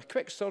 Now, a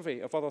quick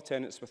survey of other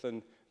tenants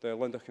within the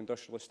Lundock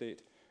Industrial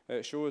Estate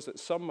shows that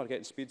some are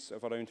getting speeds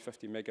of around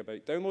 50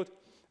 megabyte download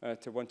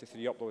to 1 to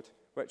 3 upload,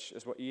 which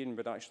is what Ian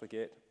would actually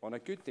get on a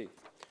good day.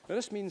 Now,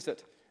 this means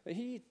that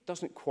he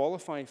doesn't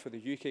qualify for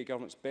the UK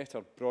government's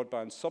Better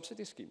Broadband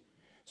Subsidy Scheme.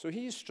 So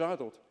he's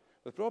straddled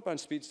with broadband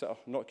speeds that are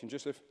not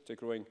conducive to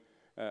growing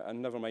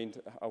and never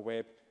mind a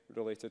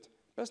web-related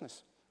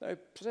business. Now,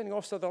 Presiding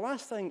Officer, the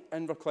last thing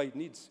Inverclyde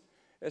needs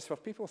is for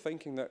people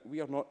thinking that we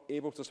are not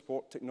able to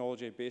support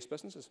technology-based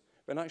businesses,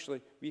 when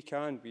actually we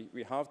can,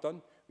 we have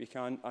done, we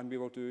can, and we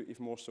will do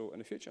even more so in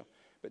the future.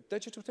 But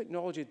digital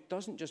technology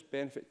doesn't just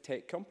benefit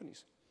tech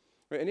companies.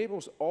 It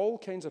enables all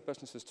kinds of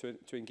businesses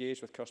to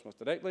engage with customers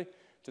directly,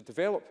 to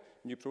develop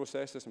new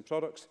processes and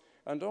products,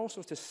 and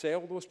also to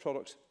sell those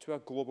products to a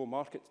global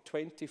market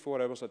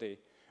 24 hours a day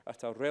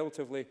at a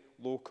relatively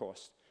low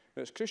cost.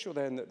 Now, it's crucial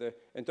then that the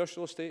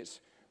industrial estates,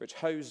 which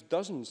house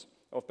dozens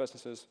of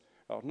businesses,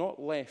 are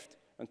not left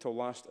until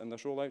last in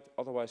this rollout,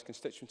 otherwise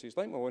constituencies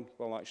like my own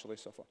will actually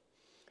suffer.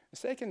 The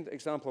second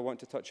example I want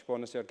to touch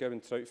upon is the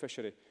Argowan trout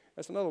fishery.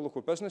 It's another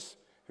local business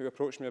who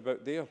approached me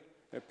about their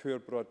poor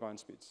broadband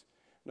speeds.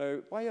 Now,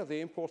 why are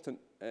they important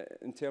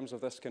in terms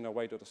of this kind of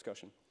wider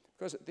discussion?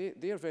 Because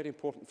they are very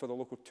important for the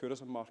local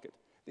tourism market.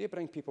 They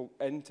bring people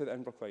into the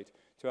Inverclyde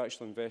to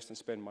actually invest and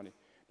spend money.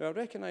 Now, I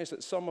recognise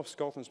that some of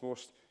Scotland's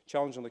most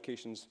challenging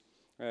locations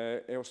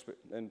elsewhere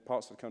in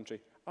parts of the country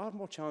are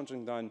more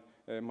challenging than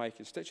my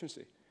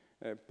constituency.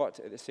 But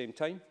at the same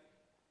time,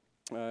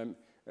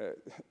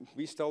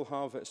 we still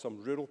have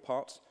some rural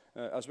parts,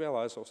 as well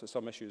as also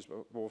some issues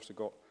we've also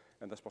got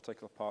in this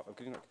particular part of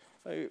Greenock.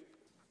 Now,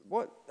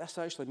 what this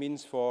actually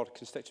means for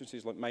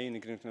constituencies like mine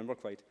in Greenock and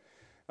Inverclyde,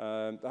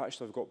 that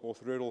actually have got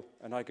both rural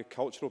and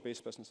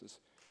agricultural-based businesses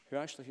who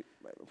actually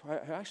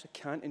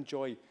can't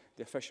enjoy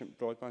the efficient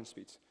broadband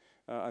speeds,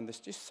 and this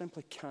just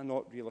simply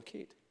cannot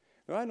relocate.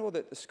 Now, I know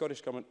that the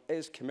Scottish Government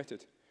is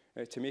committed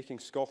to making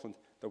Scotland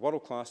the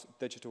world-class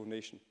digital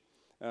nation.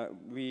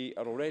 We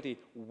are already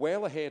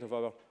well ahead of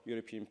our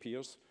European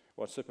peers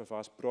on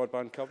superfast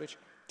broadband coverage,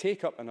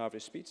 take-up and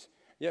average speeds.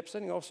 Yet,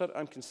 Presiding Officer,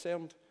 I'm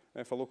concerned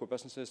for local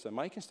businesses in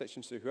my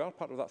constituency who are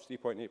part of that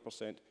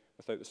 3.8%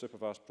 without the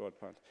supervised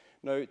broadband.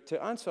 Now,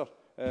 to answer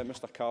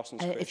Mr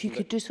Carson's question... If you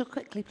could do so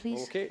quickly,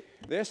 please. Okay.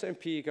 The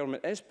SNP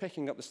government is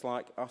picking up the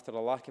slack after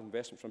a lack of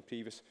investment from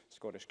previous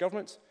Scottish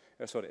governments,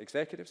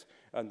 executives,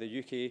 and the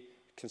UK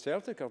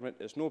Conservative government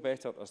is no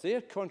better, as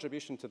their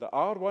contribution to the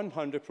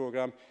R100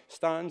 programme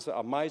stands at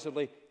a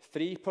miserly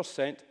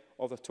 3%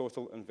 of the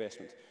total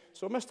investment.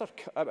 So,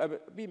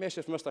 wee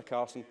message from Mr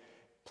Carson,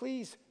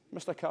 please,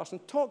 Mr Carson,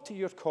 talk to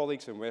your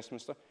colleagues in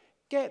Westminster,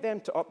 get them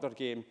to up their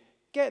game,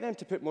 get them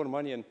to put more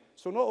money in,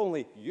 so not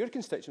only your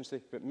constituency,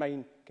 but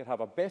mine can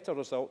have a better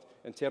result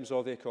in terms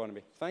of the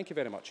economy. Thank you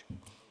very much.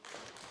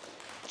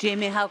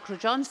 Jamie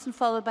Halcrow-Johnson,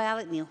 followed by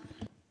Alec Neil.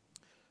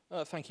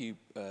 Thank you,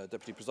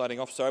 Deputy Presiding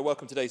Officer. I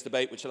welcome today's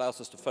debate, which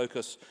allows us to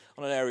focus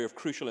on an area of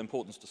crucial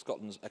importance to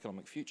Scotland's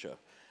economic future.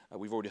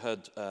 We've already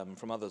heard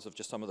from others of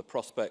just some of the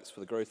prospects for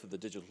the growth of the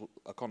digital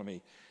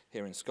economy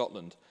here in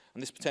Scotland.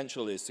 And this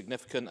potential is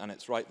significant, and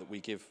it's right that we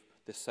give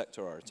this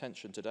sector our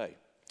attention today.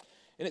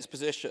 In its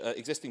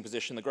existing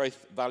position, the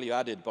growth value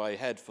added by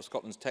head for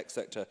Scotland's tech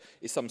sector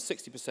is some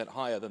 60%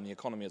 higher than the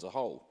economy as a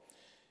whole.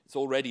 It's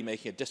already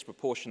making a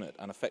disproportionate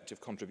and effective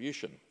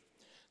contribution.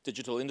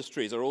 Digital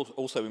industries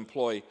also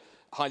employ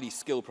highly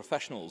skilled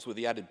professionals with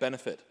the added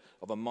benefit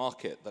of a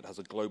market that has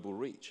a global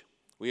reach.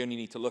 We only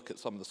need to look at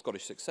some of the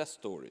Scottish success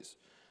stories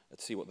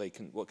to see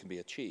what can be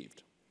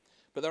achieved.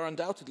 But there are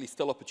undoubtedly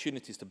still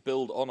opportunities to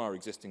build on our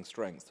existing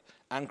strength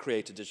and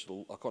create a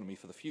digital economy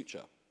for the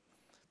future.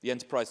 The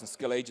enterprise and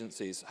skill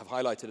agencies have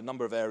highlighted a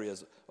number of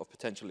areas of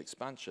potential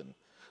expansion,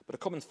 but a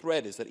common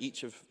thread is that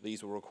each of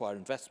these will require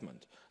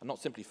investment, and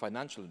not simply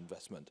financial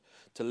investment,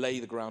 to lay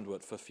the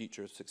groundwork for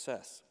future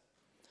success.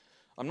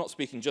 I'm not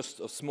speaking just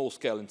of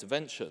small-scale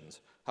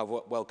interventions,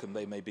 however welcome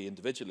they may be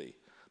individually,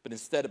 but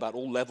instead about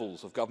all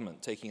levels of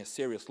government taking a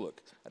serious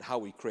look at how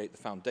we create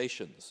the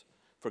foundations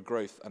for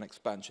growth and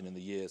expansion in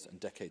the years and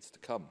decades to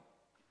come.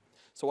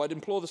 So I'd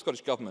implore the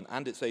Scottish Government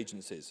and its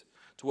agencies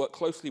to work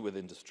closely with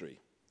industry,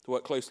 to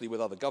work closely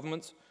with other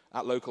governments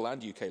at local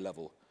and UK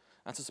level,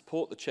 and to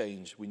support the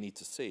change we need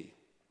to see.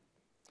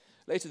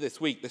 Later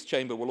this week, this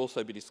chamber will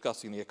also be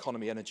discussing the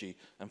Economy, Energy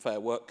and Fair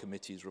Work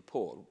Committee's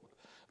report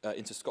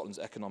into Scotland's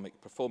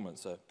economic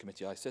performance, a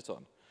committee I sit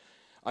on.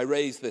 I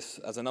raise this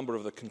as a number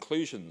of the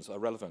conclusions are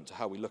relevant to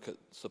how we look at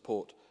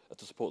support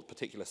to support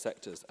particular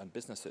sectors and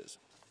businesses.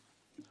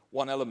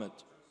 One element...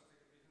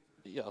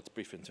 Yeah, I'll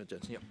brief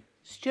intervention. Yeah.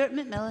 Stuart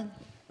McMillan.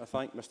 I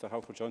thank Mr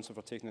Halcrow-Johnson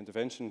for taking the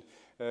intervention.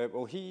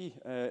 Will he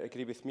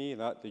agree with me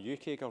that the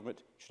UK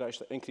government should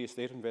actually increase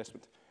their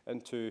investment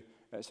into,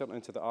 certainly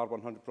into the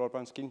R100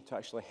 broadband scheme to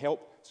actually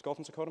help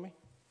Scotland's economy?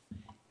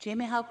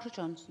 Jamie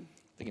Halcrow-Johnson.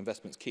 I think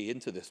investment's key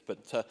into this,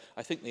 but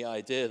I think the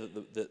idea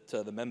that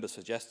the member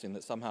suggesting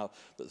that somehow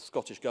that the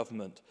Scottish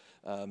Government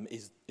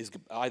is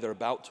either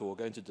about to or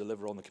going to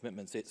deliver on the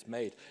commitments it's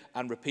made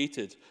and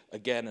repeated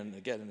again and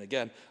again and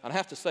again. And I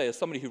have to say, as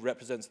somebody who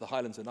represents the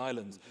Highlands and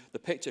Islands, the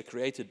picture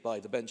created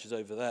by the benches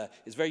over there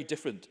is very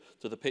different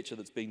to the picture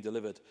that's being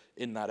delivered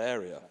in that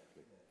area.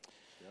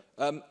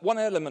 One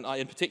element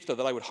in particular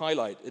that I would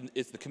highlight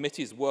is the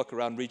committee's work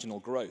around regional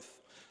growth.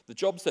 The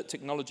jobs that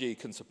technology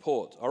can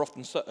support are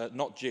often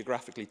not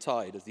geographically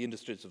tied, as the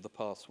industries of the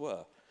past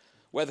were.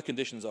 Where the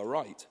conditions are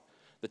right,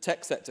 the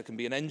tech sector can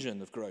be an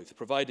engine of growth,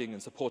 providing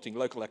and supporting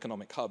local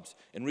economic hubs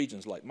in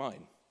regions like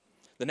mine.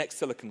 The next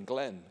Silicon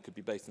Glen could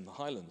be based in the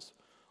Highlands,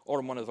 or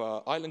in one of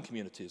our island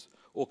communities,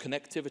 or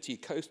Connectivity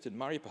Coast in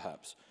Murray,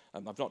 perhaps.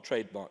 I've not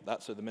trademarked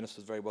that, so the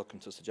Minister is very welcome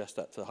to suggest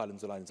that to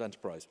Highlands and Islands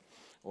Enterprise,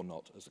 or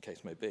not, as the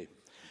case may be.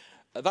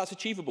 That's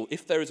achievable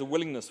if there is a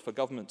willingness for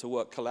government to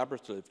work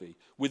collaboratively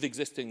with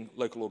existing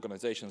local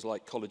organisations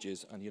like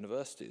colleges and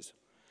universities.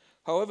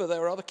 However,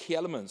 there are other key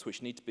elements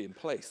which need to be in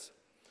place.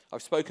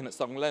 I've spoken at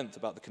some length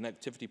about the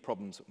connectivity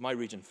problems my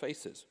region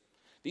faces.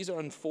 These are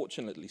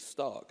unfortunately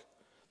stark.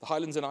 The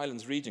Highlands and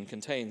Islands region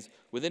contains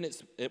within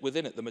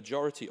it the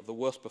majority of the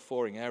worst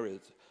performing areas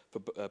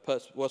for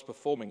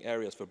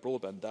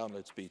broadband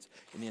download speeds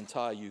in the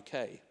entire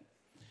UK.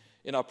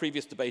 In our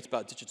previous debate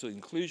about digital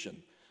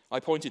inclusion, I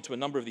pointed to a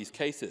number of these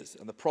cases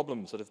and the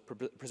problems that have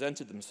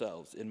presented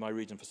themselves in my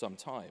region for some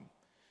time.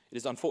 It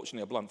is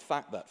unfortunately a blunt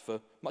fact that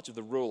for much of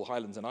the rural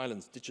Highlands and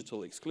Islands,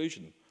 digital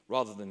exclusion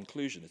rather than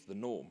inclusion is the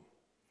norm.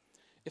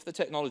 If the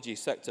technology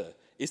sector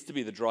is to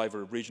be the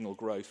driver of regional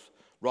growth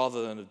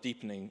rather than of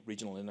deepening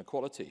regional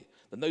inequality,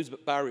 then those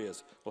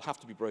barriers will have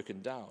to be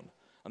broken down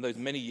and those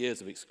many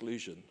years of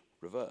exclusion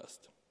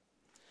reversed.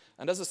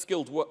 And a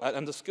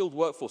skilled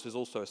workforce is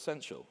also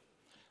essential.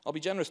 I'll be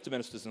generous to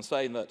ministers in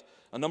saying that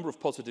a number of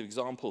positive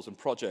examples and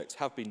projects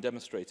have been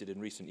demonstrated in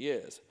recent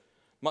years.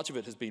 Much of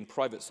it has been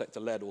private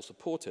sector-led or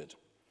supported.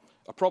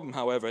 A problem,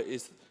 however,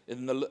 is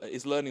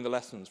learning the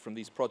lessons from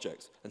these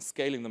projects and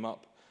scaling them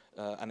up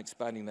and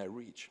expanding their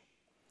reach.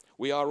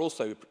 We are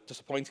also,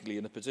 disappointingly,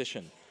 in a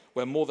position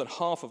where more than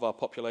half of our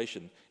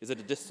population is at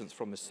a distance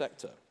from this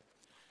sector.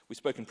 We've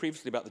spoken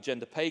previously about the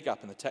gender pay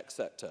gap in the tech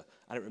sector,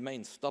 and it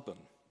remains stubborn.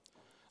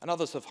 And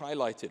others have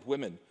highlighted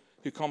women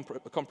who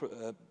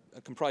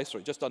comprise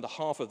just under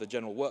half of the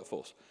general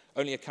workforce,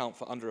 only account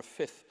for under a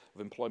fifth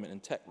of employment in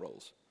tech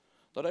roles.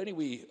 Not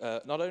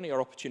only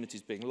are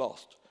opportunities being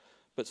lost,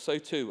 but so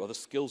too are the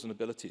skills and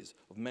abilities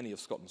of many of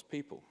Scotland's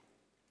people.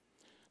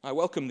 I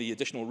welcome the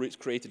additional routes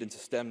created into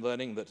STEM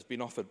learning that has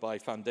been offered by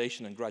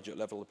foundation and graduate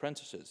level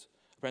apprenticeships.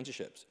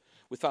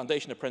 With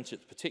foundation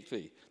apprenticeships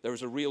particularly, there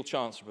is a real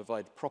chance to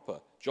provide proper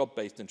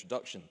job-based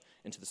introduction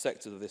into the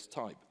sectors of this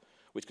type,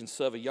 which can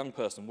serve a young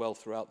person well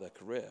throughout their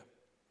career.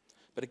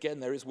 But again,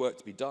 there is work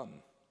to be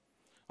done.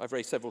 I've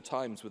raised several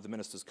times with the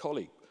Minister's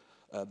colleague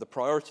the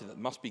priority that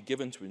must be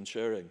given to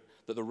ensuring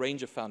that the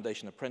range of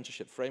foundation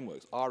apprenticeship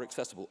frameworks are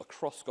accessible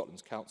across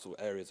Scotland's council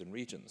areas and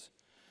regions.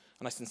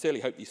 And I sincerely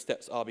hope these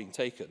steps are being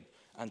taken,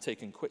 and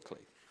taken quickly.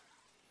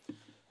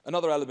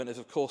 Another element is,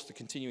 of course, the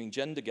continuing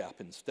gender gap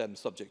in STEM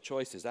subject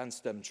choices and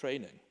STEM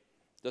training.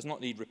 It does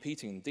not need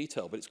repeating in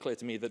detail, but it's clear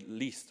to me that at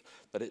least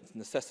that it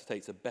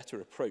necessitates a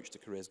better approach to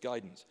careers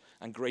guidance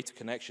and greater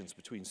connections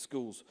between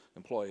schools,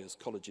 employers,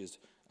 colleges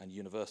and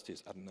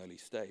universities at an early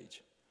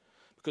stage.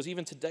 Because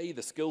even today,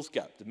 the skills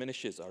gap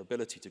diminishes our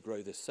ability to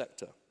grow this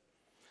sector.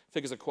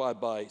 Figures acquired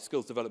by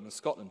Skills Development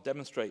Scotland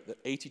demonstrate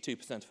that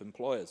 82% of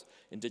employers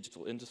in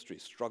digital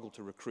industries struggle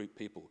to recruit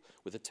people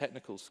with the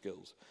technical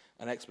skills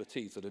and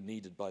expertise that are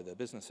needed by their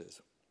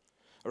businesses.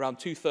 Around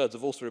 2/3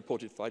 have also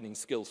reported finding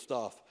skilled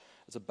staff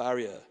as a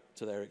barrier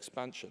to their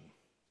expansion.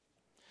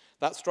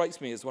 That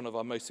strikes me as one of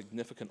our most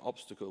significant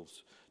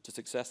obstacles to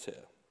success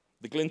here.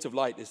 The glint of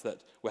light is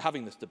that we're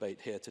having this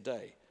debate here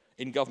today,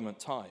 in government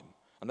time,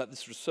 and that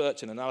this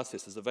research and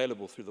analysis is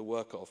available through the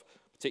work of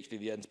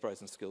particularly the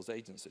enterprise and skills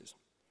agencies.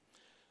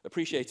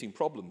 Appreciating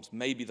problems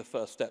may be the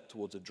first step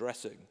towards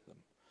addressing them,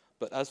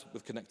 but as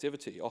with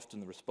connectivity, often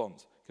the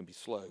response can be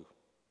slow.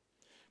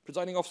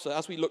 Presiding Officer,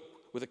 as we look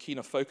with a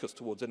keener focus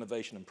towards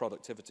innovation and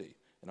productivity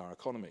in our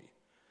economy,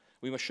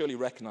 we must surely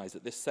recognise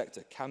that this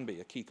sector can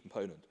be a key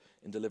component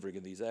in delivering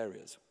in these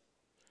areas.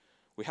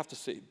 We have to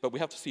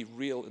see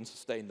real and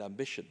sustained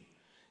ambition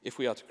if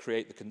we are to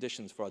create the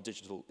conditions for our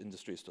digital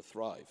industries to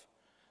thrive,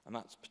 and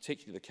that's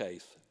particularly the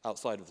case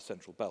outside of the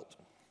Central Belt.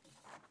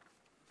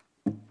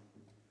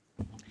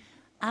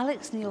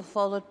 Alex Neil,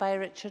 followed by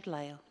Richard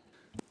Lyle.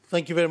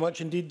 Thank you very much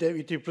indeed,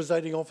 Deputy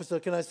Presiding Officer.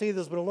 Can I say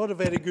there's been a lot of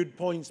very good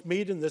points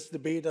made in this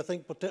debate. I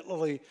think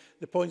particularly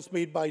the points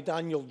made by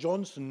Daniel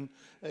Johnson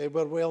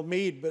were well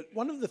made. But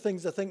one of the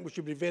things I think we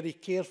should be very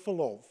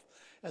careful of,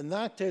 and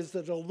that is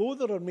that although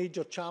there are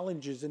major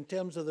challenges in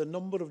terms of the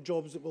number of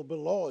jobs that will be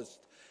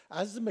lost,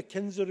 as the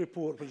McKinsey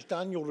report, which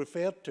Daniel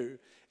referred to,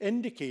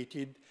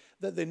 indicated,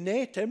 that the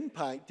net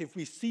impact, if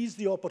we seize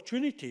the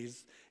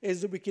opportunities,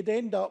 is that we could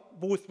end up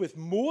both with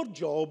more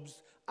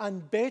jobs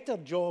and better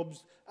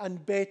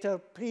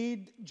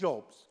paid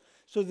jobs.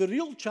 So the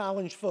real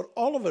challenge for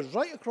all of us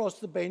right across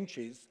the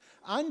benches,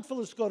 and for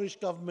the Scottish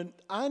Government,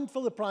 and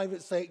for the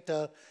private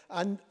sector,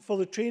 and for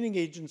the training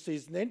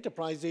agencies and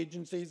enterprise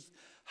agencies,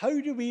 how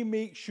do we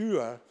make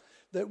sure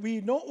that we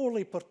not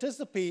only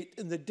participate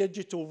in the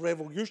digital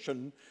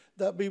revolution,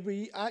 that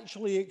we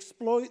actually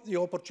exploit the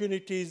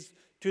opportunities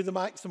to the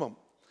maximum?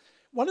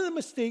 One of the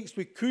mistakes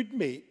we could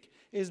make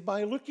is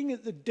by looking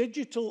at the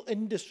digital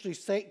industry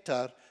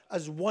sector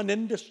as one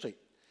industry.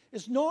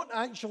 It's not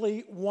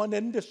actually one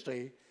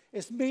industry.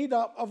 It's made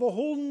up of a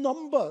whole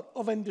number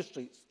of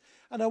industries.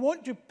 And I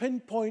want to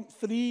pinpoint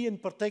three in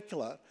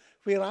particular,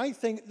 where I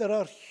think there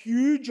are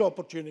huge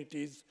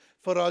opportunities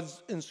for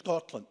us in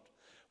Scotland.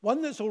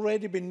 One that's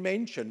already been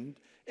mentioned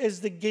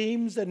is the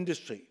games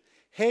industry,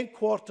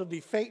 headquartered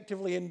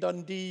effectively in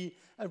Dundee.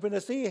 And when I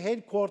say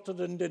headquartered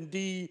in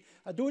Dundee,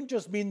 I don't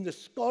just mean the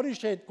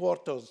Scottish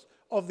headquarters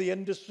of the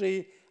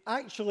industry.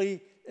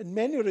 Actually, in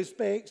many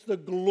respects, the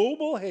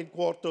global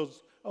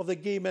headquarters of the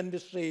game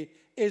industry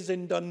is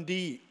in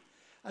Dundee.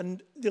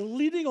 And the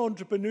leading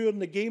entrepreneur in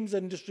the games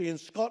industry in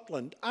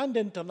Scotland and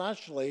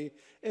internationally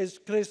is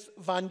Chris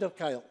van der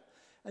Kuyl.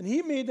 And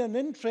he made an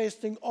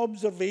interesting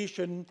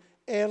observation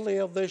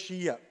earlier this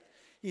year.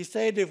 He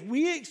said, if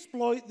we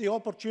exploit the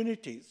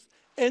opportunities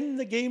in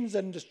the games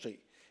industry,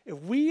 if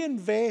we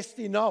invest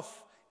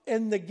enough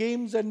in the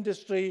games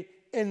industry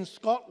in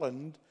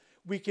Scotland,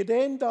 we could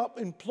end up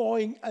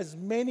employing as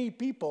many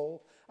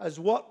people as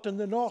worked in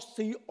the North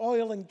Sea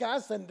oil and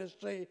gas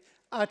industry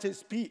at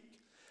its peak.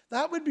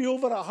 That would be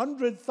over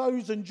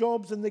 100,000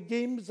 jobs in the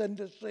games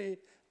industry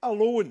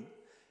alone.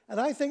 And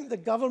I think the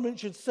government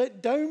should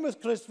sit down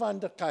with Chris van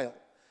der Kuyl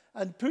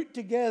and put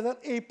together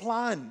a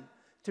plan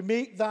to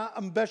make that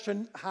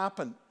ambition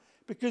happen.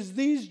 Because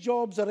these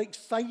jobs are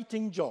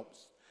exciting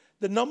jobs.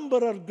 The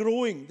number are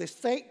growing. The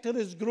sector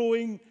is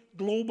growing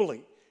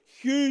globally.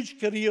 Huge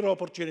career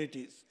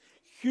opportunities.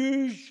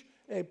 Huge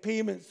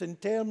payments in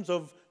terms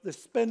of the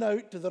spin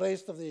out to the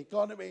rest of the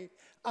economy,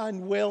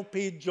 and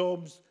well-paid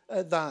jobs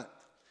at that.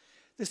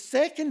 The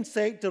second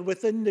sector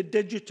within the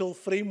digital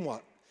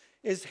framework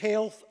is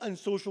health and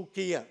social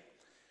care.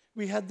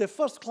 We had the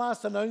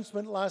first-class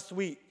announcement last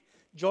week,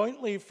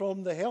 jointly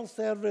from the Health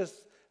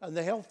Service and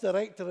the Health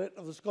Directorate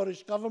of the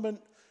Scottish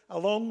Government,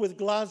 along with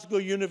Glasgow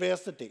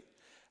University,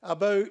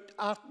 about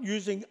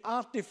using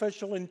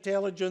artificial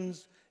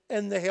intelligence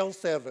in the health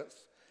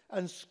service.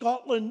 And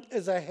Scotland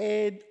is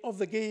ahead of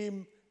the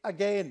game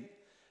again.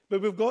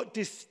 But we've got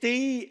to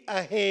stay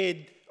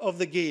ahead of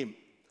the game.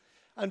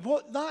 And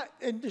what that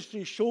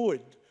industry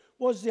showed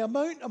was the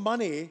amount of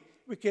money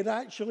we could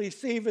actually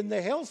save in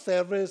the health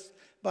service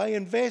by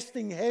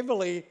investing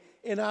heavily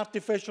in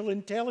artificial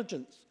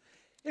intelligence.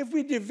 If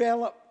we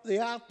develop the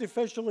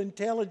artificial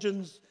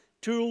intelligence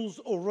tools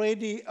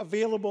already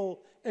available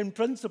in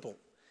principle,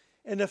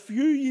 in a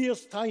few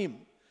years'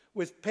 time,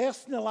 with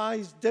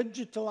personalised,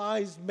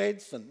 digitalised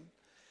medicine,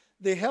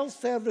 the health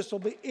service will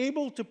be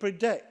able to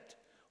predict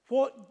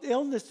what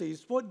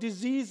illnesses, what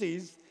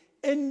diseases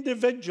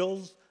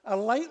individuals are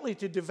likely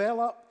to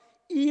develop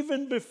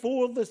even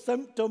before the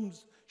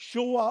symptoms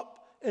show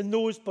up in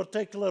those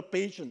particular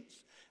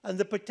patients. And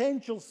the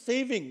potential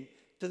saving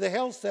to the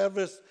health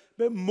service,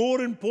 but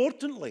more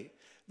importantly,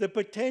 the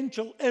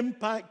potential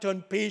impact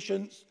on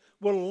patients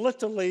will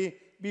literally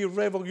be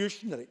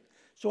revolutionary.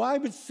 So I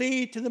would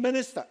say to the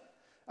Minister,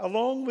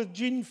 along with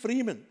Jean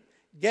Freeman,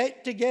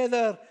 get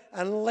together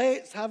and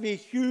let's have a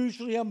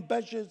hugely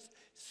ambitious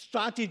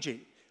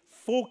strategy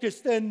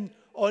focused in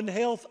on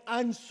health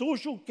and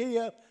social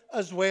care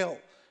as well.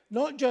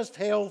 Not just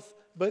health,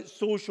 but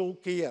social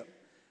care.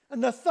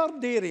 And the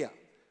third area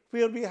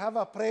where we have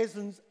a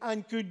presence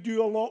and could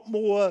do a lot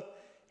more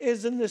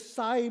is in the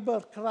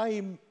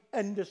cybercrime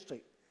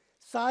industry.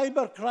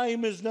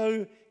 Cybercrime is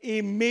now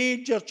a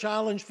major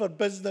challenge for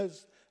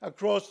business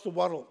across the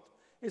world.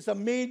 It's a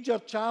major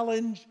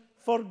challenge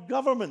for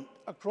government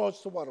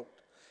across the world.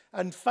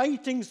 And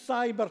fighting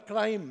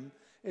cybercrime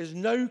is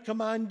now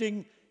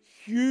commanding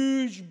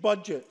huge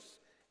budgets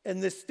in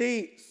the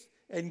States,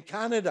 in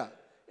Canada,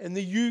 in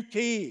the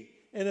UK,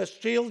 in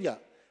Australia,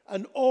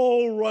 and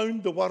all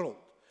around the world.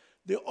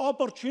 The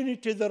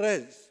opportunity there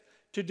is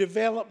to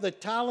develop the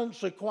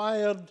talents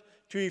required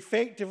to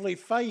effectively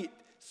fight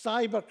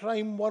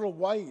cybercrime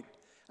worldwide.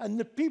 And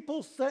the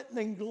people sitting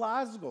in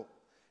Glasgow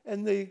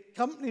and the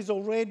companies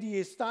already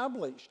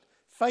established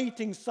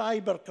fighting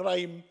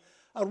cybercrime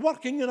are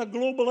working in a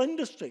global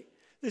industry.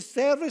 The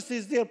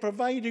services they're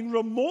providing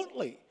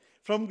remotely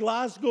from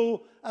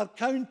Glasgow are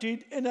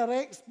counted in our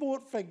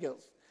export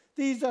figures.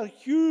 These are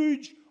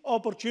huge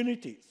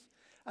opportunities.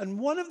 And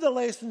one of the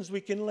lessons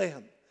we can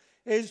learn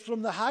is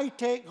from the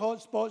high-tech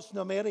hotspots in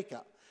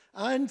America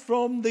and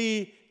from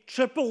the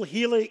triple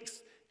helix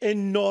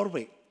in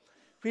Norway,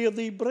 where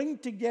they bring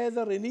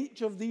together in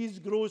each of these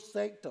growth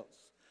sectors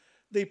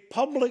the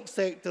public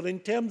sector in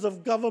terms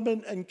of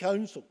government and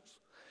councils,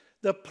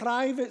 the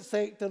private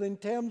sector in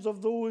terms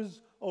of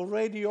those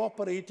already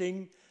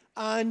operating,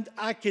 and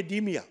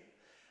academia.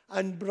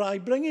 And by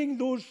bringing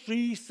those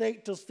three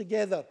sectors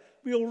together,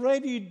 we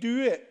already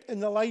do it in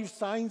the life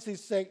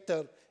sciences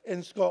sector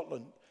in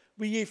Scotland.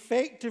 We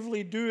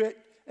effectively do it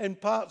in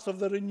parts of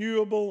the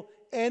renewable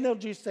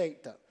energy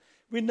sector.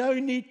 We now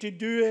need to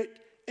do it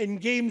in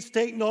games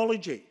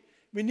technology.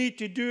 We need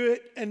to do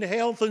it in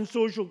health and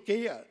social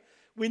care.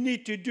 We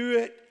need to do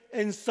it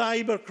in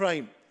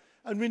cybercrime.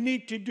 And we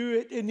need to do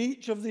it in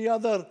each of the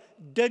other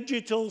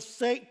digital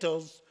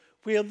sectors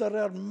where there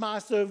are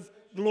massive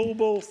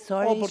global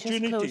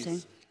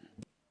opportunities.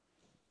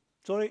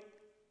 Sorry?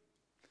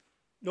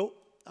 No,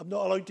 I'm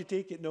not allowed to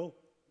take it, no.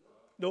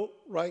 No,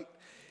 right.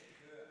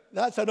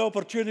 That's an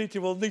opportunity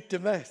we'll need to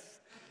miss.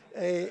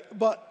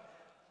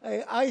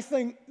 I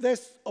think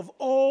this, of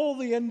all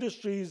the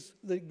industries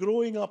that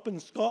growing up in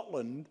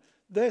Scotland,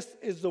 this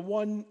is the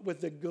one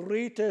with the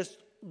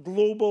greatest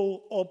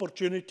global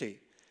opportunity.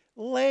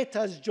 Let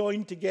us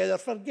join together.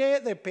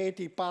 Forget the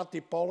petty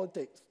party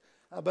politics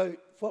about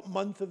what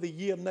month of the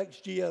year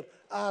next year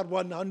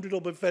R100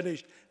 will be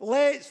finished.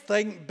 Let's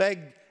think big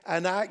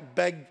and act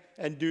big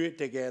and do it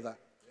together.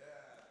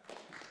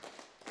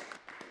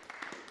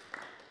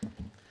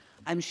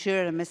 I'm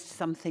sure I missed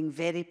something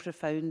very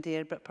profound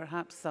there, but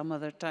perhaps some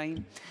other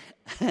time.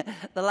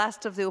 The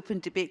last of the open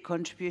debate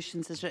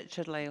contributions is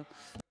Richard Lyle.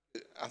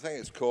 I think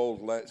it's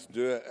called Let's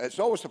Do It. It's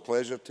always a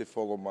pleasure to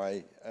follow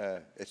my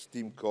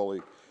esteemed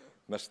colleague,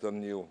 Mr.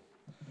 Neil.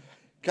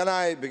 Can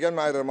I begin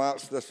my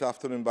remarks this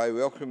afternoon by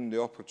welcoming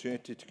the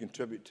opportunity to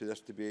contribute to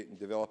this debate in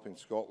developing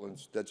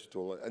Scotland's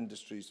digital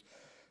industries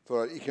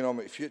for our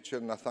economic future,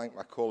 and I thank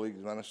my colleague,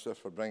 the Minister,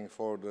 for bringing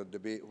forward a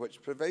debate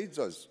which provides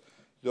us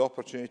the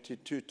opportunity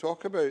to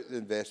talk about the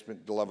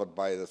investment delivered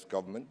by this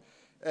government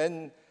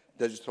in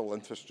digital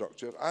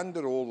infrastructure and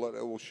the role that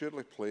it will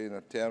surely play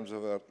in terms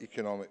of our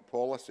economic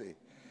policy.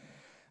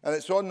 And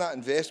it's on that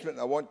investment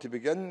I want to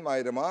begin my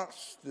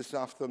remarks this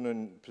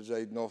afternoon,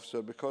 Presiding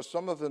Officer, because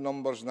some of the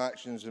numbers and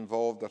actions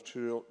involved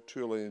are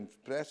truly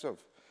impressive.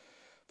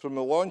 From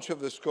the launch of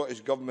the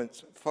Scottish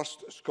Government's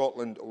first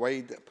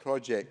Scotland-wide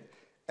project,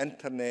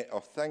 Internet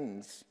of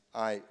Things,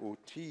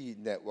 IoT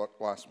network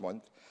last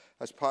month,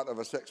 as part of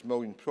a £6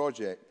 million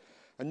project,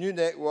 a new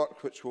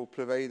network which will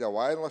provide a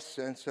wireless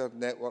sensor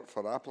network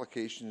for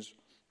applications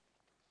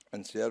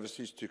and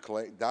services to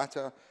collect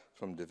data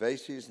from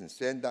devices and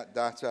send that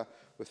data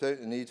without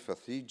the need for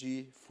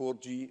 3G,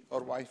 4G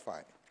or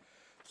Wi-Fi,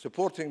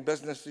 supporting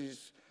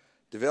businesses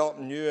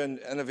developing new and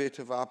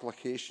innovative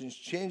applications,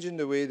 changing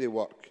the way they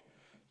work.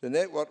 The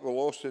network will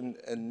also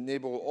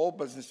enable all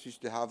businesses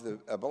to have the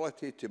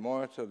ability to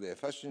monitor the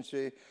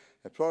efficiency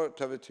and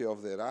productivity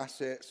of their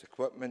assets,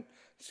 equipment,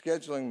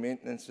 scheduling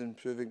maintenance and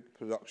improving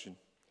production.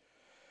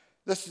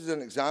 This is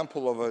an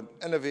example of an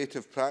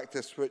innovative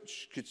practice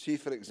which could see,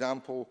 for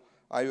example,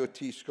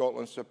 IoT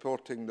Scotland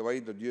supporting the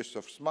wider use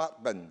of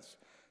smart bins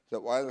that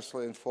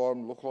wirelessly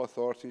inform local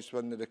authorities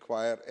when they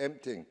require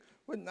emptying.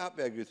 Wouldn't that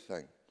be a good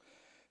thing?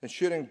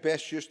 Ensuring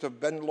best use of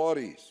bin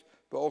lorries,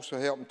 but also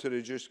helping to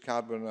reduce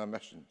carbon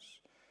emissions.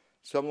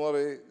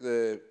 Similarly,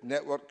 the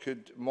network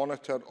could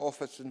monitor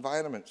office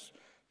environments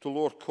to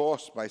lower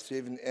costs by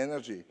saving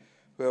energy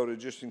while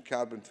reducing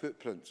carbon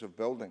footprints of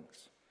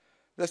buildings.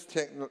 This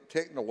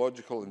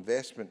technological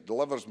investment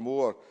delivers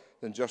more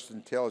than just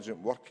intelligent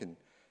working.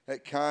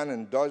 It can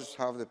and does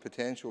have the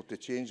potential to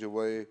change the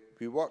way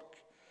we work,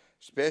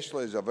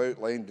 especially as I've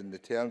outlined in the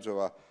terms of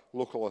a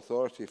local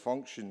authority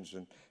functions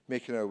and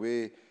making our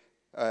way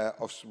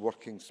of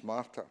working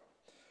smarter.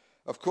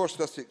 Of course,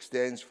 this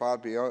extends far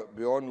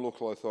beyond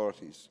local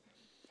authorities.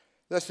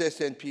 This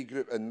SNP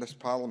group in this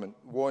Parliament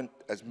want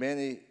as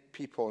many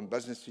people and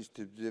businesses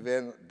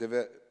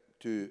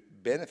to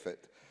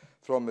benefit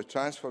from the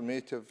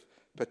transformative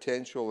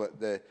potential that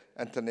the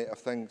Internet of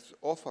Things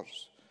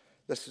offers.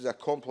 This is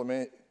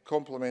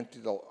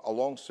complemented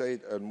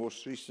alongside our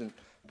most recent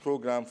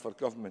programme for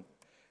government.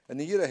 In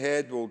the year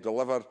ahead, we'll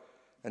deliver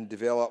and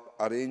develop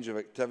a range of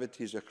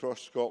activities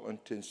across Scotland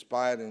to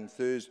inspire and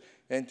enthuse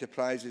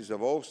enterprises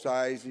of all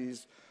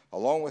sizes,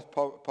 along with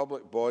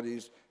public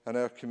bodies and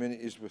our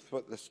communities with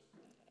what this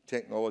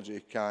technology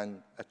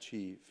can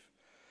achieve.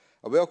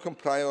 A welcome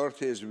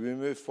priority as we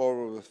move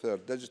forward with our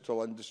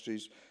digital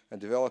industries and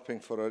developing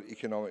for our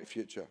economic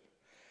future.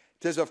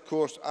 It is, of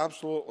course,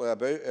 absolutely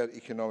about our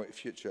economic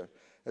future,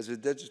 as the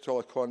digital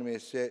economy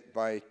is set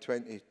by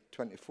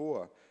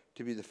 2024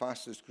 to be the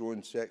fastest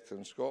growing sector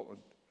in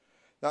Scotland.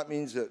 That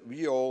means that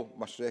we all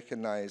must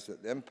recognise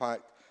that the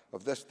impact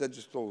of this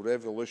digital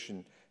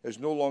revolution is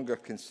no longer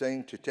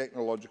consigned to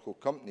technological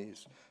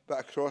companies, but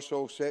across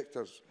all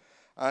sectors,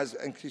 as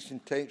increasing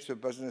types of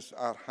business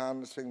are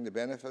harnessing the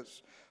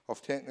benefits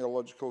of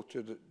technological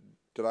to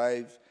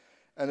drive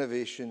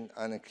innovation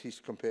and increase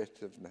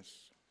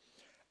competitiveness.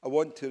 I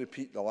want to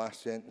repeat the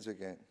last sentence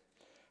again.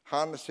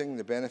 Harnessing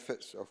the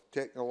benefits of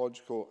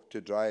technological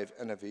to drive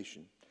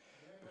innovation.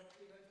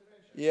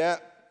 Yeah,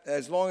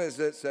 as long as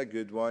it's a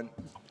good one.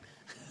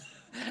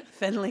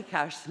 Finlay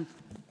Carson.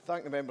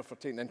 Thank the member for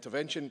taking the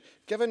intervention.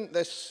 Given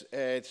this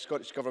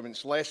Scottish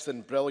Government's less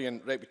than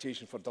brilliant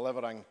reputation for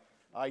delivering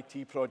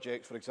IT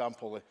projects, for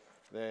example,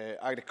 the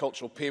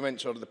agricultural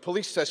payments or the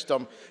police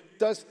system,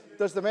 does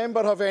the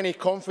member have any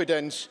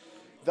confidence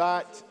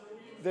that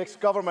this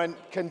government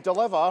can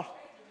deliver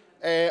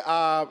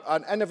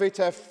an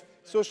innovative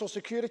social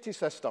security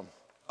system?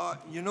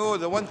 You know,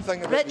 the one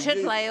thing about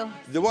Richard Lyle.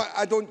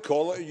 I don't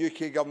call it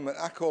a UK government,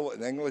 I call it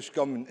an English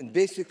government. And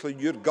basically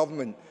your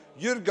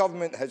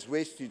government has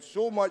wasted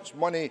so much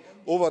money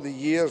over the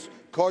years,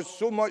 caused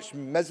so much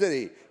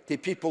misery to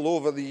people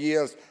over the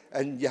years,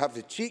 and you have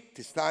the cheek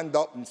to stand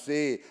up and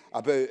say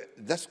about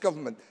this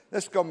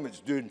government's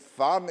doing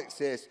far in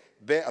excess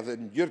better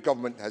than your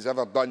government has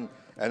ever done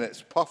in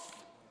its puff.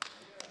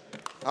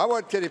 I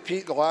want to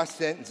repeat the last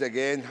sentence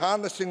again,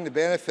 harnessing the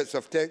benefits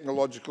of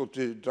technological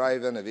to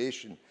drive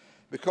innovation.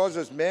 Because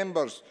as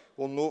members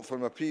will note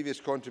from a previous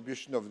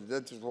contribution of the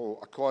digital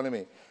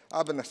economy,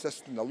 I've been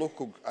assisting a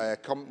local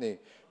company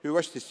who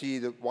wish to see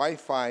the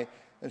Wi-Fi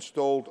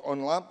installed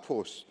on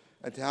lampposts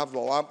and to have the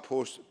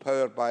lampposts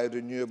powered by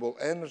renewable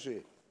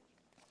energy.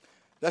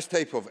 This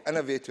type of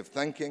innovative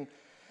thinking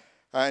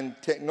and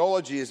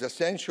technology is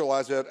essential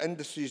as our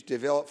industries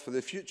develop for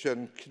the future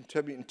and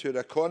contributing to the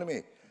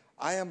economy.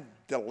 I am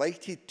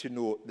delighted to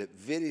note that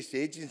various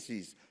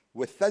agencies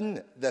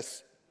within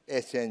this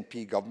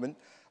SNP government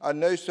are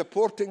now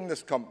supporting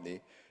this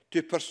company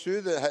to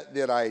pursue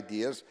their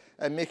ideas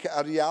and make it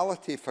a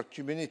reality for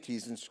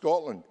communities in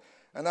Scotland.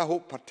 And I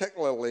hope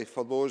particularly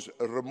for those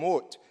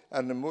remote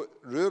and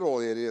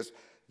rural areas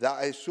that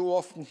I so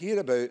often hear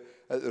about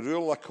at the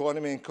Rural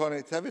Economy and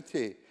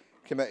Connectivity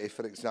Committee,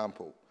 for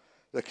example.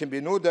 There can be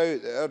no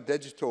doubt that our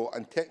digital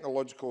and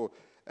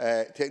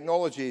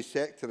technology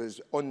sector is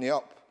on the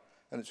up,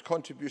 and its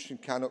contribution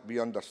cannot be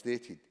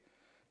understated.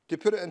 To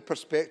put it in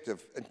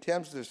perspective, in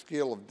terms of the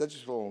scale of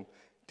digital and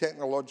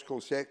technological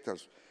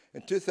sectors,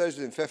 in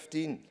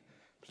 2015,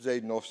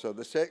 Presiding Officer,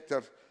 the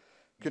sector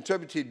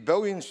contributed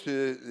billions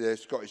to the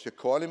Scottish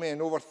economy,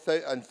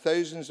 and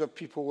thousands of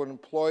people were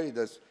employed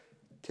as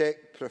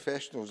tech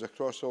professionals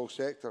across all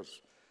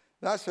sectors.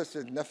 That's a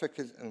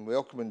significant and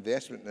welcome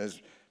investment, and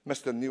as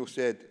Mr Neil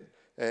said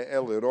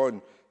earlier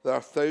on, there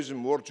are 1,000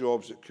 more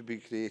jobs that could be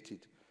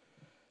created.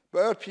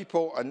 But our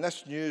people, and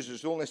this news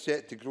is only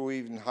set to grow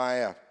even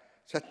higher.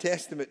 It's a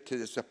testament to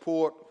the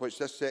support which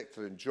this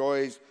sector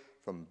enjoys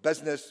from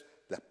business,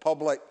 the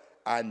public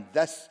and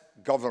this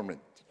government.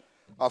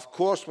 Of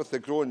course, with the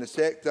growth in the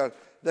sector,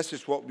 this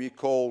is what we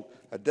call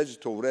a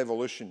digital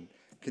revolution.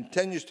 It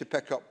continues to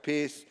pick up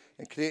pace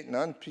and creating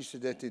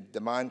unprecedented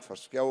demand for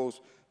skills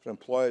for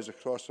employers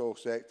across all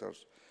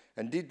sectors.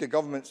 Indeed, the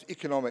Government's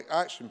Economic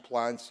Action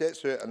Plan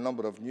sets out a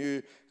number of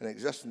new and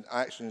existing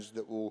actions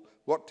that will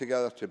work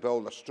together to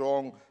build a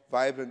strong,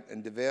 vibrant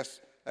and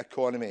diverse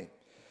economy.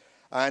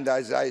 And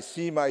as I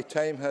see my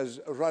time has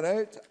run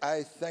out,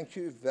 I thank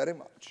you very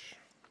much.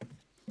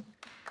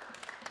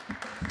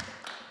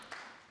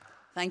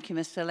 Thank you,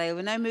 Mr Lyle.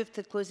 We now move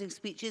to closing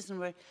speeches and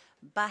we're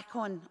back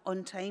on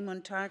time,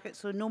 on target,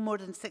 so no more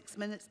than 6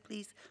 minutes,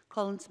 please.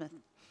 Colin Smith.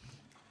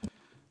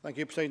 Thank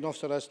you, President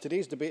Officer. As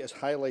today's debate has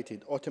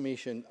highlighted,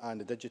 automation and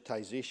the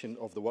digitisation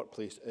of the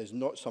workplace is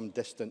not some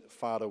distant,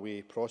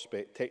 faraway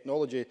prospect.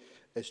 Technology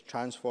is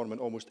transforming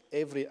almost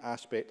every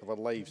aspect of our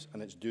lives,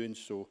 and it's doing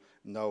so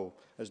now.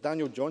 As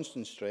Daniel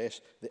Johnston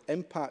stressed, the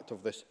impact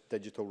of this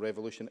digital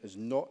revolution is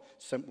not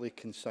simply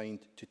consigned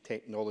to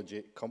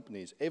technology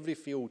companies. Every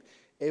field,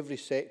 every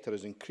sector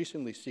is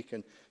increasingly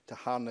seeking to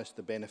harness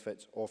the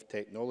benefits of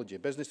technology.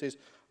 Businesses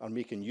are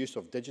making use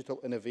of digital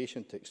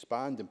innovation to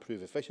expand,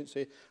 improve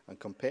efficiency and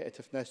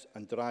competitiveness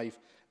and drive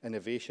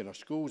innovation. Our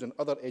schools and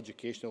other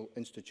educational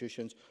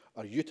institutions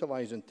are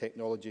utilising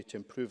technology to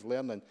improve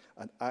learning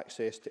and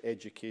access to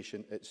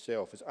education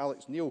itself. As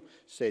Alex Neil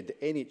said,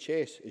 the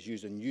NHS is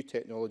using new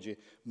technology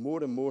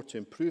more and more to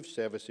improve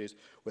services,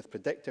 with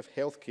predictive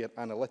healthcare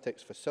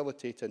analytics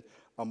facilitating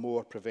a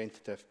more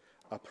preventative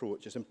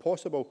approach. It's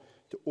impossible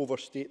to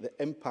overstate the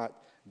impact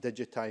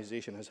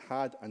digitisation has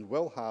had and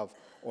will have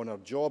on our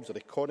jobs, our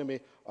economy,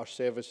 our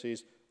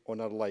services, on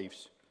our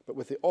lives. But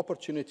with the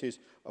opportunities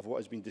of what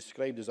has been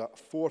described as a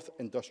fourth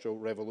industrial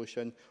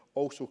revolution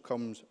also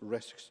comes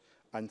risks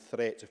and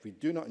threats if we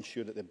do not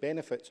ensure that the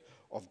benefits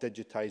of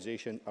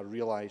digitisation are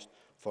realised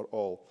for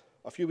all.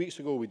 A few weeks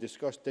ago, we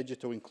discussed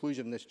digital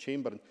inclusion in this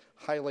chamber and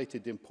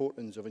highlighted the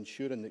importance of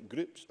ensuring that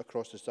groups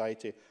across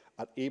society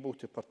are able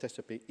to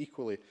participate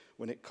equally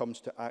when it comes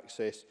to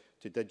access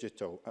to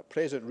digital. At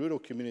present, rural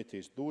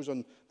communities, those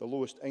on the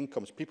lowest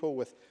incomes, people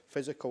with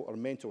physical or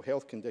mental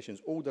health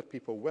conditions, older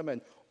people, women,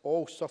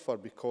 all suffer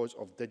because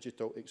of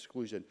digital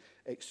exclusion.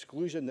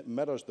 Exclusion that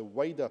mirrors the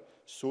wider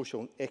social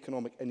and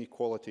economic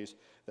inequalities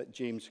that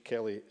James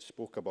Kelly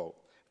spoke about.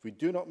 If we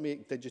do not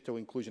make digital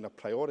inclusion a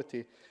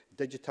priority,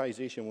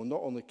 digitisation will not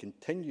only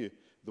continue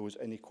those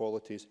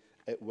inequalities,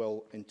 it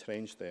will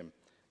entrench them.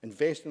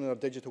 Investing in our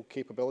digital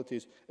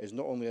capabilities is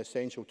not only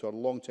essential to our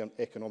long-term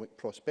economic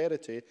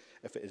prosperity,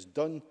 if it is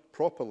done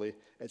properly,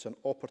 it's an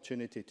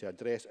opportunity to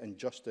address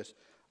injustice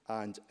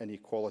and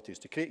inequalities,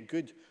 to create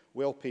good,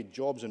 well-paid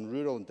jobs in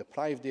rural and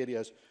deprived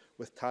areas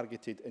with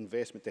targeted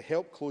investment, to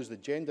help close the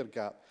gender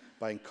gap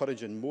by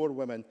encouraging more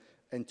women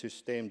into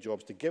STEM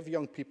jobs, to give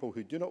young people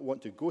who do not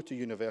want to go to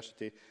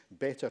university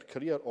better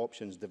career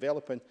options,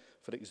 developing,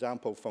 for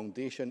example,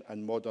 foundation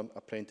and modern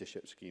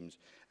apprenticeship schemes.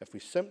 If we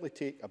simply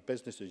take a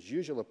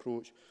business-as-usual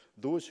approach,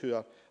 those who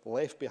are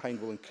left behind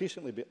will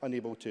increasingly be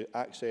unable to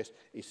access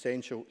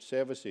essential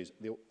services.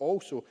 They will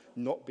also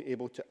not be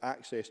able to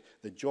access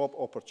the job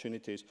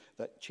opportunities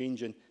that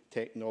changing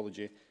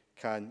technology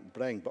can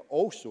bring, but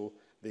also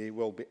they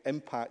will be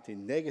impacted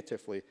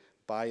negatively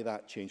by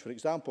that change. For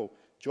example,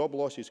 job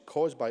losses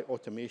caused by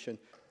automation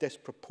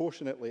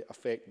disproportionately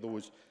affect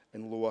those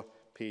in lower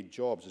paid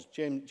jobs. As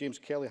James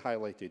Kelly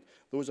highlighted,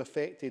 those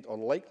affected or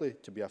likely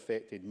to be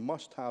affected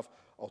must have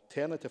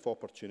alternative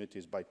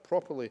opportunities by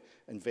properly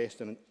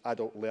investing in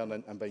adult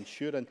learning and by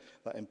ensuring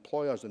that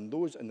employers and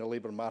those in the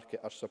labour market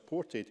are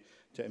supported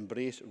to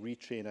embrace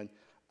retraining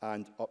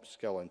and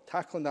upskilling.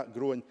 Tackling that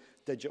growing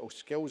digital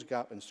skills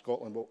gap in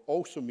Scotland will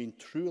also mean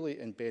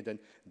truly embedding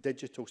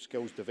digital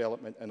skills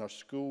development in our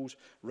schools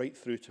right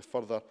through to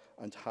further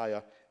and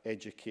higher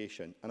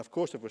education. And of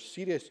course, if we're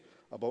serious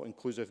about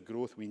inclusive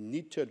growth, we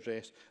need to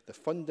address the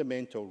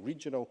fundamental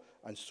regional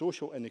and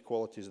social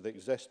inequalities that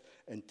exist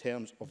in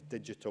terms of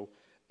digital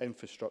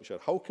infrastructure.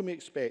 How can we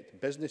expect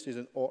businesses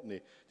in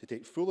Orkney to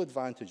take full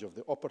advantage of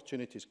the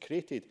opportunities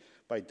created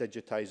by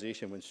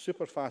digitisation when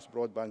superfast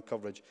broadband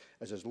coverage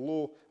is as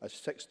low as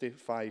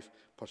 65%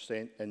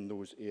 in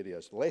those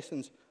areas?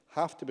 Lessons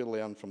have to be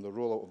learned from the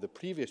rollout of the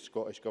previous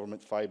Scottish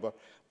Government fibre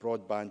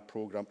broadband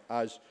programme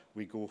as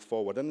we go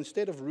forward. And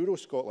instead of rural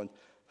Scotland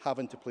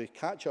having to play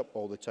catch-up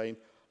all the time,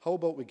 how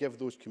about we give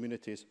those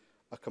communities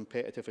a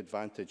competitive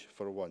advantage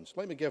for once?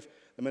 Let me give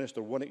the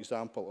Minister one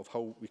example of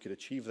how we could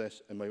achieve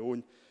this in my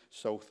own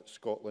South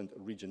Scotland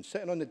region.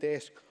 Sitting on the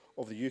desk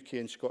of the UK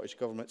and Scottish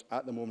Governments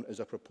at the moment is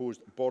a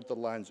proposed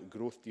Borderlands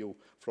growth deal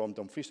from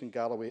Dumfries and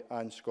Galloway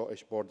and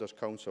Scottish Borders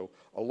Council,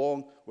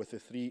 along with the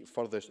 3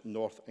 furthest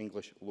North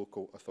English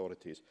local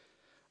authorities.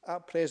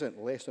 At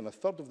present, less than a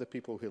third of the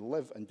people who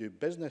live and do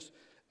business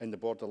in the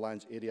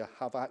Borderlands area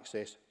have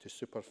access to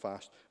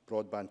superfast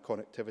broadband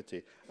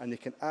connectivity, and they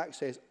can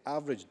access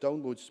average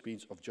download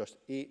speeds of just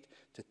 8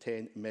 to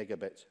 10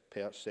 megabits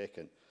per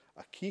second.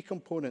 A key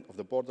component of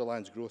the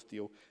Borderlands growth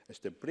deal is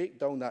to break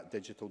down that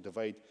digital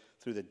divide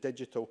through the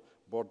Digital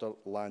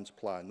Borderlands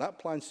Plan. That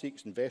plan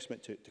seeks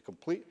investment to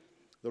complete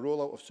the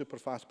rollout of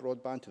superfast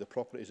broadband to the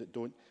properties that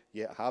don't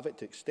yet have it,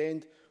 to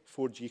extend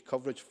 4G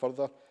coverage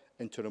further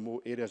into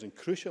remote areas and,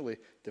 crucially,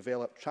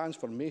 develop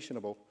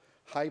transformational,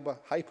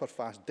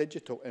 hyper-fast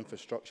digital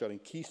infrastructure in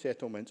key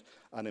settlements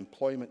and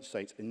employment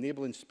sites,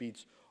 enabling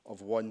speeds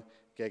of 1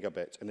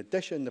 gigabit. In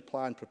addition, the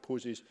plan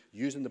proposes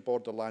using the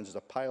borderlands as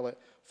a pilot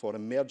for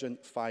emerging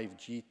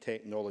 5G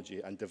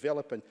technology and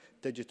developing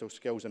digital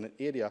skills in an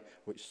area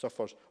which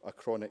suffers a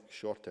chronic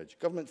shortage.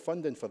 Government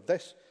funding for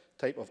this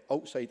type of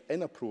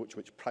outside-in approach,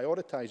 which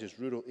prioritises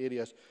rural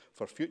areas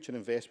for future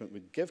investment,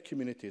 would give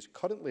communities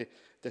currently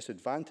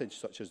disadvantaged,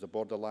 such as the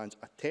borderlands,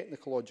 a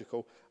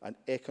technological and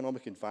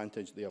economic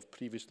advantage they have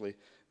previously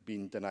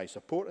been denied.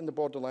 Supporting the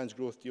Borderlands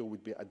Growth Deal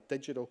would be a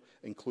digital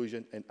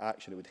inclusion in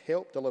action. It would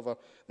help deliver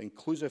the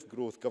inclusive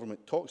growth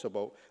government talks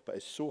about, but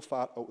is so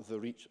far out of the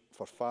reach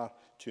for far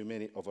too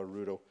many of our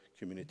rural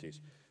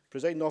communities.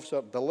 Presiding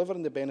Officer,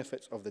 delivering the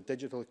benefits of the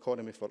digital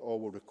economy for all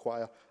will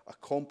require a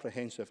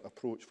comprehensive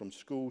approach from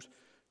schools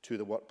to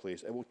the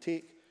workplace. It will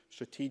take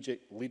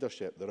strategic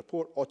leadership. The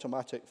report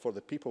Automatic for the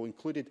People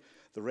included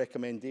the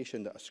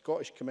recommendation that a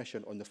Scottish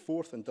Commission on the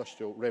Fourth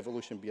Industrial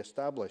Revolution be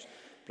established,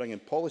 bringing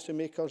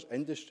policymakers,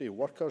 industry,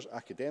 workers,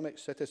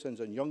 academics, citizens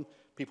and young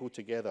people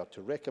together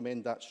to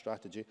recommend that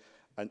strategy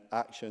and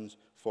actions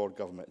for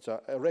government. It's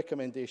a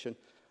recommendation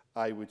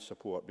I would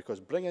support,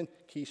 because bringing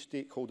key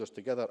stakeholders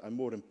together and,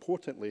 more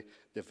importantly,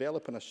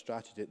 developing a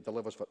strategy that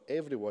delivers for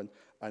everyone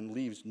and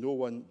leaves no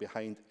one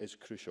behind is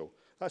crucial.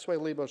 That's why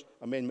Labour's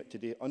amendment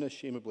today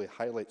unashamedly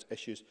highlights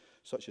issues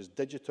such as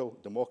digital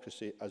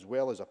democracy, as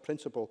well as a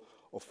principle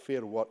of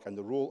fair work and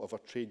the role of our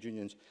trade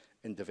unions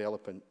in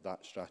developing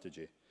that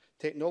strategy.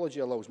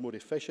 Technology allows more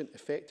efficient,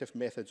 effective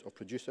methods of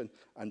producing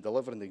and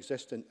delivering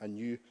existing and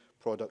new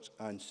products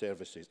and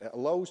services. It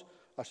allows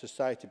our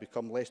society to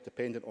become less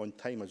dependent on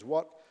time as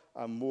work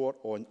and more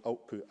on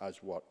output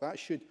as work. That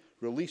should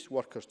release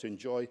workers to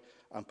enjoy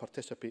and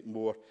participate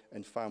more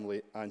in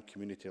family and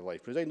community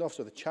life. Presiding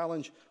Officer, the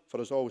challenge for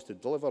us all is to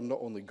deliver not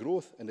only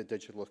growth in the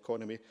digital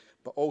economy,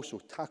 but also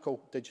tackle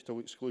digital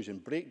exclusion,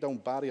 break down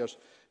barriers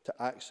to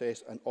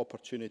access and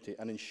opportunity,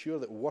 and ensure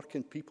that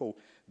working people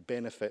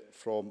benefit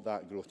from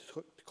that growth.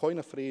 To coin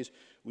a phrase,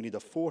 we need a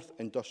fourth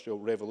industrial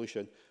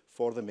revolution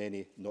for the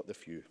many, not the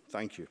few.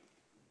 Thank you.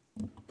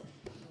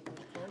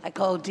 I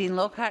call Dean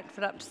Lockhart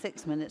for up to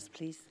 6 minutes,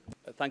 please.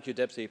 Thank you,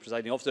 Deputy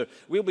Presiding Officer.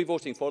 We'll be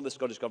voting for the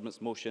Scottish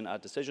Government's motion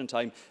at decision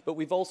time, but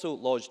we've also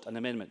lodged an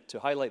amendment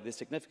to highlight the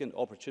significant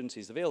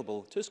opportunities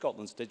available to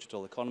Scotland's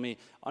digital economy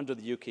under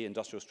the UK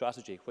Industrial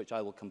Strategy, which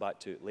I will come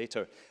back to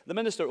later. The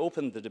Minister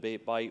opened the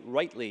debate by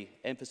rightly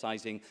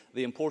emphasising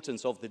the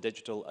importance of the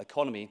digital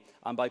economy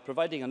and by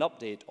providing an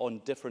update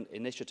on different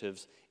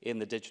initiatives in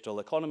the digital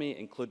economy,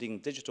 including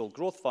digital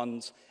growth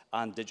funds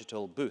and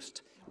Digital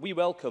Boost. We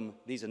welcome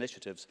these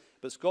initiatives,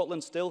 but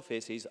Scotland still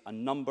faces a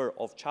number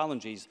of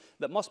challenges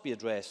that must be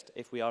addressed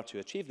if we are to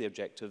achieve the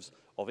objectives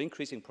of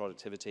increasing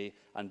productivity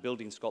and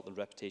building Scotland's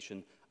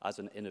reputation as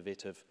an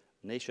innovative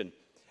nation.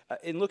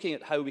 In looking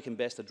at how we can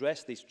best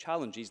address these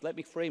challenges, let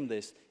me frame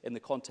this in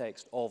the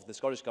context of the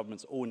Scottish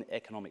Government's own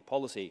economic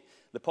policy,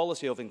 the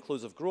policy of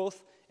inclusive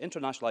growth,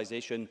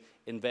 internationalisation,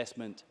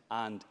 investment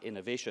and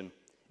innovation.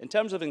 In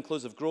terms of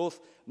inclusive growth,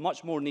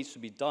 much more needs to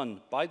be done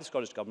by the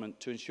Scottish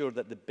Government to ensure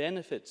that the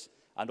benefits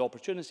and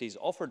opportunities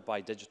offered by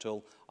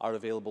digital are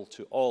available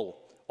to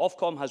all.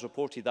 Ofcom has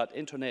reported that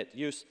internet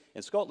use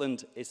in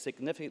Scotland is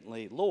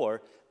significantly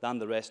lower than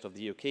the rest of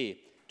the UK.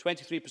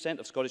 23%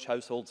 of Scottish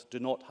households do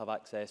not have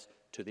access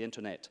to the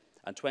internet,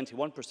 and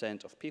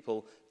 21% of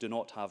people do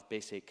not have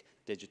basic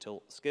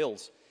digital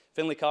skills.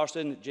 Finlay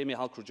Carson, Jamie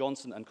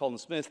Halcrow-Johnson and Colin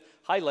Smith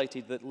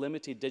highlighted that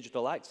limited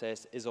digital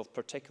access is of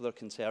particular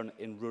concern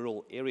in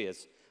rural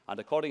areas. And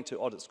according to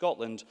Audit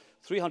Scotland,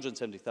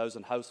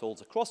 370,000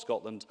 households across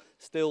Scotland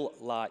still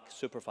lack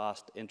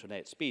superfast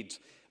internet speeds,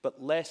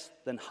 but less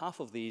than half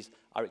of these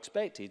are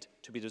expected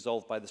to be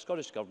resolved by the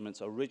Scottish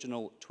Government's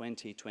original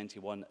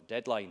 2021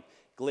 deadline.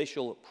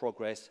 Glacial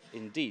progress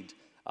indeed,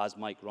 as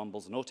Mike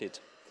Rumbles noted.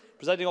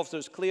 Presiding Officer,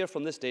 it's clear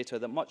from this data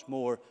that much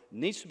more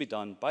needs to be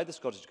done by the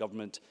Scottish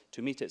Government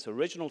to meet its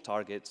original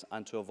targets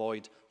and to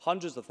avoid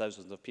hundreds of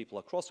thousands of people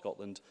across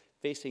Scotland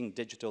facing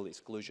digital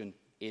exclusion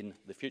in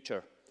the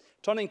future.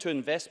 Turning to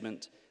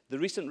investment, the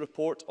recent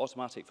report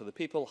Automatic for the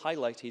People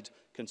highlighted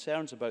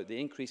concerns about the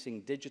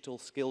increasing digital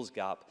skills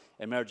gap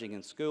emerging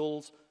in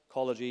schools,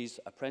 colleges,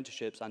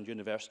 apprenticeships and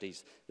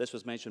universities. This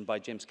was mentioned by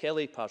James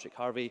Kelly, Patrick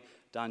Harvey,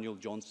 Daniel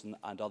Johnson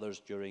and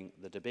others during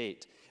the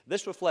debate.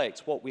 This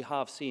reflects what we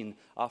have seen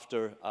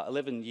after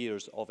 11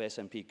 years of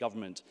SNP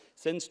government.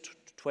 Since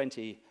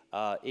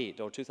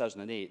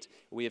 2008,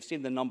 we have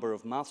seen the number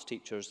of maths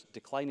teachers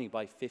declining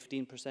by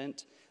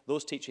 15%,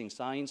 those teaching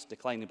science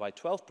declining by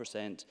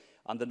 12%,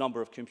 and the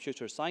number of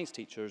computer science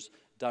teachers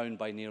down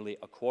by nearly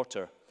a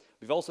quarter.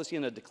 We've also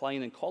seen a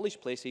decline in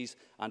college places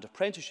and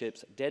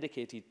apprenticeships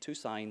dedicated to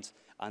science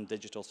and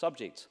digital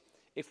subjects.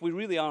 If we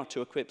really are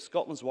to equip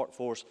Scotland's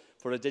workforce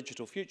for a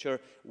digital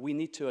future, we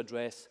need to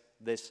address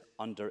this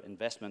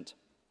underinvestment.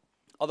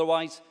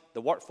 Otherwise,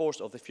 the workforce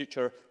of the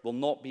future will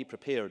not be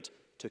prepared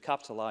to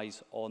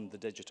capitalise on the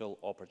digital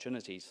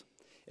opportunities.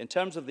 In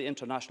terms of the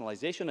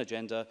internationalisation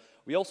agenda,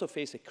 we also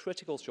face a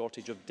critical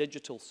shortage of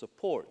digital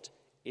support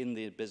in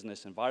the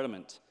business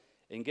environment.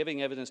 In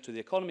giving evidence to the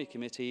Economy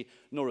Committee,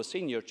 Nora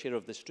Senior, Chair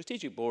of the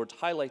Strategic Board,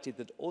 highlighted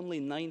that only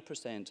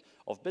 9%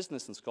 of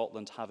business in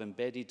Scotland have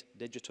embedded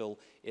digital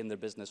in their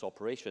business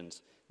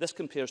operations. This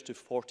compares to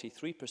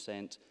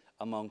 43%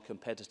 among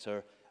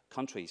competitor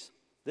countries.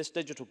 This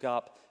digital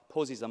gap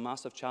poses a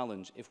massive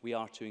challenge if we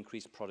are to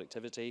increase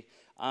productivity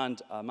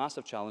and a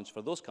massive challenge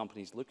for those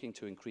companies looking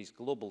to increase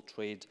global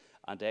trade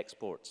and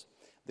exports.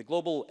 The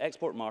global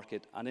export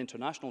market and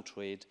international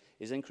trade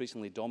is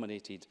increasingly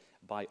dominated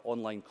by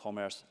online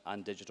commerce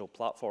and digital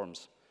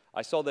platforms.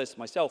 I saw this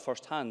myself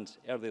firsthand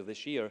earlier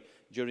this year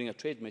during a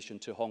trade mission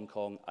to Hong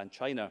Kong and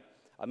China.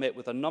 I met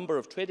with a number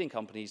of trading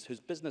companies whose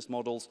business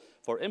models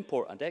for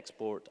import and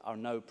export are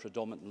now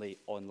predominantly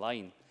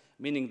online,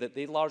 meaning that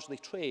they largely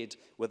trade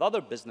with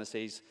other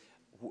businesses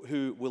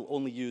who will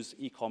only use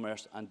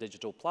e-commerce and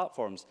digital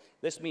platforms.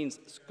 This means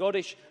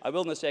Scottish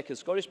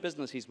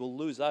businesses will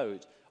lose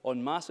out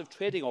on massive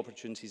trading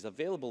opportunities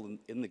available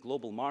in the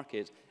global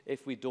market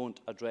if we don't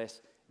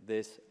address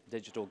this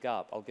digital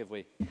gap. I'll give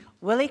way.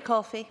 Willie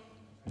Coffey.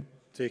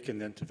 Taking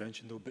the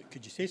intervention though, but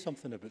could you say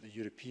something about the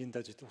European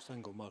digital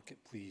single market,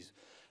 please,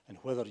 and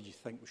whether you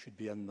think we should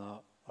be in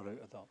that or out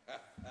of that?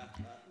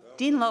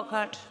 Dean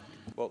Lockhart.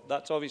 Well,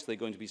 that's obviously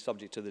going to be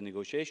subject to the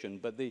negotiation,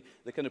 but the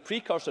kind of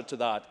precursor to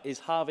that is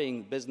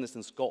having business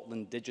in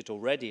Scotland digital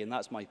ready, and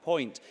that's my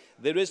point.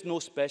 There is no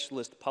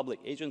specialist public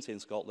agency in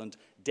Scotland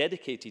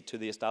dedicated to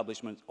the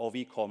establishment of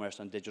e-commerce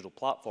and digital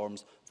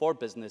platforms for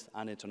business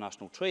and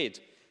international trade.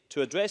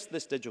 To address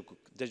this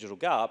digital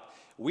gap,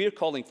 we're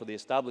calling for the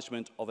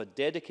establishment of a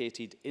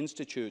dedicated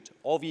Institute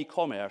of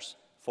E-commerce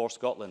for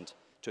Scotland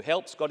to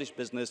help Scottish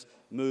business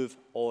move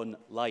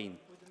online.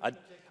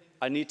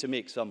 I need to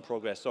make some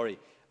progress, sorry.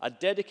 A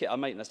dedicated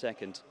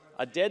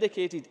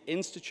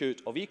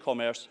Institute of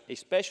E-commerce, a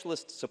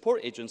specialist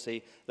support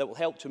agency that will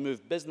help to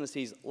move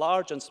businesses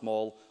large and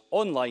small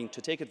online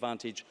to take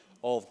advantage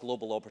of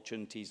global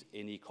opportunities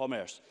in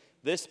e-commerce.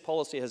 This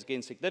policy has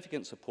gained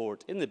significant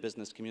support in the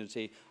business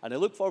community, and I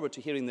look forward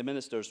to hearing the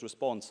Minister's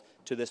response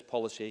to this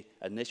policy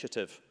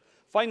initiative.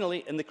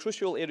 Finally, in the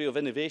crucial area of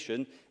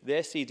innovation, the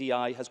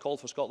SCDI has called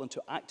for Scotland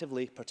to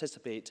actively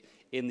participate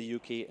in the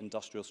UK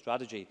industrial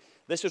strategy.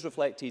 This is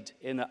reflected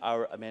in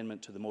our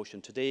amendment to the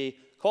motion today,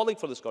 calling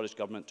for the Scottish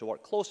Government to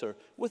work closer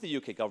with the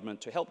UK Government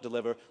to help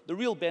deliver the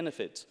real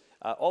benefits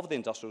of the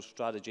industrial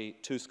strategy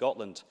to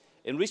Scotland.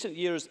 In recent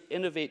years,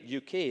 Innovate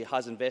UK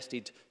has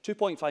invested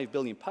 £2.5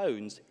 billion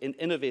in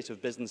innovative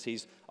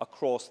businesses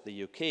across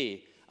the UK,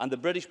 and the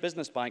British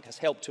Business Bank has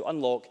helped to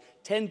unlock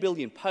 £10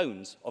 billion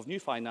of new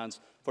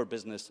finance for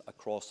business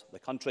across the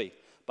country.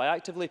 By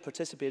actively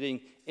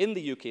participating in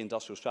the UK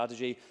industrial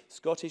strategy,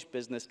 Scottish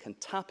business can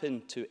tap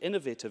into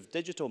innovative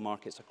digital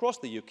markets across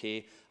the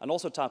UK and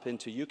also tap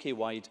into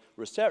UK-wide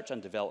research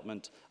and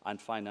development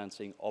and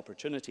financing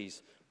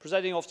opportunities.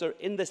 Presiding Officer,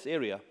 in this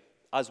area,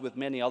 as with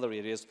many other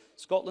areas,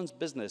 Scotland's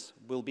business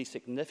will be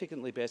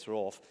significantly better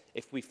off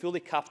if we fully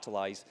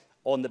capitalise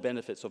on the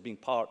benefits of being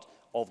part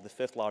of the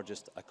 5th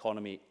largest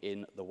economy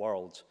in the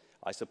world.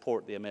 I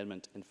support the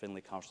amendment in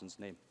Finlay Carson's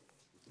name.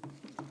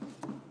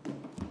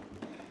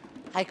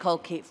 I call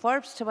Kate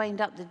Forbes to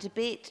wind up the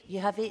debate. You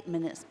have 8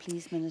 minutes,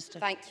 please, Minister.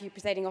 Thank you,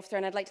 Presiding Officer,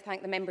 and I'd like to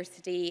thank the members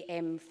today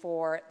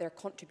for their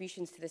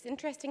contributions to this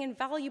interesting and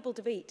valuable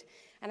debate.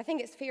 And I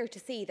think it's fair to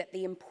say that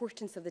the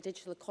importance of the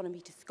digital economy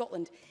to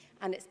Scotland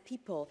and its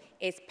people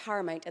is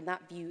paramount, and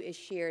that view is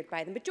shared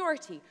by the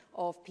majority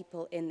of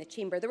people in the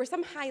Chamber. There were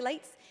some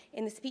highlights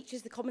in the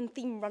speeches. The common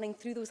theme running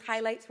through those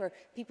highlights were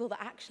people that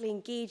actually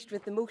engaged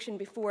with the motion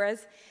before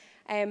us.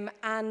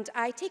 And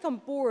I take on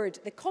board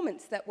the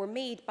comments that were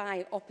made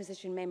by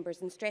opposition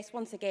members and stress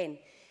once again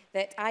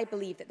that I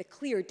believe that the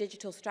clear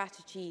digital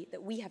strategy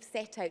that we have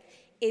set out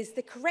is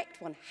the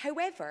correct one.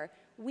 However,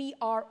 we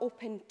are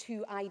open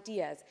to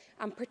ideas,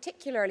 and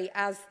particularly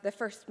as the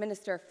First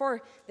Minister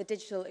for the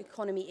digital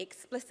economy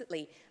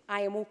explicitly,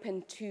 I am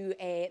open to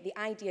the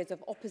ideas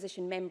of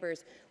opposition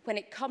members when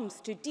it comes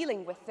to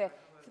dealing with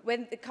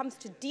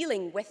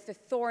the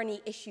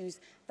thorny issues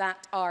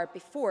that are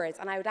before us.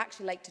 And I would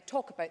actually like to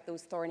talk about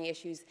those thorny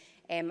issues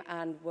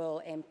and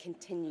will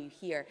continue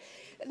here.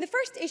 The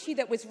first issue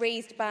that was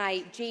raised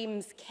by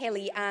James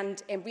Kelly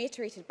and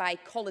reiterated by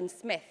Colin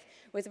Smith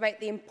was about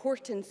the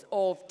importance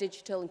of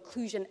digital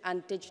inclusion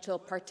and digital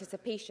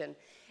participation.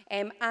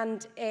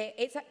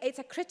 It's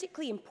a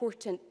critically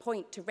important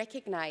point to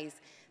recognise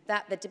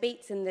that the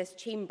debates in this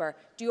chamber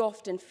do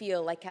often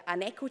feel like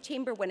an echo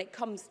chamber when it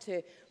comes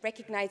to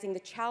recognising the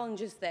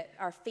challenges that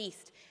are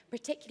faced,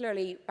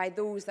 particularly by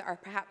those that are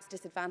perhaps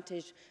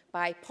disadvantaged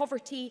by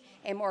poverty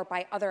or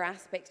by other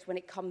aspects when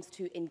it comes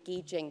to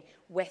engaging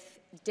with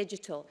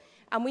digital.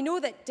 And we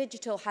know that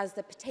digital has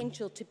the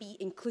potential to be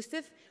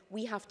inclusive.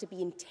 We have to be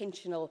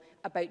intentional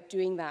about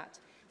doing that.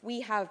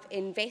 we have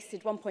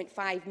invested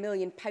 £1.5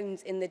 million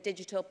in the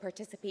Digital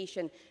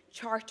Participation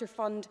Charter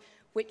Fund,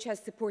 which has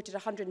supported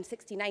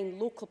 169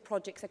 local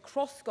projects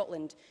across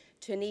Scotland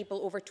to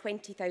enable over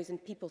 20,000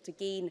 people to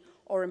gain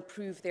or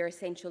improve their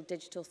essential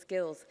digital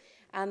skills.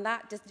 And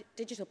that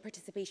Digital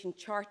Participation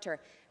Charter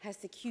has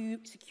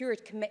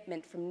secured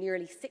commitment from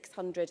nearly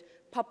 600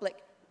 public,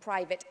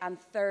 private and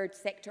third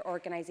sector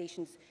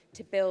organisations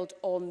to build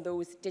on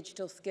those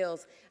digital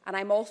skills. And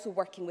I'm also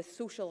working with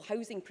social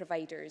housing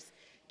providers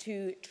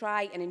to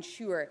try and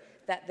ensure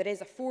that there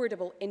is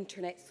affordable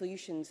internet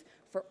solutions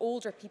for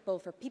older people,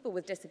 for people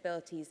with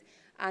disabilities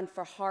and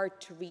for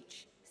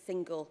hard-to-reach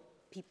single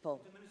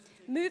people.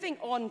 Moving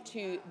on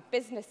to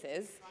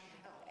businesses.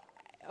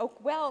 Oh,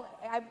 well,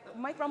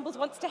 Mike Rumbles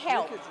wants to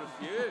help.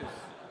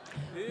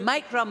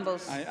 Mike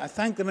Rumbles. I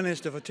thank the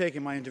Minister for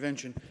taking my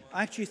intervention.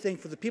 I actually think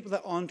for the people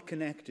that aren't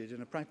connected,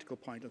 in a practical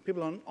point, and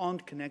people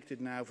aren't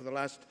connected now for the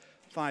last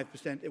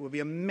 5%, it would be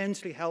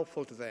immensely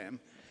helpful to them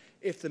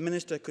if the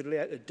Minister could lay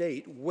out a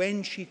date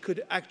when she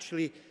could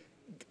actually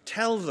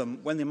tell them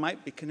when they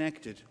might be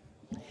connected.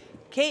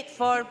 Kate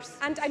Forbes.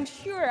 And I'm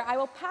sure I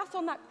will pass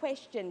on that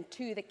question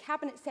to the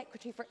Cabinet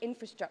Secretary for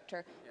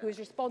Infrastructure, who is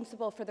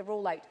responsible for the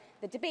rollout.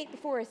 The debate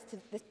before us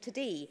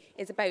today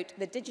is about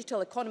the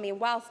digital economy, and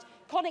whilst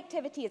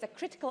connectivity is a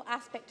critical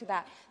aspect to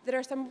that, there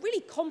are some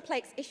really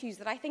complex issues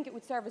that I think it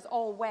would serve us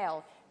all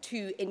well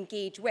to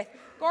engage with.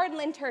 Gordon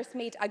Lyndhurst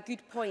made a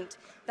good point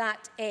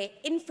that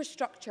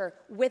infrastructure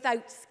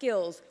without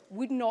skills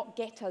would not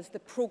get us the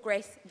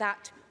progress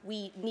that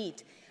we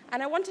need.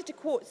 And I wanted to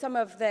quote some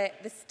of the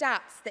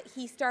stats that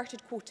he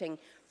started quoting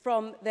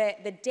from the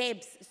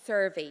DEBS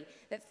survey,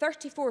 that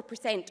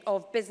 34%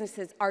 of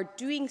businesses are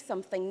doing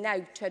something now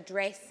to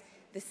address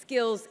the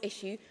skills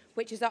issue,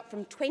 which is up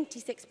from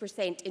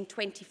 26% in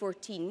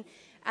 2014,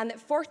 and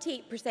that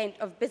 48%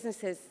 of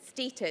businesses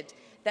stated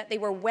that they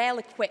were well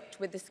equipped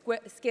with the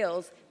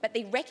skills, but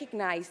they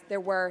recognised there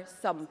were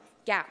some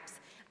gaps.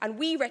 And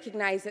we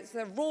recognise it's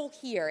the role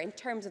here in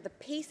terms of the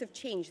pace of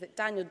change that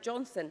Daniel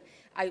Johnson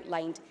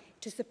outlined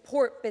to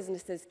support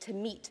businesses to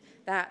meet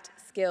that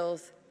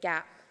skills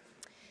gap.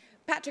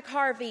 Patrick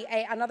Harvey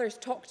and others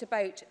talked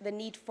about the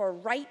need for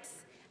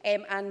rights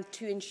and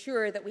to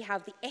ensure that we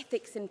have the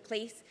ethics in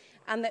place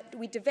and that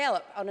we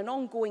develop on an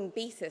ongoing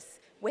basis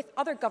with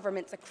other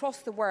governments across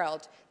the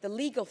world the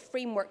legal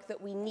framework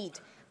that we need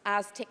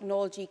as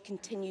technology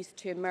continues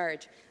to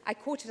emerge. I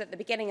quoted at the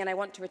beginning, and I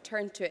want to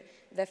return to it,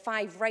 the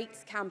 5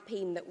 Rights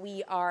campaign that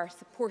we are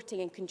supporting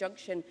in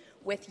conjunction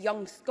with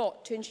Young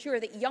Scot to ensure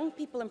that young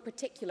people in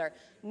particular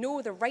know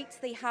the rights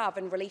they have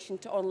in relation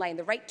to online,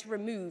 the right to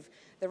remove,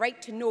 the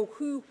right to know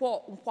who,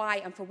 what, why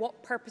and for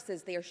what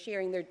purposes they are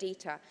sharing their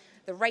data,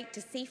 the right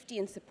to safety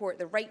and support,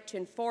 the right to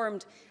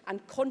informed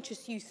and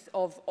conscious use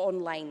of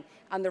online,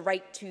 and the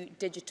right to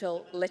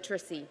digital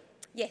literacy.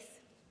 Yes.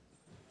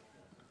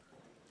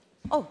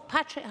 Oh,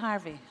 Patrick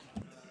Harvey.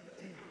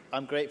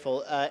 I'm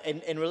grateful.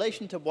 In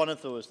relation to one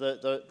of those,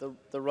 the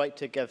right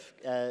to give,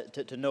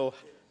 to know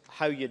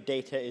how your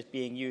data is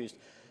being used,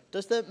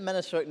 does the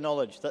Minister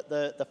acknowledge that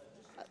the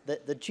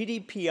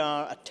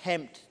GDPR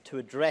attempt to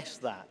address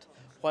that,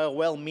 while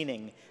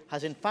well-meaning,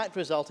 has in fact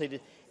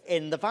resulted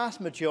in the vast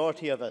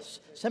majority of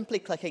us simply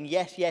clicking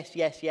yes, yes,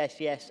 yes,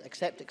 yes, yes,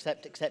 accept,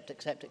 accept, accept,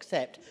 accept,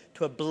 accept,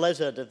 to a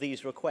blizzard of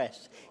these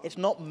requests? It's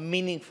not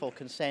meaningful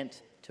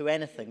consent to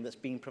anything that's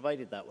being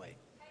provided that way.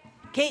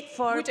 Kate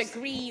Forbes. Would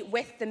agree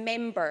with the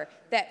member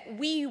that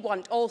we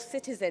want all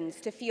citizens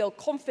to feel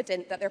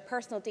confident that their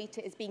personal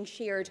data is being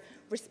shared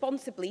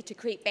responsibly to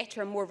create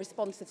better and more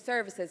responsive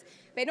services.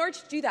 But in order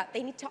to do that,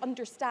 they need to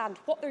understand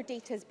what their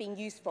data is being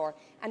used for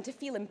and to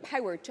feel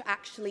empowered to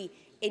actually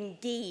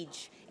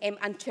engage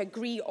and to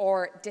agree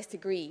or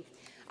disagree.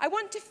 I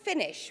want to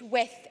finish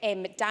with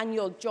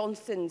Daniel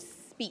Johnson's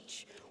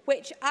speech,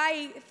 which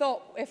I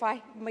thought, if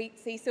I might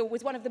say so,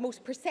 was one of the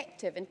most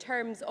perceptive in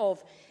terms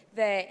of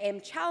the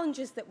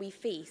challenges that we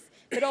face,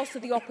 but also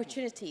the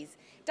opportunities.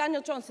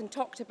 Daniel Johnson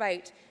talked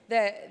about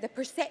the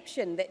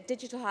perception that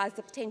digital has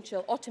the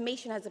potential,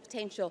 automation has the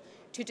potential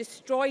to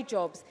destroy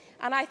jobs.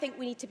 And I think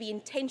we need to be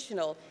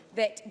intentional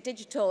that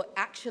digital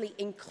actually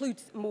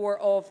includes more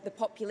of the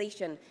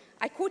population.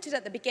 I quoted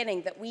at the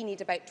beginning that we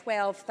need about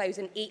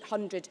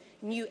 12,800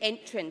 new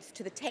entrants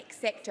to the tech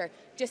sector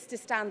just to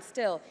stand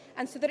still.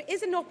 And so there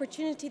is an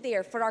opportunity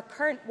there for our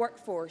current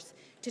workforce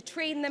to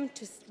train them,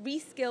 to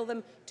reskill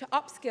them, to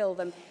upskill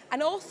them,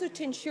 and also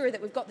to ensure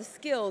that we've got the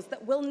skills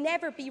that will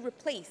never be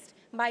replaced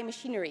by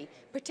machinery,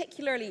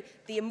 particularly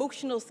the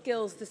emotional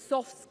skills, the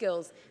soft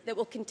skills that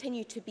will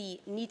continue to be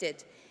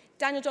needed.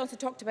 Daniel Johnson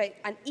talked about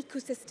an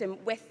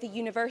ecosystem with the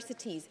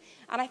universities,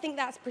 and I think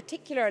that's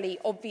particularly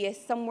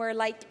obvious somewhere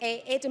like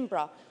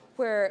Edinburgh,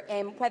 where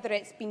whether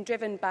it's been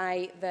driven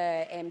by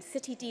the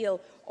city deal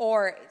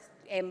or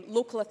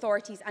local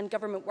authorities and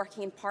government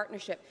working in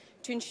partnership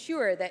to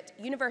ensure that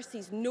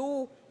universities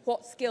know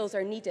what skills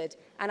are needed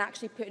and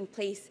actually put in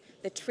place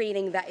the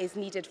training that is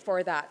needed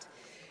for that.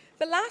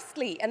 But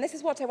lastly, and this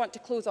is what I want to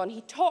close on,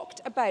 he talked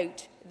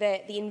about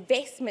the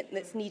investment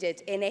that's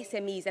needed in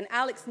SMEs, and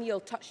Alex Neil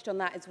touched on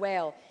that as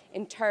well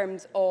in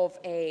terms of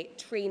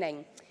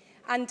training.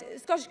 And the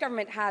Scottish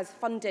Government has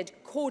funded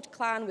Code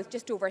Clan with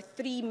just over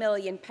 £3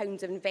 million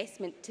of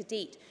investment to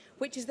date,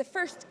 which is the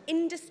first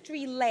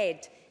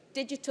industry-led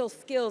digital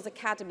skills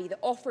academy that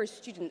offers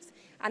students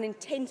an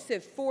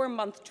intensive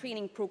 4-month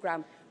training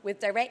programme with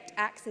direct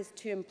access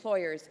to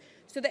employers,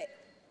 so that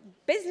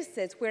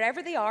businesses,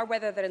 wherever they are,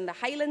 whether they're in the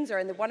Highlands or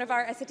in one of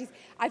our cities,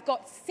 I've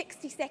got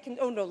 60 seconds,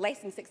 oh no, less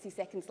than 60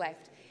 seconds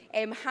left,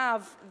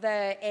 have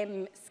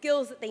the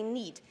skills that they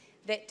need,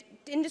 that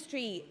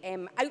industry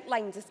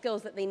outlines the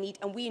skills that they need,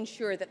 and we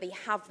ensure that they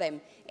have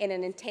them in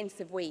an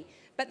intensive way.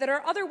 But there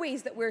are other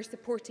ways that we're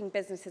supporting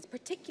businesses,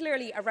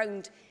 particularly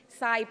around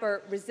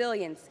cyber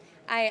resilience.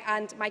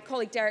 And my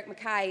colleague Derek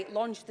Mackay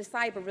launched the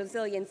Cyber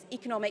Resilience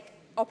Economic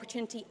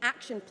Opportunity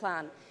Action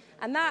Plan,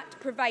 and that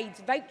provides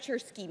voucher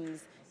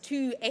schemes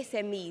to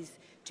SMEs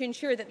to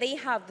ensure that they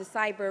have the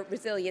cyber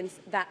resilience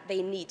that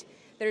they need.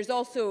 There's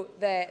also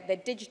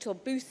the Digital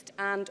Boost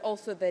and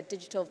also the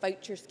Digital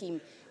Voucher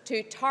Scheme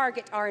to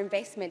target our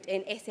investment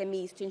in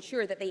SMEs to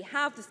ensure that they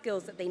have the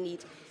skills that they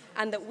need,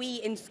 and that we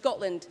in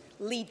Scotland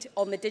lead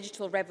on the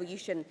digital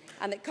revolution,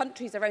 and that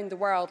countries around the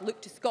world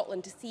look to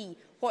Scotland to see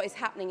what is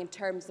happening in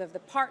terms of the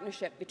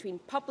partnership between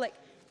public,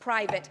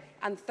 private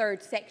and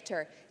third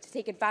sector to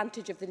take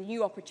advantage of the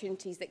new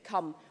opportunities that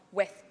come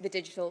with the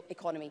digital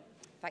economy.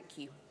 Thank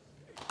you.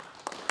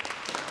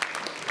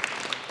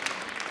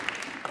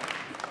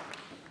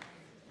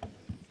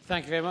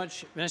 Thank you very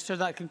much, Minister.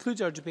 That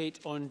concludes our debate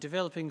on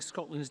developing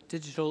Scotland's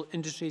digital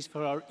industries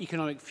for our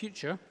economic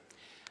future.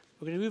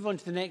 We're going to move on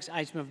to the next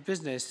item of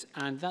business,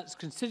 and that's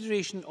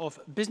consideration of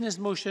Business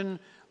Motion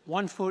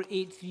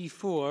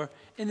 14834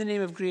 in the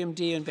name of Graham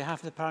Day on behalf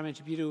of the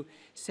Parliamentary Bureau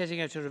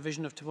setting out a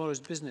revision of tomorrow's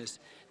business.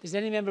 Does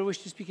any member wish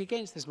to speak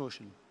against this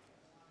motion?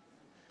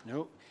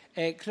 No.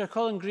 Could I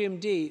call on Graham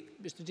Day,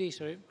 Mr. Day,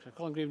 sorry, could I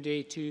call on Graham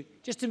Day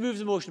just to move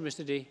the motion,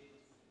 Mr. Day?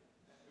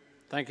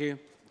 Thank you.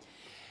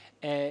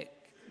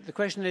 The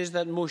question is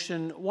that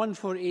motion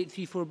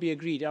 14834 be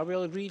agreed. Are we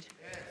all agreed?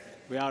 Yes.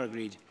 We are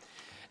agreed.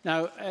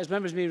 Now, as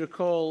members may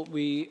recall,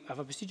 we have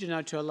a procedure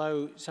now to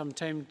allow some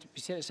time to be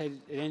set aside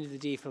at the end of the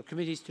day for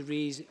committees to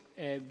raise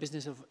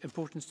business of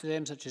importance to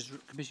them, such as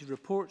committee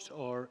reports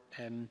or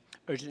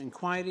urgent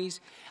inquiries.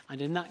 And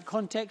in that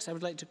context, I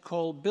would like to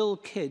call Bill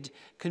Kidd,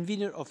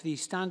 convener of the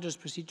Standards,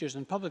 Procedures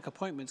and Public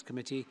Appointments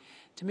Committee,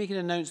 to make an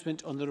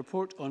announcement on the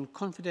report on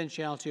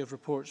confidentiality of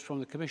reports from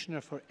the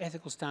Commissioner for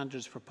Ethical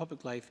Standards for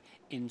Public Life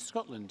in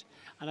Scotland.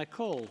 And I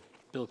call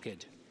Bill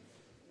Kidd.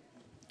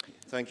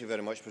 Thank you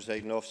very much,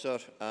 Presiding Officer.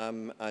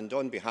 And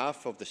on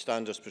behalf of the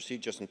Standards,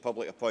 Procedures and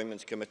Public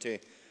Appointments Committee,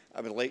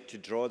 I would like to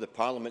draw the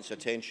Parliament's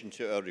attention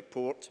to our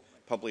report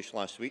published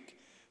last week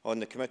on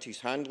the Committee's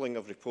handling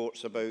of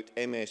reports about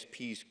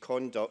MSP's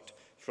conduct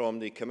from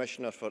the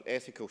Commissioner for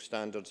Ethical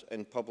Standards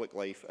in Public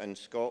Life in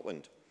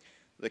Scotland.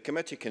 The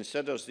Committee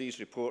considers these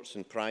reports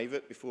in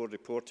private before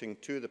reporting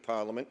to the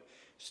Parliament,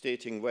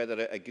 stating whether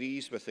it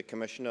agrees with the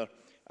Commissioner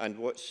and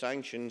what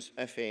sanctions,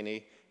 if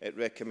any, it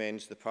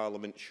recommends the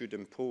Parliament should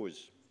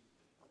impose.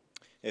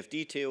 If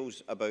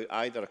details about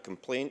either a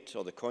complaint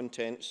or the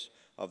contents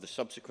of the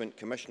subsequent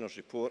Commissioner's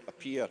report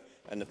appear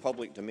in the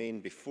public domain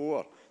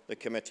before the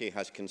Committee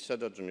has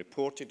considered and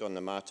reported on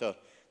the matter,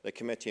 the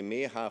Committee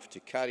may have to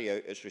carry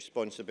out its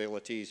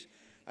responsibilities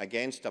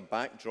against a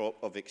backdrop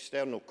of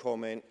external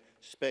comment,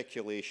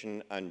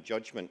 speculation and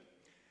judgment.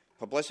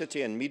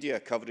 Publicity and media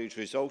coverage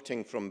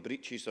resulting from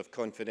breaches of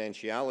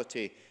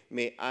confidentiality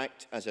may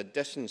act as a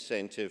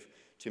disincentive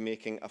to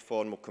making a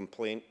formal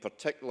complaint,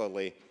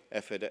 particularly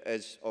if it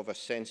is of a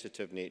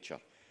sensitive nature.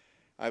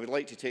 I would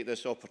like to take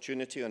this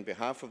opportunity on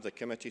behalf of the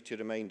Committee to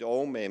remind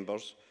all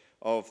members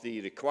of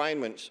the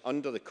requirements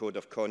under the Code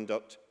of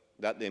Conduct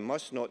that they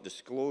must not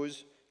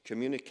disclose,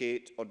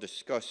 communicate or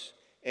discuss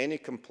any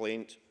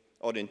complaint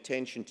or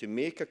intention to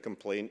make a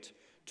complaint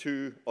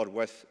to or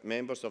with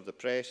members of the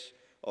press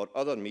or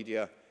other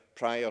media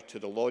prior to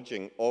the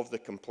lodging of the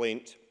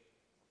complaint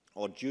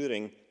or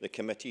during the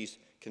Committee's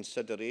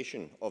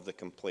consideration of the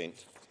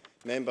complaint.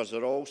 Members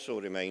are also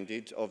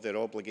reminded of their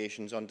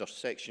obligations under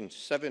Section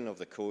 7 of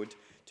the Code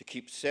to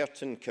keep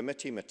certain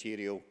committee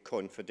material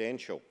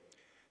confidential.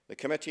 The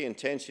Committee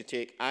intends to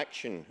take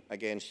action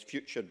against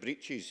future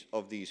breaches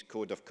of these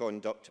Code of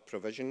Conduct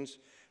provisions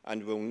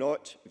and will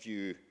not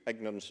view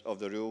ignorance of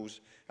the rules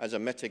as a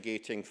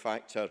mitigating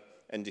factor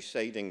in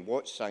deciding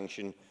what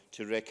sanction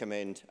to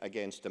recommend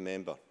against a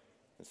member.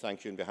 And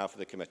thank you on behalf of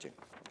the Committee.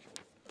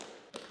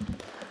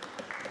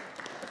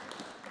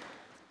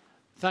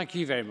 Thank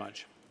you very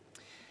much.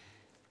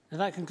 Now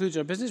that concludes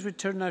our business. We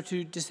turn now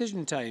to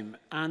decision time.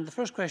 And the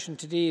first question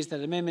today is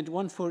that Amendment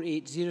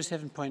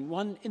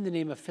 14807.1 in the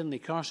name of Finlay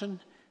Carson,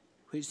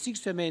 which seeks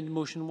to amend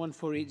motion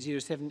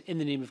 14807 in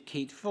the name of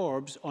Kate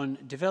Forbes on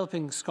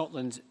developing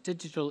Scotland's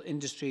digital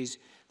industries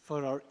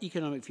for our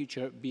economic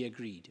future, be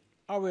agreed.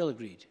 Are we all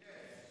agreed?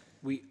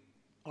 We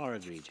are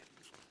agreed.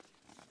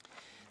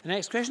 The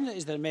next question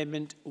is that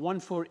Amendment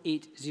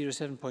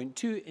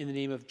 14807.2 in the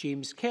name of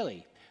James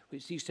Kelly,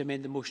 which seeks to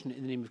amend the motion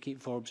in the name of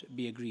Kate Forbes,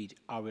 be agreed?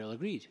 Are we all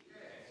agreed?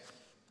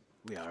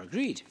 We are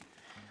agreed.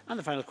 And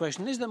the final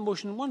question is that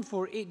motion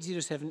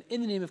 14807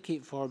 in the name of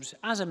Kate Forbes,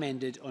 as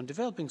amended, on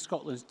developing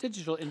Scotland's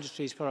digital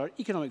industries for our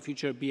economic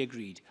future, be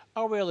agreed?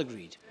 Are we all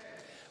agreed?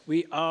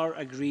 We are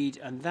agreed,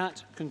 and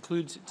that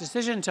concludes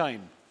decision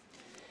time.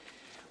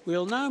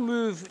 We'll now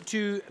move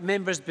to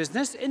members'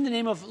 business in the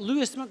name of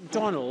Lewis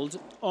MacDonald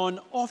on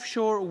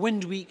Offshore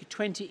Wind Week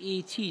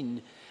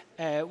 2018.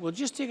 We'll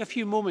just take a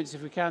few moments,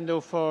 if we can,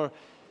 though, for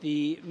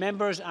the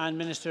members and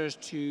ministers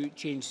to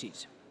change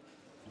seats.